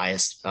being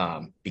biased,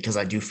 because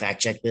I do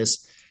fact check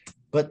this.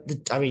 But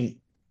the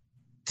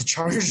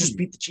Chargers just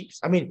beat the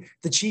Chiefs. I mean,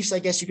 the Chiefs, I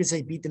guess you could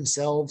say, beat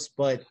themselves,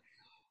 but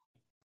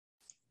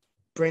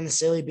Brandon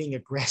Staley being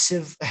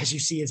aggressive, as you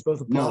see, is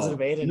both a positive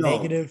and a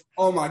negative.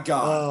 Oh my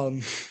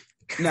God!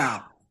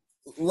 Now,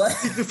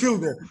 kick the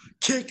field goal.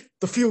 Kick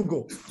the field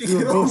goal. You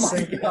were both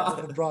saying that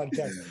in the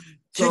broadcast.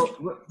 Kick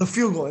the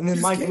field goal, and then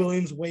Mike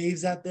Williams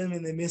waves at them,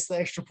 and they miss the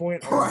extra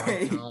point.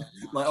 Right?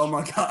 Oh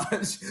my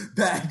gosh,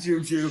 bad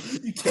juju.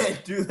 You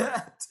can't do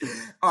that.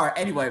 All right.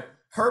 Anyway,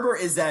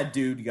 Herbert is that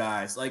dude,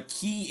 guys. Like,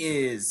 he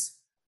is.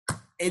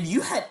 If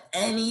you had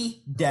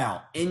any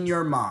doubt in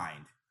your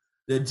mind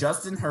that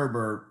Justin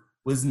Herbert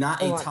was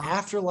not a top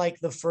after like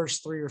the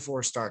first 3 or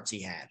 4 starts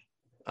he had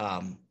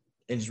in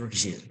his rookie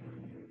season,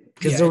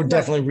 because there were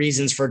definitely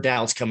reasons for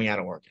doubts coming out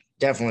of Oregon.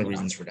 Definitely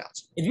reasons for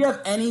doubts. If you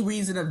have any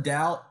reason of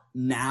doubt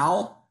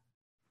now,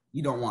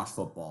 you don't watch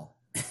football.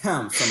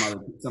 Some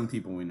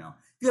people we know.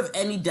 If you have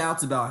any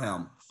doubts about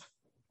him,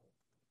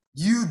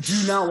 you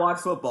do not watch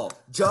football.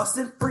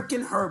 Justin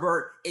freaking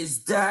Herbert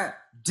is that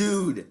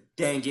dude.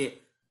 Dang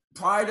it!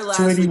 Prior to last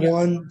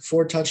 281, week,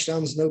 4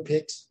 touchdowns, no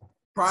picks.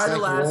 Prior to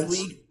last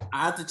week,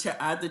 I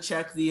had to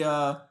check the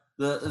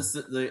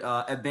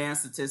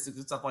advanced statistics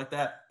and stuff like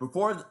that.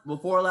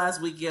 Before last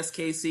week against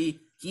KC,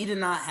 he did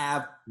not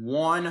have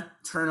 1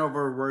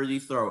 turnover-worthy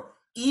throw,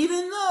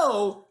 even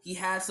though he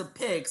had some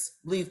picks,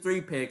 I believe 3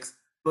 picks,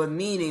 but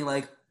meaning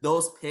like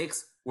those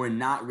picks were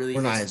not really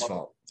his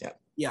fault.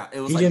 Yeah,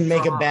 it was. He didn't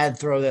make a bad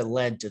throw that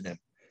led to them.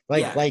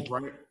 Right.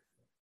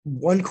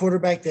 One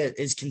quarterback that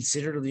is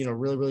considered,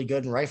 really, really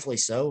good, and rightfully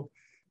so,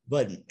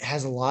 but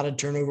has a lot of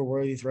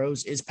turnover-worthy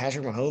throws is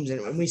Patrick Mahomes.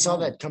 And we saw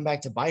that come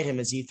back to bite him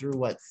as he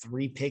threw,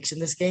 3 picks in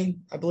this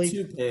game, I believe?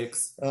 2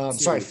 picks. 5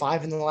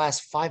 picks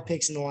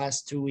in the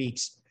last 2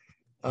 weeks.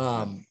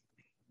 And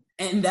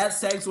that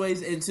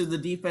segues into the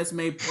defense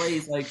made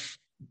plays. Like,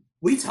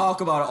 we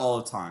talk about it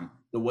all the time.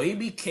 The way you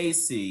beat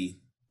KC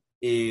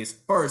is,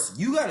 first,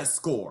 you got to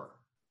score.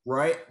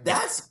 Right,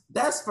 that's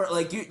for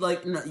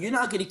you're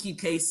not going to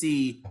keep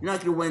KC. You're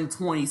not going to win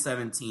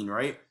 2017,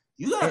 right?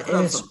 You got to put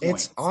up some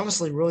points. It's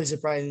honestly really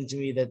surprising to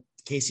me that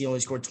KC only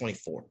scored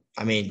 24.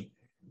 I mean,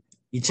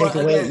 you take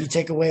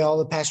away all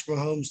the Patrick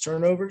Mahomes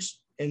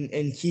turnovers,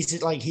 and he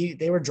said like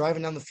they were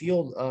driving down the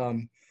field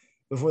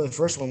before the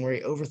first one where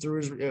he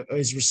overthrew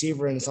his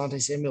receiver and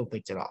Asante Samuel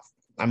picked it off.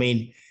 I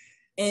mean,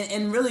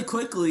 and really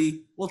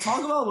quickly, we'll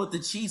talk about what the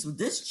Chiefs.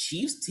 This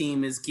Chiefs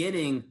team is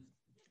getting,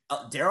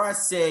 dare I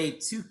say,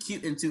 too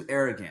cute and too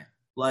arrogant.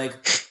 Like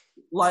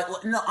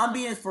no, I'm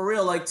being for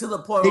real. Like to the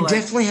point. They where,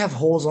 definitely have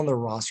holes on their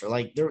roster.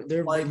 Like there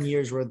have like, been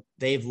years where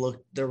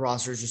their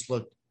rosters just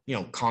look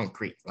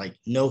concrete, like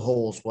no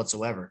holes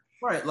whatsoever.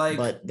 Right, like,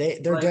 but they're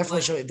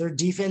definitely showing their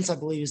defense. I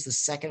believe is the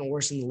second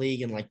worst in the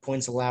league in like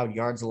points allowed,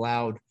 yards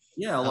allowed.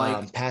 Yeah,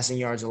 like passing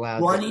yards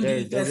allowed. Running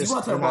defense. You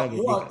want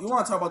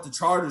to talk about the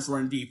Chargers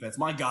running defense?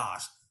 My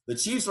gosh, the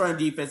Chiefs running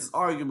defense is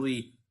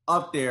arguably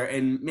up there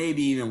and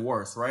maybe even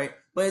worse, right?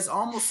 But it's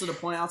almost to the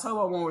point. I'll talk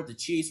about one with the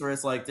Chiefs where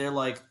it's like they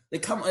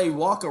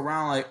walk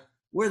around like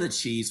we're the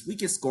Chiefs. We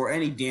can score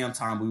any damn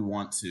time we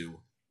want to,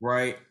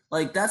 right?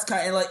 Like that's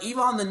kind of like even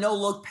on the no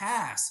look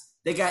pass,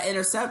 they got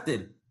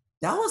intercepted.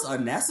 That was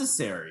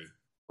unnecessary,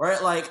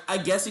 right? Like I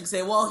guess you could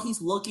say, well, he's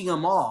looking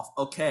him off,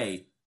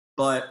 okay.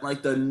 But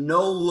like the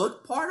no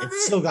look part of it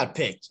still got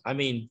picked. I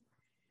mean,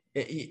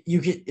 you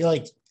could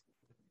like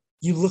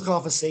you look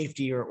off a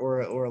safety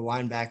or a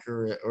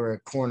linebacker or a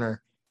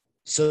corner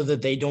so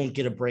that they don't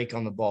get a break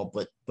on the ball.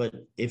 But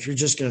if you're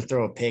just going to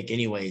throw a pick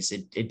anyways,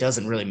 it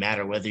doesn't really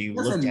matter whether you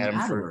looked at him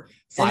for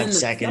 5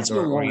 seconds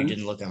or you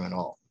didn't look at him at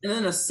all. And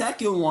then the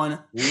second one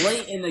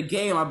late in the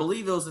game, I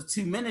believe it was a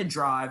 2-minute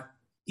drive.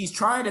 He's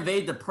trying to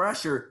evade the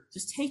pressure.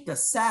 Just take the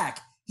sack.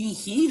 He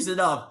heaves it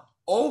up.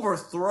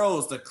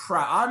 Overthrows the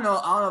crowd. I don't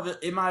know if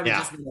it might have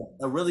just been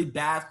a really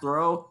bad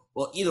throw.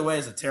 Well, either way,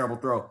 it's a terrible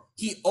throw.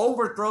 He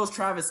overthrows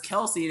Travis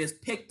Kelce and is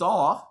picked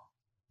off,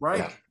 right?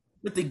 Yeah.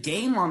 With the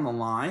game on the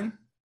line,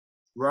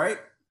 right?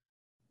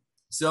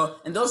 So,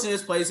 and those are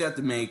just plays you have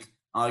to make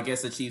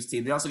against the Chiefs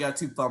team. They also got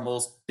 2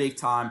 fumbles, big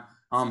time.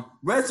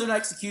 Red zone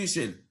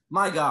execution.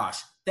 My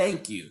gosh,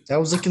 thank you. That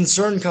was a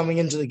concern coming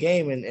into the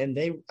game, and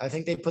I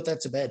think they put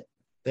that to bed.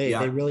 They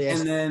really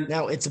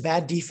now it's a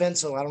bad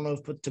defense, so I don't know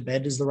if put to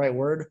bed is the right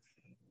word,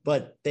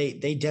 but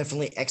they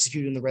definitely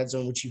execute in the red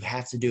zone, which you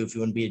have to do if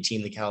you want to be a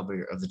team the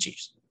caliber of the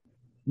Chiefs.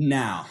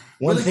 Now,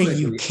 one thing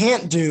you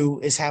can't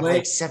do is have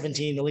like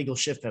 17 illegal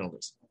shift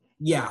penalties.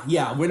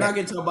 Yeah. We're not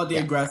going to talk about the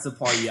aggressive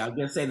part yet. I'm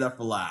going to save that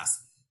for last.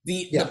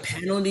 The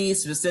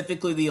penalties,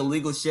 specifically the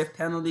illegal shift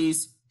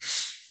penalties,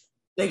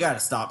 they got to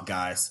stop,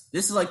 guys.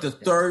 This is like the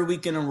 3rd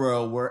week in a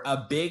row where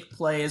a big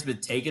play has been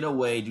taken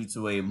away due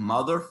to a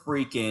mother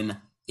freaking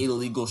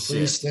illegal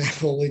shift.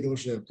 Illegal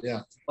shift,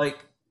 yeah.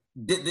 Like,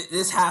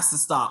 this has to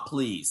stop,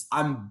 please.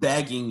 I'm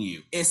begging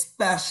you,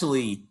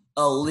 especially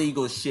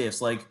illegal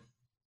shifts. Like,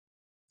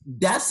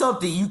 that's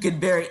something you can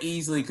very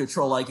easily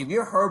control. Like, if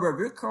you're Herbert, if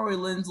you're Corey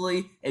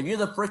Linsley, if you're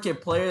the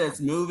freaking player that's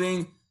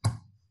moving,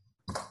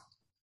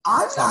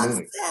 I'm not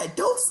sad.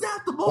 Don't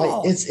snap the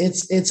ball. Like,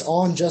 it's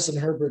on Justin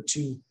Herbert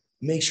to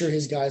make sure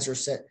his guys are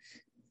set.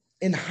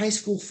 In high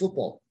school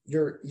football,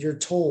 you're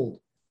told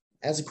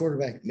as a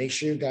quarterback, make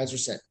sure your guys are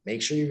set.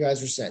 Make sure your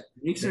guys are set.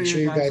 Make sure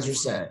your guys are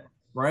set.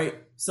 Right?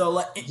 So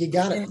like you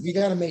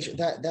gotta make sure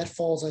that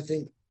falls, I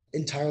think,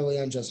 entirely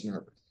on Justin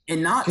Herbert.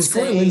 And not because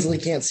Corey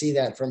Linsley can't see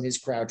that from his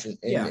crouch in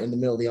the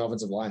middle of the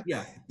offensive line.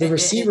 Yeah. The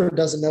receiver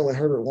doesn't know when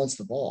Herbert wants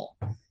the ball.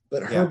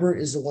 But Herbert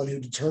is the one who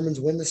determines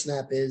when the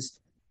snap is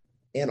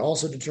and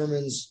also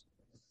determines,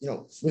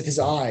 with his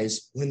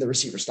eyes when the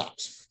receiver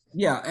stops.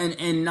 Yeah,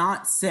 and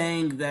not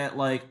saying that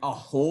like a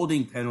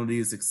holding penalty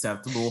is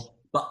acceptable,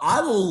 but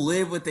I will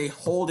live with a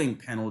holding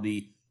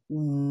penalty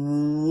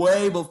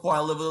way before I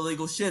live with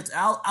illegal shifts.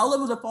 I'll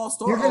live with a false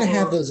start. You're going to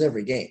have those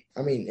every game.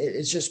 I mean,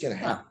 it's just going to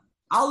happen.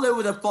 I'll live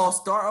with a false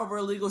start over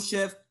a legal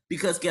shift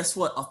because guess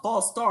what? A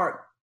false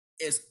start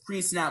is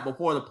pre-snap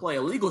before the play.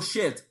 A legal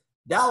shift,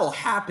 that will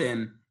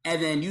happen,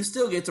 and then you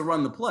still get to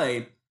run the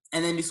play,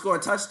 and then you score a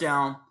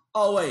touchdown.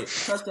 Oh, wait,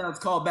 touchdown's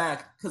called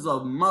back because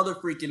of mother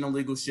freaking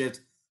illegal shift.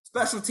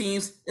 Special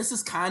teams, this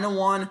is kind of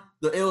one.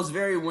 It was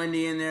very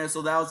windy in there,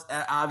 so that was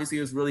obviously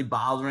it was really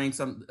bothering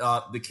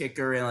the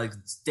kicker, and like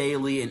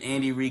Staley and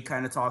Andy Reid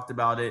kind of talked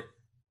about it.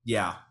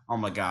 Yeah, oh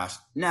my gosh.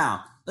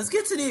 Now, let's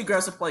get to the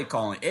aggressive play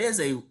calling. It is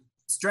a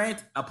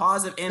strength, a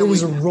positive, and it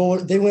was a roll.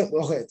 They went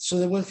so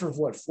they went for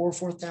what 4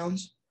 fourth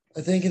downs,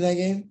 I think, in that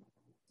game.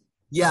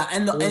 Yeah,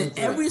 and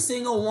every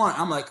single one,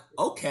 I'm like,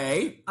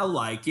 okay, I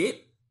like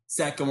it.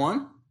 Second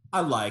one, I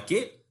like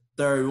it.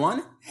 Third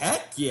one,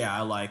 heck yeah,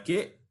 I like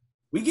it.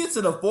 We get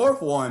to the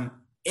fourth one,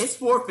 it's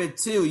 4th and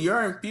 2.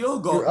 You're in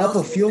field goal. You're up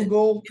a field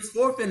goal. It's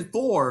 4th and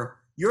 4.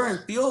 You're in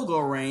field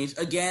goal range.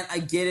 Again, I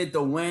get it,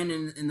 the win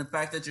and the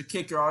fact that your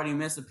kicker already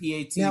missed a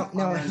PAT.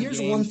 Now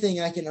here's one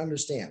thing I can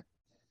understand.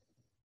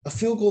 A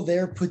field goal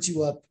there puts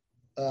you up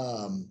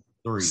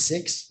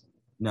 6.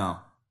 No,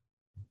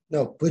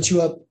 put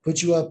you up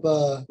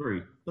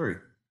 3. 3.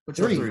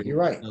 You're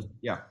right.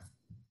 Yeah.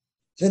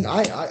 Then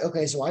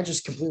okay, so I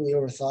just completely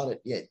overthought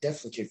it. Yeah,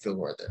 definitely kick field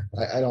goal right there.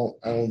 I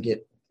don't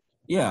get.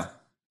 Yeah,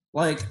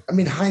 like I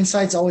mean,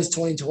 hindsight's always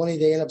 20/20.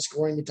 They end up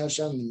scoring a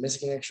touchdown and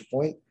missing an extra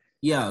point.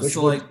 Yeah, which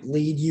so would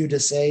lead you to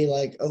say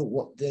like, oh,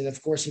 well, then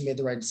of course he made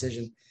the right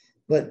decision.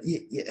 But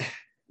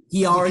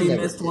He already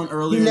missed one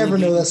earlier. You in never the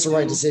know game that's the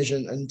right too,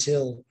 decision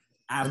until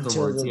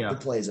afterwards. the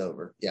play's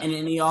over. Yeah. And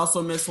then he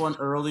also missed one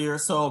earlier.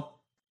 So,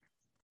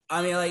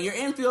 I mean, like, you're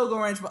in field goal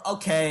range, but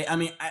okay. I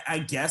mean, I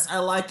guess I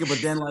like it, but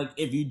then, like,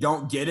 if you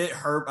don't get it,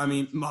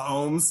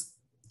 Mahomes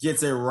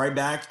gets it right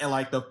back at,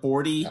 like, the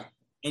 40, Yeah.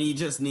 and he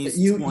just needs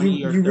You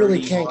 20 or 30 really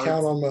can't yards.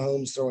 count on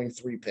Mahomes throwing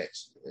 3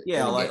 picks.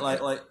 Yeah, like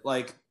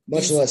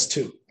much less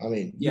 2. I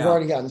mean, you've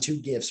already gotten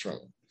 2 gifts from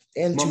him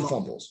and 2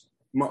 fumbles.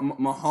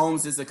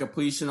 Mahomes is a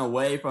completion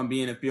away from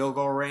being in field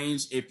goal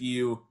range. If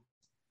you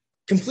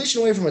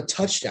completion away from a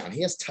touchdown,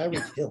 he has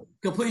Tyreek Hill.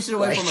 Completion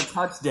away from a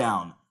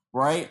touchdown,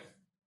 right?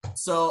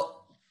 So,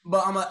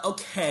 but I'm like,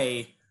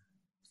 okay,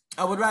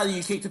 I would rather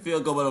you kick the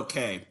field goal, but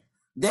okay.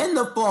 Then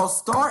the false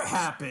start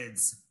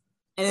happens,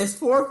 and it's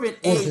 4th and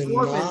 8,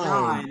 4th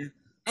and 9,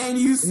 and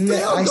you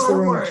still go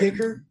for it.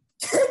 Kicker?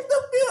 Kick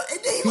the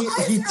field,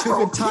 and he took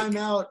a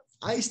timeout,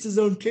 iced his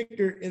own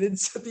kicker, and then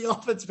set the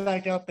offense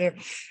back out there.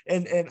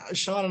 And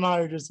Sean and I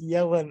are just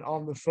yelling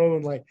on the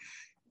phone like,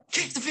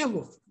 kick the field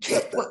goal.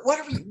 What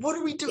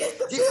are we doing?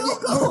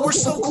 We're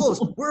so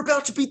close. We're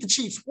about to beat the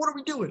Chiefs. What are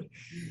we doing?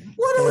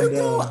 What are we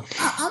doing?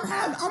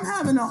 I'm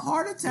having a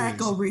heart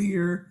attack over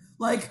here.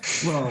 Like,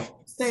 bro,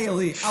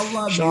 Staley, I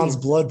love Sean's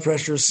blood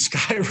pressure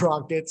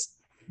skyrockets.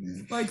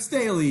 Like,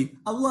 Staley,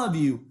 I love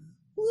you.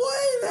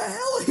 What the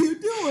hell are you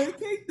doing?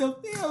 Kick the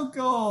field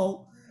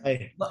goal.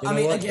 Hey, I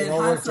mean, again, it all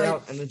worked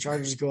out, and the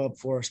Chargers go up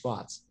 4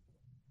 spots.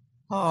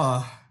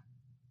 Well,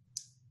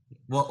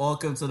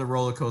 welcome to the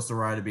roller coaster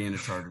ride of being a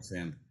Chargers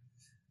fan.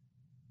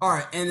 All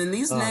right, and then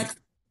these next.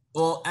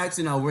 Well,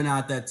 actually, no, we're not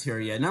at that tier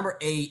yet. Number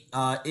 8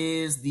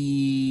 is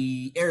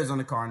the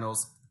Arizona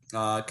Cardinals.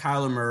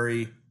 Kyler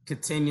Murray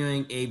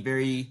continuing a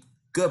very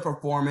good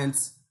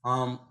performance.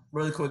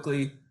 Really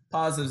quickly,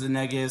 positives and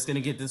negatives. Going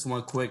to get this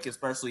one quick,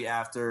 especially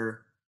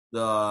after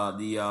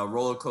the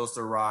roller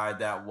coaster ride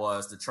that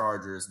was the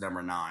Chargers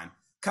number 9.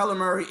 Kyler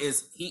Murray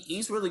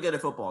he's really good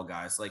at football,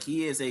 guys. Like,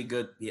 he is a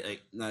good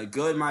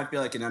might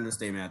feel like an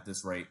understatement at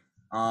this rate.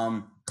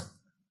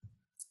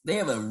 They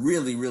have a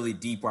really, really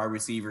deep wide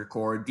receiver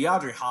core.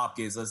 DeAndre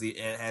Hopkins has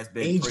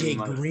been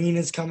AJ Green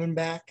is coming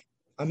back.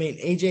 I mean,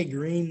 AJ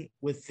Green,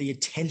 with the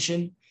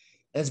attention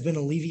that's been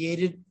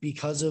alleviated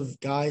because of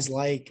guys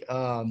like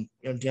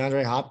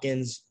DeAndre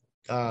Hopkins,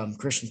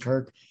 Christian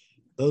Kirk,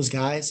 those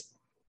guys.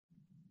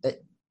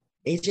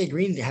 AJ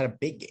Green had a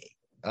big game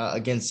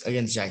against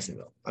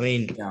Jacksonville. I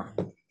mean,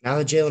 now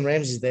that Jalen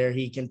Ramsey's there,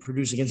 he can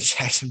produce against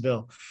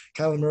Jacksonville.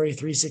 Kyler Murray,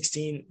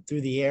 316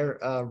 through the air,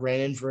 ran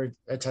in for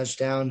a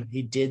touchdown.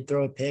 He did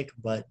throw a pick,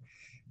 but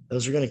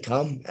those are going to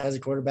come as a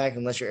quarterback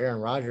unless you're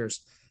Aaron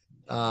Rodgers.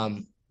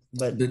 But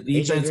the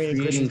defense AJ Green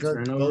and Christian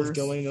Kirk turnovers. both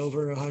going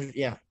over 100.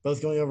 Yeah,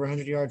 both going over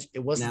 100 yards.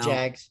 It was the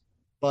Jags,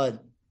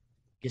 but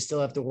you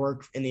still have to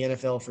work in the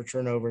NFL for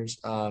turnovers.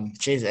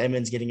 Chase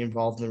Edmonds getting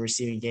involved in the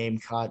receiving game,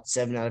 caught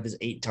 7 out of his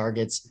 8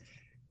 targets.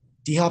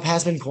 D-Hop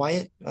has been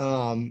quiet.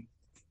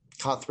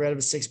 Caught 3 out of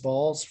his 6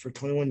 balls for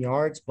 21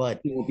 yards,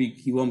 but he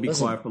won't be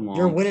quiet for long.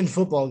 You're winning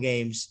football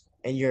games,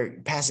 and your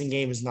passing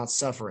game is not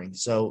suffering.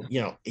 So,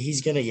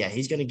 he's gonna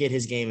get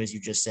his game, as you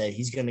just said.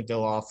 He's gonna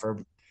go off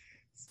for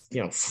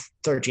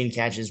 13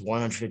 catches,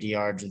 150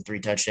 yards, and 3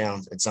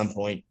 touchdowns at some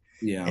point.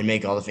 Yeah, and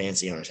make all the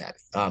fantasy owners happy.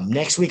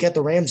 Next week at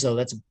the Rams, though,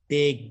 that's a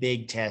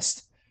big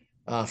test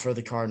for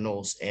the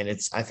Cardinals, and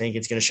I think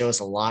it's going to show us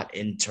a lot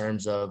in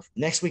terms of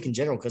next week in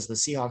general, because the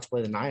Seahawks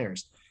play the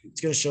Niners.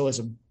 It's going to show us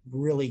a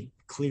really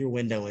clear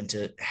window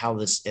into how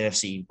this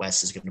NFC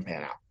West is going to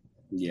pan out.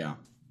 Yeah.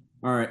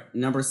 All right,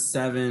 number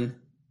 7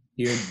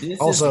 here.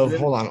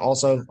 Hold on.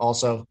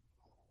 Also,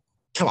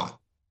 come on,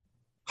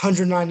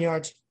 109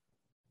 yards.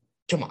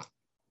 Come on,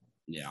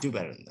 do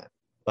better than that.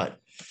 But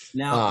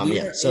now,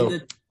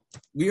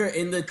 we are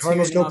in the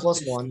Cardinals tier go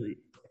 +1.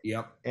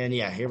 Yep. And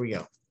here we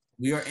go.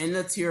 We are in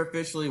the tier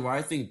officially where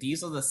I think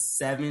these are the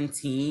 7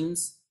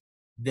 teams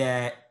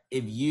that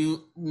if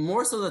you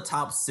more so the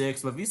top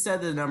 6, but if you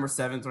said the number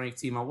 7th ranked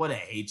team, I would have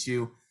hate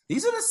you.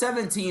 These are the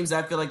 7 teams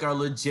I feel like are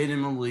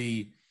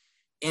legitimately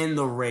in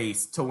the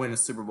race to win a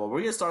Super Bowl.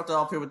 We're going to start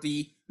off here with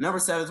the number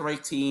 7th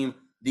ranked team,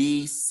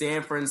 the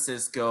San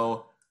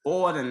Francisco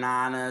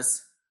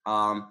 49ers.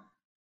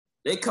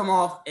 They come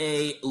off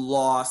a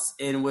loss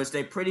in which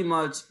they pretty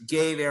much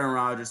gave Aaron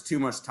Rodgers too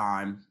much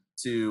time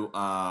to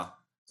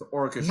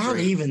orchestrate. Not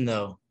even,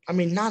 though. I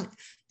mean, not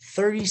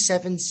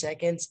 37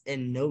 seconds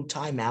and no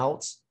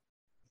timeouts.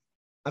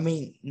 I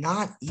mean,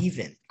 not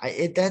even.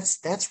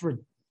 That's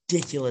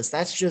ridiculous.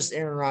 That's just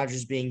Aaron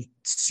Rodgers being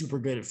super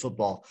good at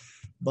football.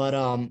 But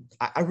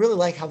I really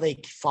like how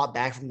they fought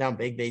back from down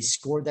big. They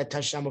scored that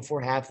touchdown before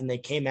half, and they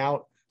came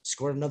out,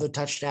 scored another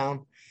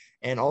touchdown,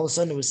 and all of a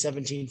sudden it was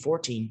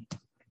 17-14.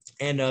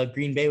 And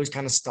Green Bay was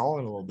kind of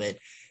stalling a little bit.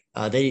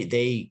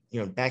 They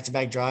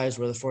back-to-back drives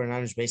where the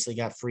 49ers basically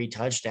got free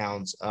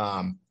touchdowns,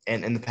 and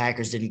the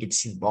Packers didn't get to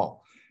see the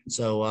ball.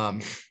 So,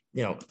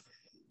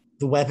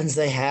 the weapons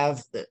they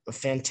have, a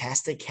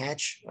fantastic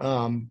catch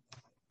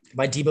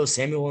by Deebo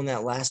Samuel in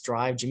that last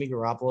drive. Jimmy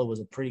Garoppolo was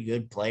a pretty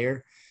good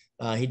player.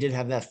 He did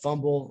have that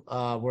fumble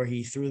where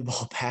he threw the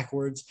ball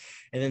backwards,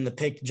 and then the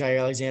pick, Jair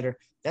Alexander.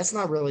 That's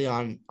not really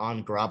on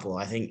Garoppolo.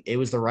 I think it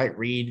was the right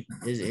read.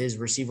 His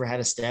receiver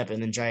had a step,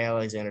 and then Jair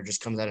Alexander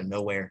just comes out of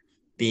nowhere,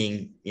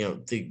 being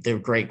the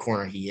great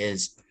corner he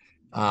is.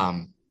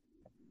 The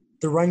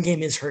run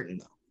game is hurting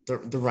though.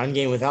 The run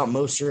game without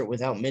Mostert,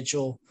 without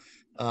Mitchell,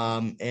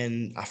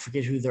 and I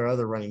forget who their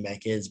other running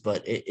back is,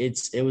 but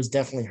it was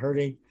definitely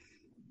hurting.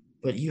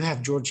 But you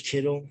have George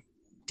Kittle,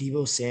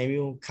 Deebo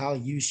Samuel, Kyle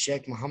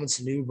Juszczyk, Mohamed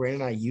Sanu,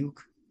 Brandon Ayuk.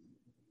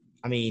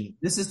 I mean,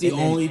 this is the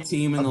only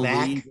team in the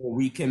back, league where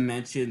we can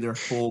mention their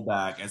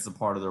fullback as a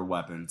part of their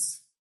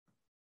weapons.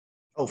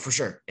 Oh, for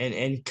sure.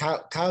 And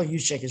Kyle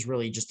Juszczyk is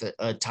really just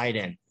a tight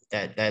end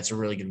that's a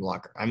really good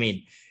blocker. I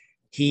mean,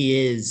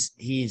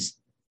 he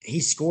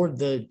scored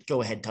the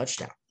go-ahead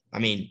touchdown. I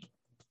mean,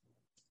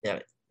 yeah,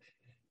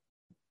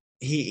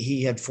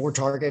 he had 4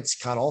 targets,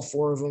 caught all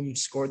 4 of them,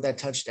 scored that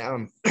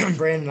touchdown.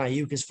 Brandon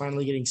Ayuk is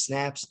finally getting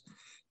snaps.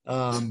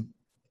 I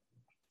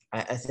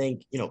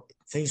think,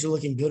 things are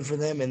looking good for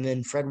them. And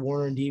then Fred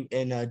Warner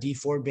and D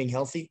Ford being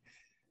healthy,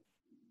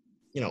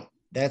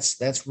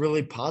 that's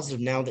really positive.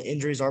 Now the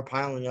injuries are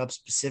piling up,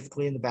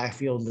 specifically in the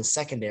backfield and the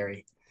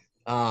secondary.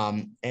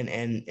 You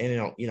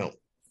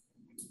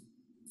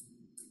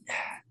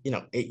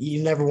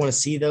never want to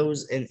see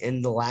those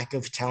in the lack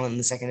of talent in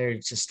the secondary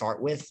to start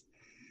with.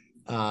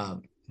 But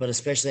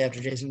especially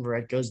after Jason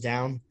Verrett goes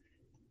down,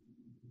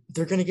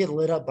 they're going to get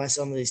lit up by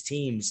some of these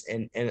teams.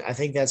 And I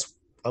think that's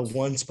a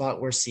one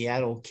spot where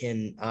Seattle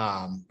can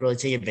really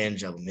take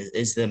advantage of them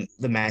is the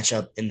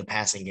matchup in the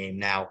passing game.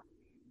 Now,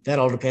 that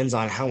all depends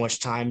on how much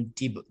time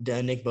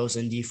Nick Bosa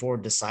and D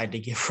Ford decide to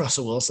give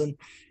Russell Wilson.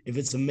 If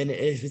it's a minute,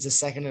 if it's a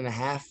second and a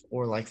half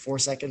or like 4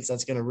 seconds,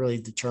 that's going to really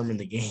determine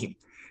the game,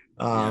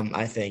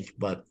 I think.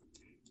 But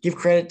give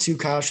credit to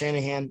Kyle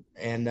Shanahan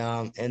and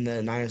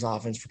the Niners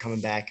offense for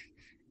coming back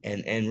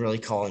and really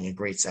calling a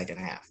great second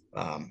half.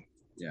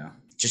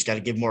 Just got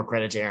to give more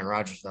credit to Aaron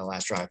Rodgers for that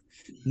last drive.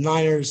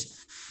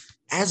 Niners,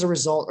 as a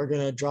result, are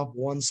going to drop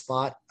 1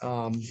 spot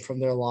from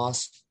their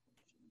loss.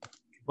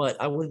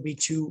 But I wouldn't be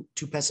too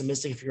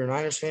pessimistic if you're a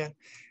Niners fan.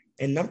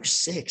 And number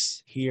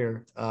 6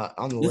 here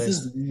on the list. This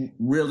is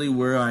really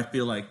where I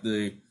feel like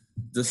the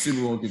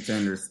Super Bowl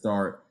contenders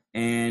start.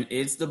 And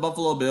it's the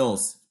Buffalo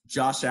Bills.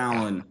 Josh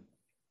Allen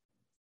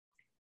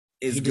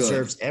is good. He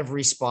deserves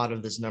every spot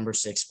of this number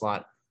 6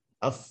 spot.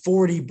 A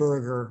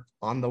 40-burger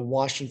on the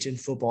Washington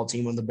football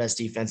team, one of the best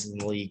defenses in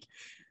the league.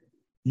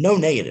 No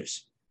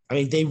negatives. I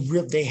mean,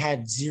 they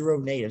had 0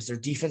 negatives. Their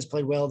defense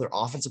played well. Their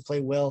offensive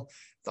played well.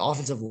 The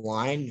offensive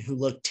line, who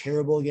looked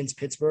terrible against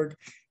Pittsburgh,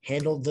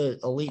 handled the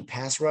elite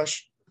pass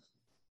rush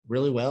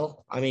really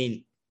well. I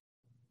mean,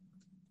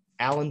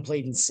 Allen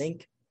played in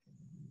sync.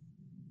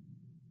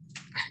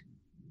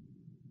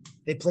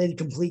 They played a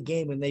complete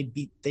game, and they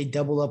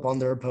doubled up on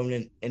their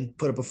opponent and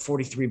put up a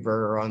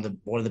 43-burger on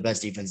one of the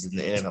best defenses in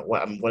the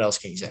NFL. What else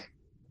can you say?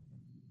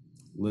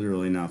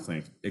 Literally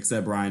nothing,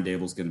 except Brian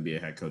Dable's going to be a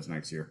head coach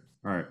next year.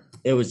 All right.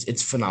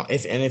 It's phenomenal.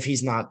 If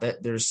he's not,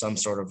 that there's some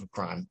sort of a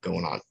crime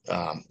going on.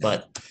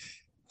 But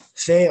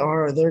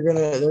they're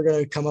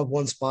gonna come up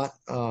 1 spot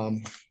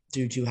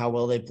due to how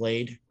well they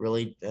played.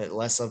 Really,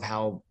 less of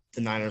how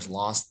the Niners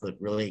lost, but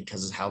really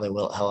because of how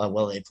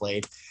well they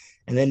played.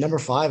 And then number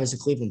 5 is the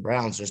Cleveland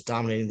Browns, just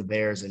dominating the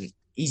Bears, and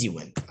easy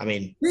win. I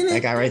mean,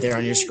 that guy right there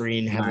on your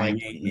screen had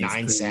like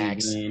 9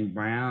 sacks.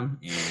 Brown.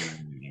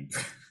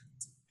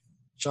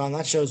 Sean,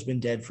 that show's been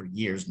dead for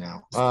years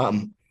now.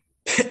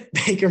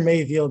 Baker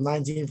Mayfield,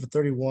 19 for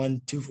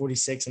 31,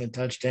 246 and a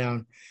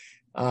touchdown.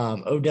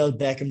 Odell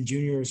Beckham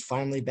Jr. is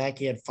finally back.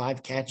 He had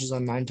 5 catches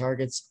on 9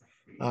 targets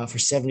for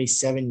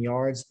 77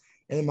 yards.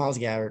 And then Myles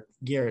Garrett,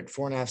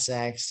 4.5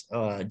 sacks.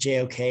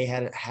 JOK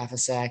had half a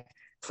sack.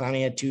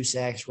 Clowney had 2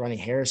 sacks. Ronnie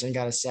Harrison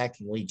got a sack.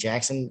 Lee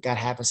Jackson got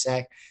half a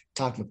sack.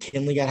 Todd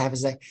McKinley got half a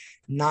sack.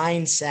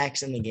 9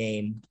 sacks in the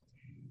game.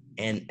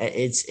 And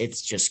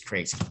it's just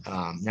crazy.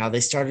 Now they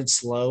started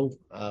slow,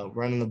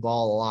 running the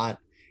ball a lot.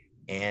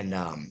 And,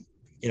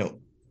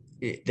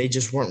 they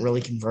just weren't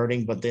really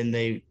converting. But then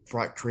they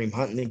brought Kareem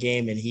Hunt in the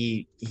game, and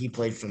he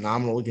played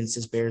phenomenal against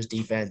this Bears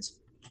defense.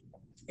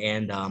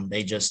 And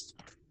they just,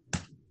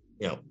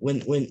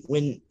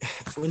 when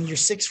you're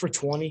 6 for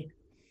 20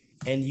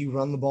 and you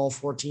run the ball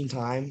 14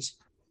 times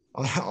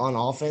on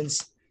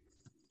offense,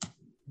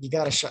 you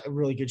got a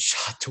really good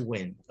shot to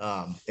win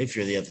if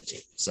you're the other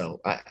team. So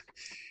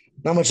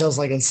not much else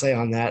I can say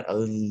on that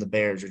other than the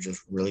Bears are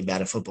just really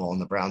bad at football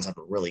and the Browns have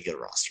a really good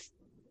roster.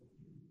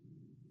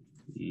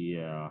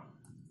 Yeah.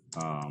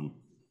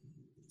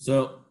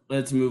 So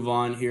let's move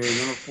on here.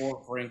 Number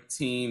 4 ranked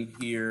team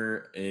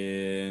here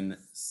in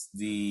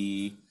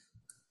the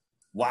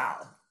 –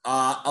 wow.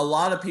 A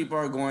lot of people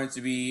are going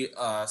to be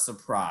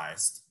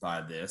surprised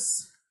by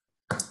this.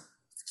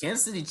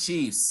 Kansas City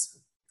Chiefs.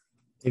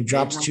 They've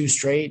dropped 2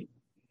 straight.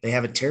 They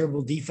have a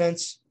terrible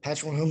defense.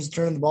 Patrick Mahomes is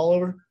turning the ball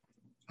over.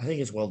 I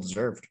think it's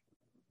well-deserved.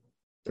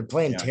 They're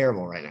playing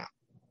terrible right now.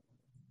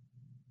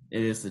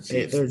 It is the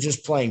Chiefs. They're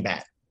just playing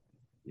bad.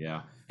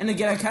 Yeah. And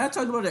again, I kind of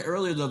talked about it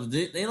earlier though.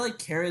 They like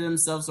carry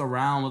themselves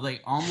around with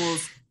like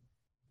almost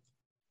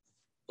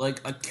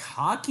like a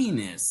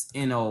cockiness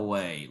in a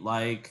way,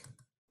 like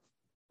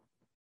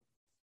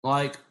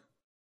we're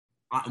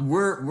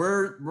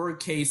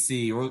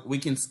KC, or we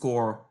can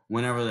score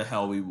whenever the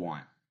hell we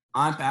want.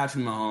 I'm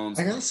Patrick Mahomes.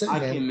 I gotta say,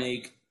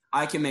 man,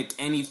 I can make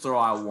any throw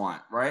I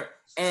want, right?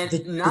 And the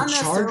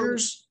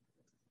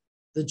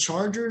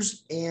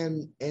Chargers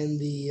and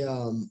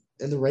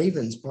the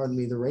Ravens, pardon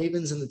me, the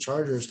Ravens and the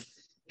Chargers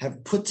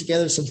have put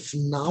together some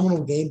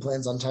phenomenal game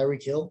plans on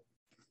Tyreek Hill.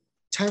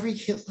 Tyreek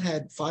Hill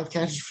had 5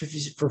 catches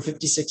for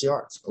 56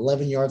 yards,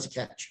 11 yards a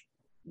catch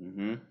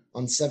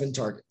on 7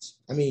 targets.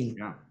 I mean,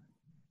 yeah.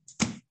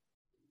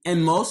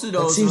 And most of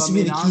those seems to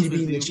be the key to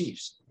beating the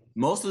Chiefs.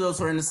 Most of those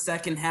were in the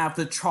second half.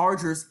 The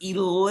Chargers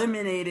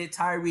eliminated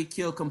Tyreek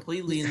Hill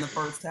completely in the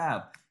first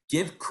half.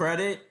 Give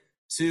credit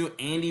to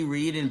Andy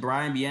Reid and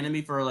Brian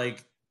Bieniemy for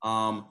Eric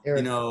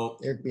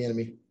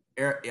Bieniemy.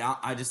 Yeah,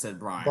 I just said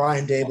Brian.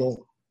 Brian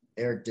Dable,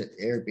 Eric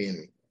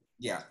Bieniemy.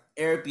 Yeah,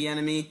 Eric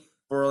Bieniemy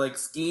for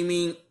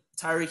scheming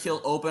Tyreek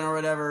Hill open or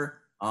whatever.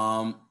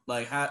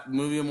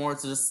 Moving him more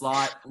to the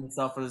slot and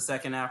stuff for the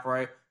second half,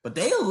 right? But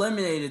they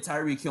eliminated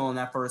Tyreek Hill in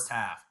that first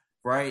half,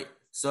 right?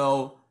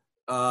 So,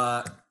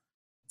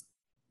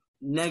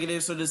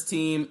 negatives for this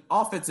team: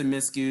 offensive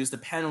miscues, the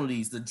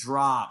penalties, the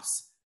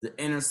drops, the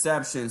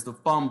interceptions, the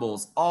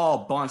fumbles, all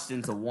bunched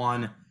into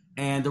one.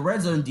 And the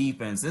red zone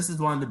defense. This is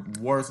one of the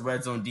worst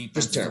red zone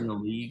defenses in the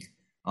league.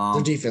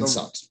 The defense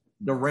sucks.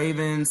 The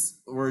Ravens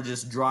were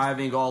just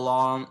driving all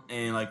along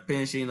and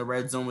finishing the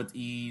red zone with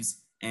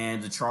ease.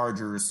 And the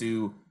Chargers,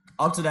 who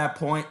up to that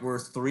point were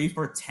 3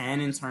 for 10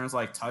 in terms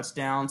of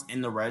touchdowns in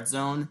the red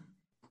zone,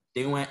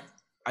 I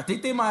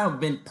think they might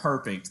have been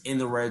perfect in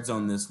the red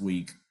zone this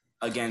week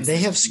against. The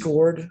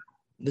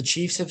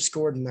Chiefs have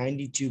scored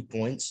 92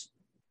 points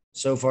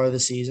so far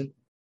this season.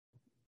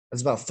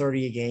 That's about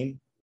 30 a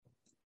game.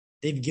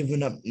 They've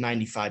given up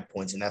 95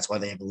 points, and that's why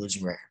they have a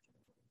losing record.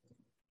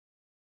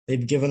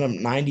 They've given up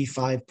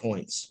 95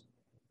 points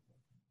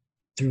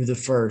through the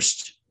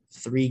first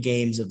 3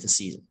 games of the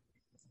season.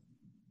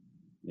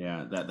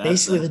 Yeah,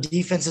 the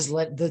defense is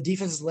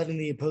letting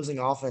the opposing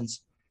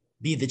offense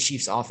be the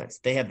Chiefs' offense.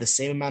 They have the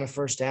same amount of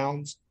first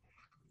downs,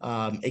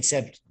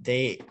 except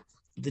the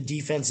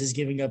defense is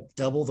giving up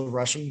double the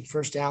rushing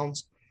first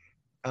downs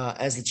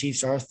as the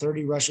Chiefs are.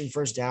 30 rushing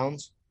first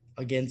downs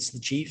against the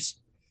Chiefs.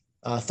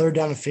 Third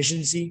down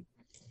efficiency,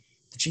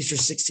 the Chiefs are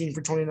 16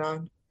 for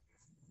 29.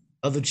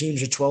 Other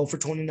teams are 12 for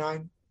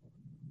 29.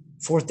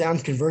 Fourth down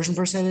conversion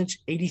percentage,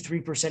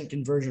 83%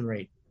 conversion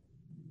rate.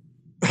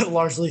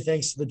 Largely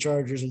thanks to the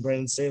Chargers and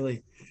Brandon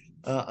Staley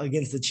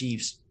against the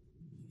Chiefs.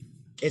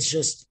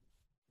 The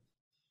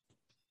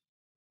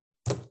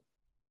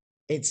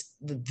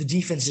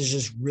defense is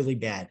just really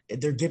bad.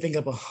 They're giving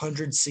up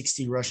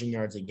 160 rushing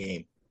yards a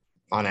game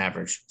on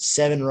average.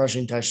 7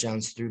 rushing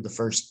touchdowns through the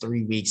first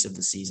 3 weeks of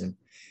the season.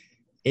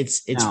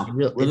 It's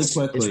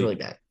really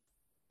bad.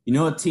 You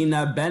know, a team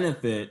that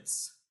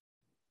benefits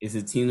is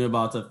a team they're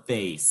about to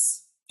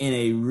face in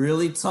a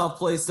really tough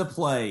place to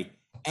play.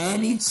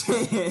 Any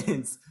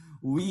chance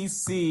we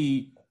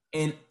see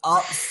an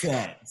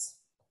upset?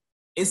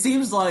 It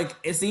seems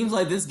like this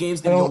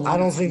game's going to go. I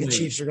don't think the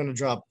Chiefs are going to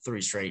drop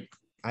 3 straight.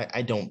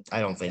 I don't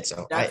think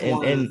so.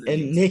 And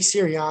Nick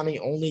Sirianni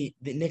only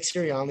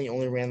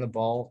ran the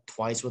ball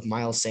twice with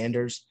Miles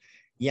Sanders.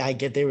 Yeah, I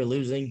get they were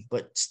losing,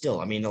 but still,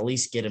 I mean, at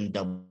least get him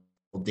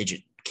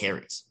double-digit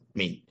carries. I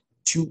mean,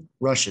 2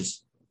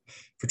 rushes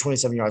for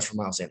 27 yards from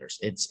Miles Sanders.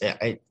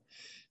 I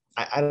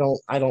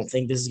don't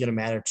think this is going to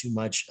matter too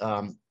much.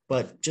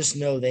 But just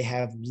know they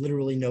have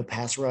literally no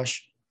pass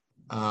rush,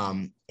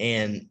 and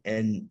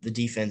the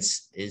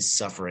defense is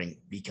suffering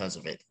because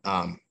of it.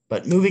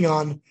 But moving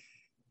on,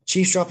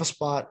 Chiefs drop a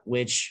spot,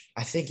 which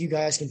I think you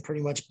guys can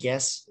pretty much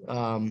guess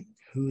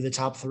who the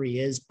top 3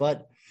 is,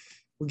 but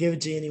we'll give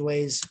it to you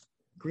anyways.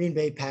 Green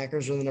Bay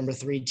Packers are the number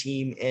 3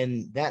 team,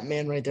 and that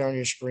man right there on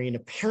your screen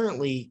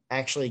apparently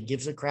actually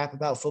gives a crap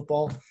about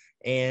football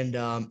and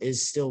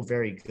is still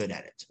very good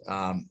at it.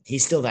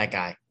 He's still that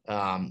guy.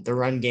 The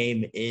run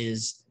game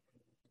is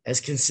as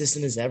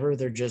consistent as ever.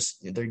 They're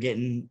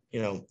getting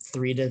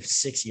 3 to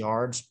 6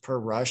 yards per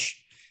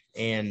rush,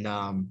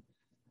 and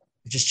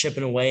just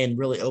chipping away and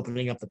really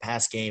opening up the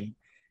pass game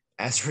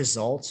as a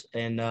result.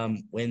 And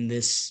when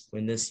this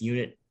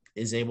unit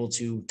is able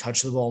to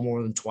touch the ball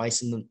more than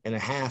twice in a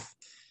half,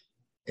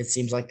 it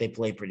seems like they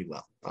play pretty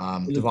well.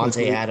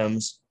 Devontae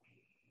Adams.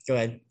 Go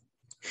ahead.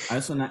 I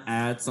just want to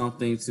add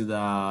something to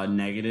the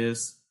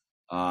negatives.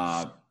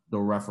 The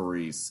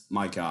referees.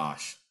 My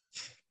gosh.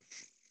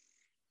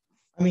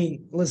 I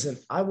mean, listen,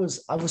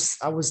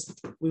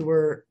 we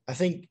were, I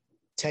think,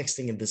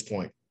 texting at this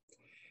point,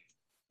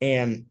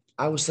 and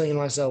I was thinking to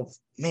myself,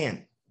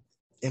 man,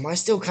 am I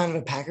still kind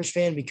of a Packers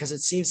fan? Because it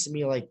seems to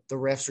me like the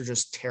refs are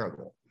just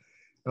terrible.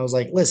 I was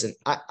like, listen,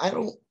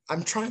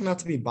 I'm trying not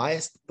to be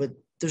biased, but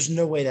there's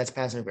no way that's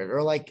pass interference.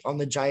 Or like on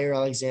the Jair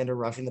Alexander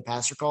roughing the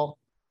passer call.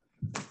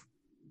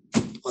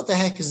 What the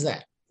heck is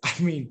that? I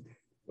mean,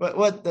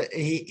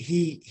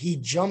 He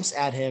jumps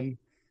at him,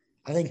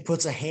 I think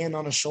puts a hand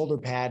on a shoulder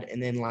pad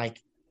and then like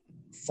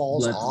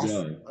falls Let's off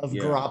go. of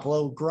Yeah.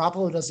 Garoppolo.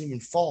 Garoppolo doesn't even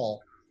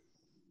fall.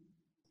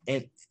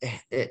 And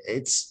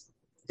it's,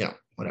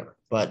 whatever.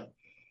 But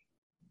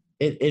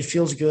it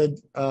feels good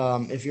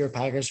if you're a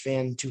Packers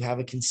fan to have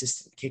a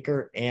consistent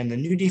kicker and the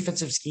new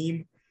defensive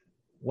scheme.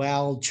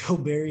 While Joe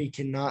Barry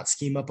cannot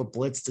scheme up a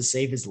blitz to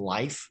save his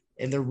life,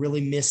 and they're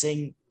really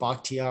missing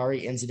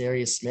Bakhtiari and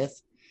Zadarius Smith,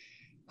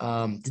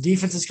 the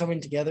defense is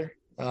coming together.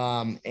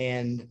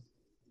 And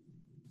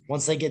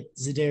once they get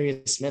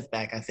Zadarius Smith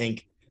back, I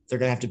think they're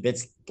going to have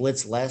to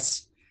blitz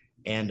less.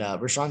 And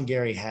Rashawn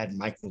Gary had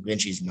Mike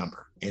McGlinchey's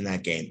number in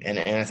that game. And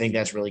I think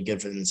that's really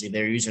good for them to see.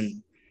 They're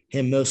using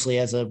him mostly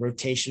as a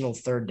rotational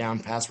third down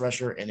pass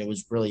rusher, and it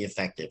was really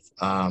effective.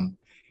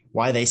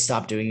 Why they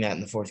stopped doing that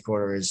in the fourth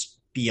quarter is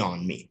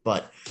beyond me.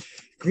 But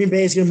Green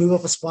Bay is going to move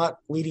up a spot,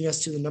 leading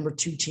us to the number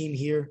 2 team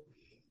here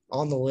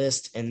on the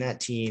list. And that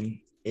team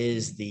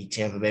is the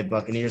Tampa Bay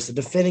Buccaneers, the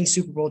defending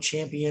Super Bowl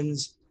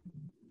champions.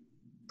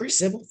 Pretty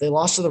simple. They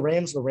lost to the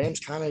Rams. The Rams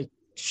kind of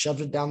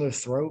shoved it down their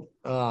throat.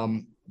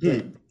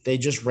 They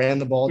just ran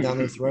the ball down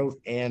their throat,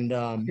 and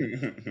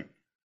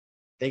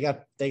they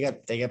got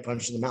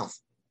punched in the mouth.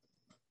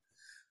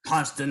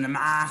 Punched in the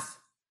mouth.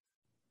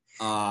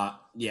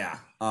 Yeah.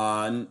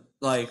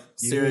 Like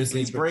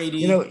seriously,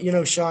 Brady.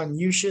 Sean,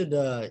 you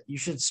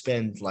should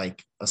spend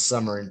like a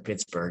summer in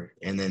Pittsburgh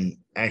and then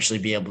actually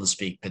be able to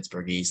speak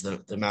Pittsburghese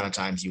the amount of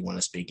times you want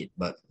to speak it.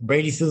 But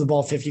Brady threw the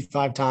ball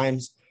 55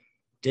 times,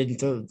 didn't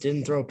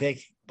throw a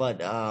pick,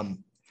 but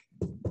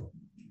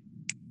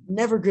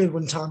never good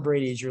when Tom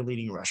Brady is your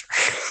leading rusher.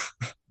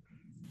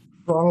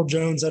 Ronald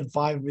Jones had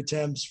 5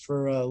 attempts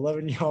for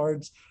 11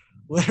 yards.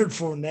 Leonard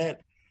Fournette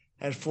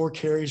had 4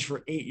 carries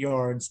for 8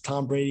 yards.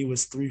 Tom Brady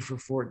was 3 for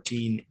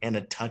 14 and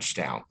a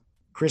touchdown.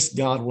 Chris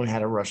Godwin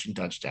had a rushing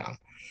touchdown.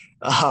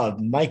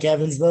 Mike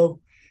Evans, though,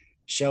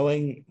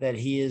 showing that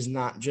he is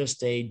not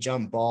just a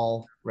jump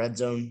ball red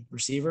zone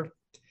receiver.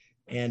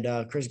 And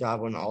Chris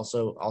Godwin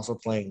also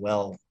playing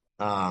well.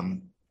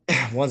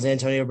 Once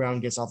Antonio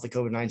Brown gets off the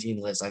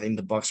COVID-19 list, I think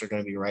the Bucs are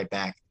going to be right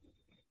back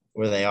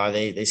where they are.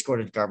 They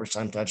scored a garbage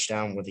time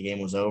touchdown where the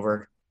game was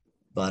over.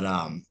 But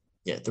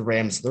the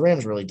Rams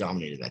really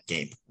dominated that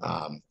game,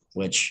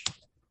 which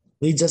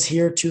leads us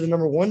here to the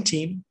number 1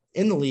 team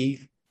in the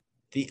league,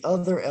 the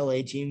other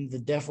LA team, the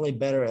definitely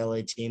better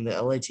LA team,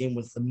 the LA team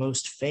with the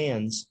most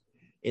fans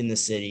in the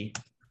city,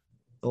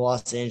 the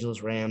Los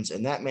Angeles Rams.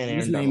 And that man,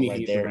 Aaron Donald,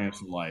 right there. The Rams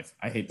for life.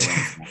 I hate the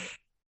Rams.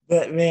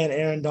 That man,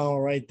 Aaron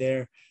Donald, right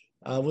there,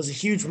 was a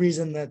huge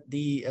reason that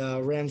the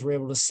Rams were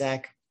able to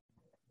sack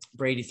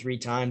Brady 3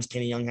 times.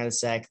 Kenny Young had a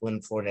sack.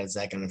 Leonard Floyd had a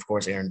sack. And, of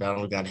course, Aaron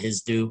Donald got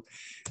his due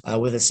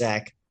with a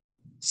sack.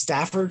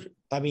 Stafford,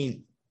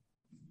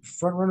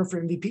 front runner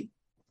for MVP.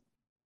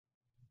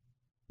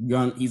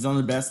 He's on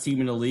the best team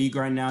in the league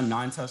right now.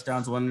 9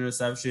 touchdowns, 1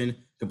 interception,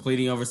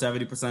 completing over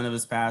 70% of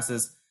his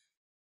passes.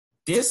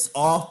 This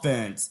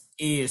offense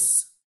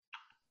is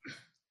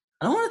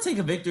 – I don't want to take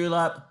a victory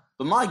lap,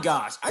 but my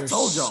gosh, I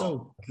told y'all.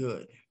 So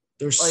good.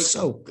 They're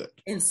so good.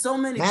 And so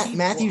many people.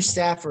 Matthew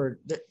Stafford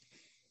 –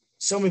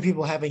 so many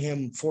people having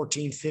him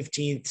 14th,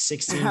 15th,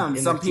 16th.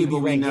 Some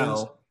people we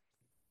know.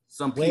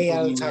 Some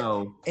people we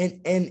know.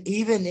 And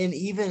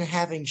even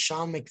having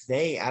Sean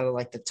McVay out of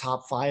like the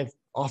top 5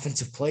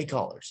 offensive play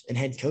callers and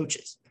head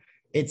coaches.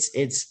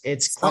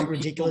 It's quite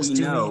ridiculous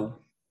to me.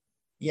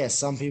 Yes,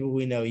 some people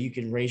we know. You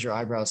can raise your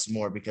eyebrows some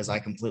more because I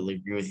completely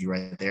agree with you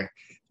right there.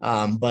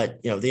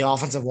 But the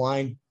offensive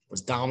line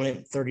was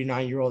dominant.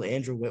 39-year-old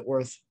Andrew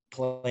Whitworth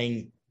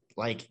playing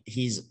like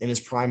he's in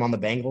his prime on the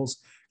Bengals.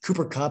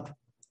 Cooper Kupp,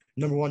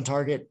 number 1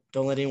 target.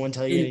 Don't let anyone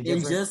tell you any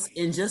different.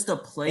 In just a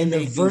play and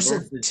the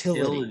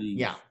versatility.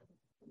 Yeah.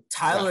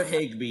 Tyler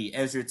Higbee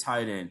as your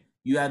tight end.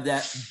 You have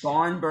that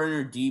barn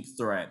burner deep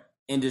threat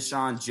in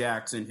Deshaun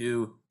Jackson,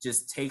 who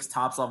just takes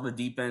tops off the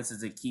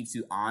defenses and keeps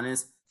you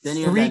honest. Then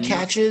you have 3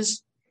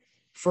 catches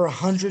for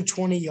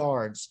 120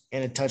 yards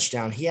and a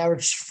touchdown. He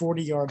averaged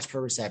 40 yards per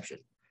reception.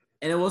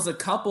 And it was a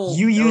couple.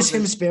 You use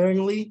him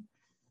sparingly.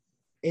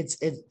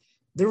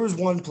 There was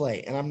one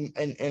play,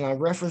 and I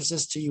referenced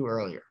this to you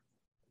earlier.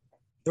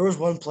 There was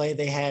one play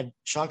they had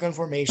shotgun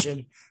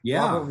formation.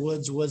 Yeah. Robert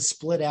Woods was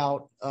split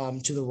out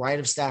to the right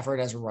of Stafford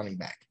as a running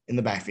back in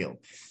the backfield.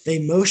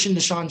 They motioned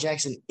Deshaun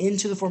Jackson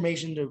into the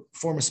formation to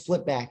form a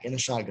split back in the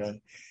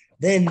shotgun.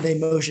 Then they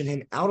motioned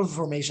him out of the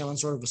formation on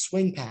sort of a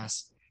swing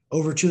pass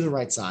over to the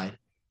right side.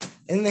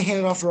 And then they hand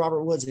it off to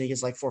Robert Woods, and he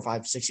gets like 4,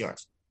 5, 6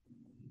 yards.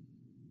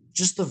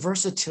 Just the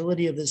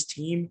versatility of this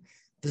team,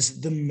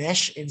 the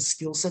mesh and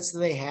skill sets that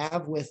they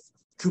have with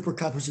Cooper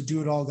Kupp, who's a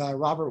do-it-all guy,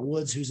 Robert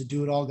Woods, who's a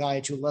do-it-all guy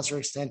to a lesser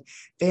extent,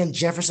 Van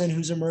Jefferson,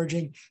 who's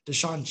emerging,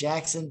 Deshaun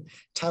Jackson,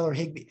 Tyler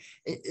Higbee.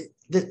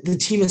 The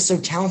team is so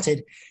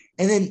talented.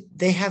 And then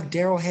they have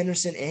Darrell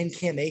Henderson and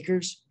Cam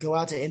Akers go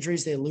out to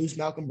injuries. They lose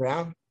Malcolm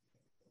Brown.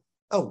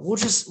 Oh, we'll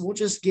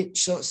just get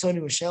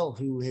Sony Michel,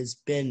 who has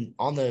been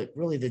on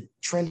the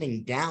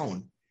trending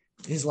down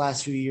his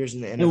last few years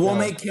in the NFL. And we'll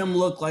make him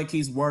look like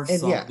he's worth And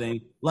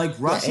something. Like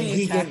rushing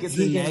attack is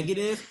a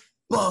negative,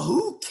 but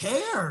who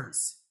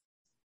cares?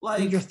 Like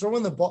when you're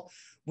throwing the ball,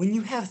 when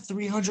you have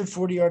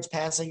 340 yards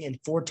passing and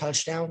 4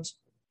 touchdowns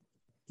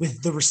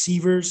with the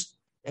receivers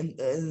and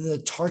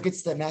the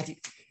targets that Matthew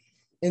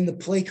and the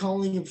play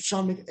calling of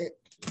Sean,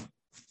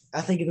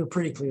 I think they're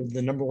pretty clear.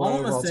 The number one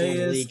overall team in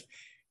the league.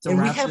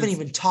 And we haven't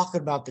even talked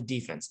about the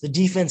defense. The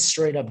defense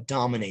straight up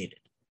dominated.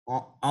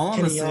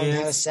 Kenny Young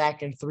had a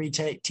sack and 3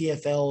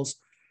 TFLs.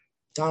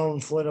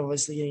 Donald Floyd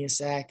obviously getting a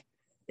sack.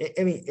 They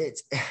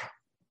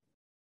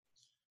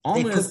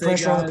put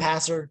pressure on the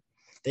passer.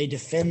 They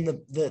defend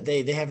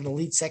they have an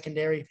elite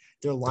secondary.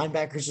 Their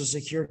linebackers are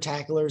secure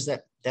tacklers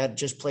that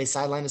just play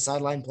sideline to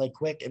sideline, play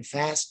quick and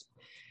fast.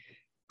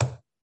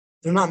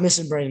 They're not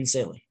missing Brandon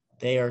Staley.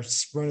 They are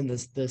running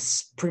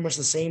this pretty much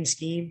the same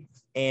scheme,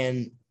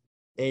 and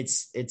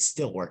it's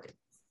still working.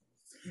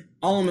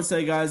 All I'm gonna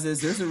say, guys, is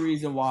there's a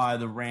reason why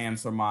the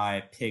Rams are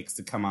my picks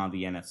to come out of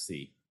the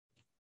NFC.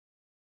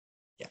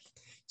 Yeah.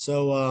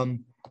 So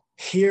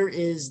here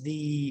is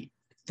the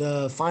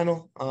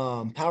final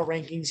power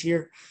rankings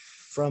here,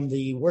 from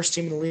the worst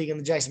team in the league in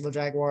the Jacksonville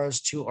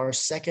Jaguars to our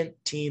second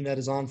team that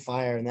is on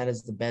fire, and that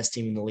is the best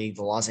team in the league,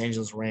 the Los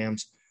Angeles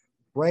Rams,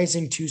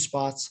 rising 2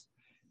 spots.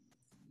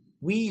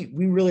 We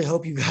really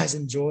hope you guys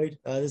enjoyed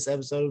this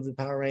episode of the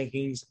Power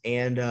Rankings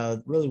and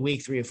really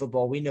week 3 of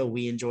football. We know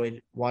we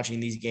enjoyed watching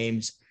these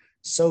games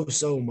so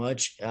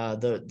much.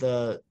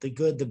 The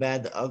good, the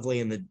bad, the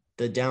ugly, and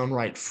the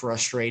downright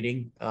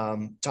frustrating.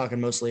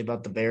 Talking mostly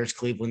about the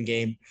Bears-Cleveland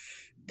game.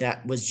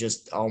 That was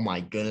just, oh my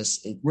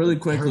goodness! It really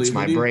quickly hurts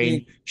my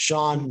brain.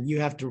 Sean, you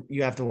have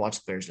to watch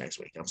the Bears next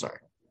week. I'm sorry.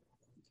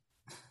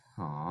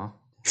 Aw.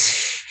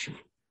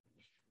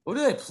 Who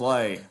do they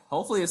play?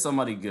 Hopefully, it's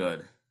somebody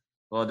good.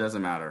 Well, it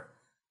doesn't matter.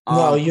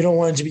 No, you don't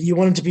want it to be. You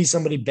want it to be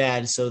somebody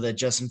bad so that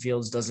Justin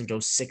Fields doesn't go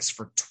 6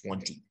 for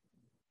 20.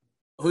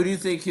 Who do you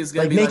think he's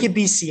going to be? Make it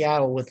be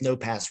Seattle with no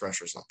pass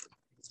rush or something.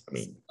 I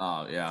mean,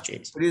 oh yeah.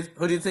 Geez.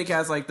 Who do you think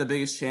has like the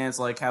biggest chance?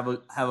 Like have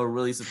a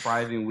really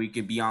surprising week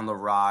and be on the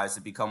rise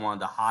to become one of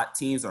the hot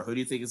teams, or who do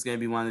you think is going to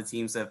be one of the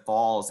teams that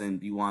falls and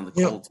be one of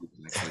the cold teams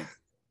next week?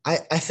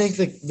 I think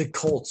the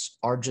Colts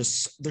are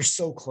just, they're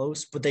so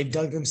close, but they've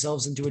dug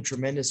themselves into a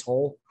tremendous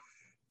hole.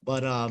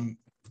 But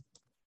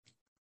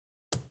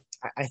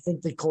I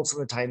think the Colts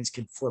and the Titans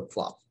could flip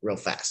flop real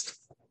fast.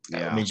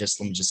 Yeah. Let me just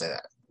say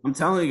that. I'm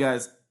telling you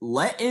guys,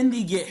 let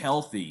Indy get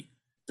healthy.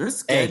 Their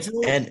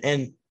schedule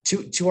and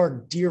to our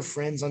dear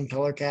friends on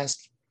Colorcast,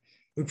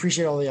 we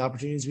appreciate all the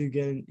opportunities you've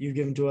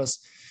given to us,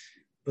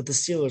 but the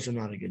Steelers are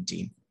not a good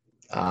team.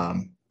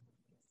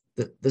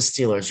 The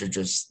Steelers are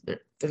just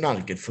they're not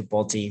a good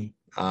football team.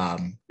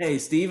 Hey,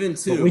 Steven,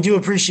 too. We do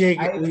appreciate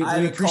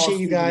we appreciate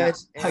you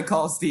guys. I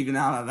called Steven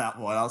out on that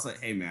one. I was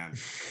like, hey man.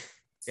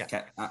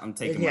 Yeah, I'm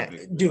taking my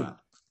pick. Dude,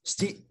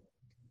 Steve,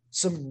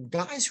 some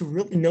guys who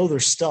really know their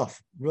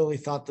stuff really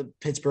thought that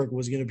Pittsburgh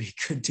was going to be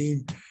a good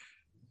team.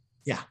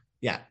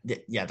 Yeah,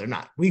 they're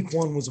not. Week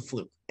 1 was a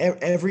fluke.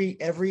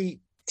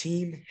 Every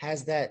team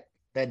has that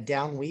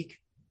down week.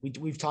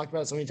 We've talked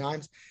about it so many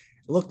times.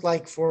 It looked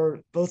like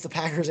for both the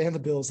Packers and the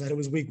Bills that it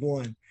was week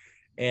 1.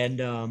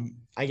 And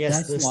I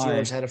guess the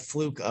Steelers had a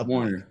fluke up.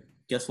 Warner,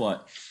 guess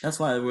what? That's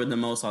why we're the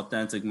most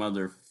authentic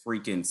mother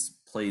freaking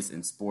place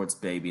in sports,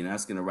 baby, and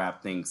that's gonna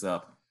wrap things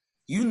up.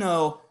 You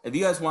know, if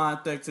you guys want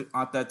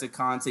authentic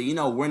content, you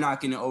know we're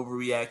not gonna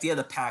overreact. Yeah,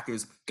 the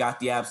Packers got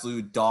the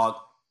absolute dog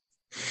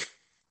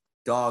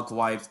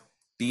wipes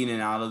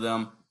beating out of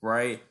them,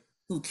 right?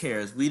 Who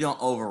cares? We don't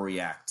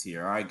overreact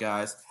here, all right,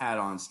 guys? Hat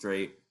on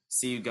straight.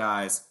 See you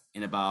guys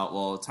in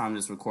about, time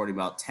this recording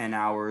about 10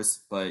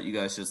 hours, but you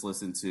guys just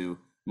listened to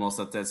Most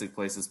Authentic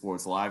Places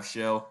Sports live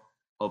show.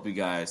 Hope you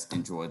guys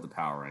enjoyed the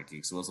Power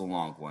Rankings. It was a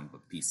long one,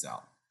 but peace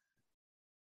out.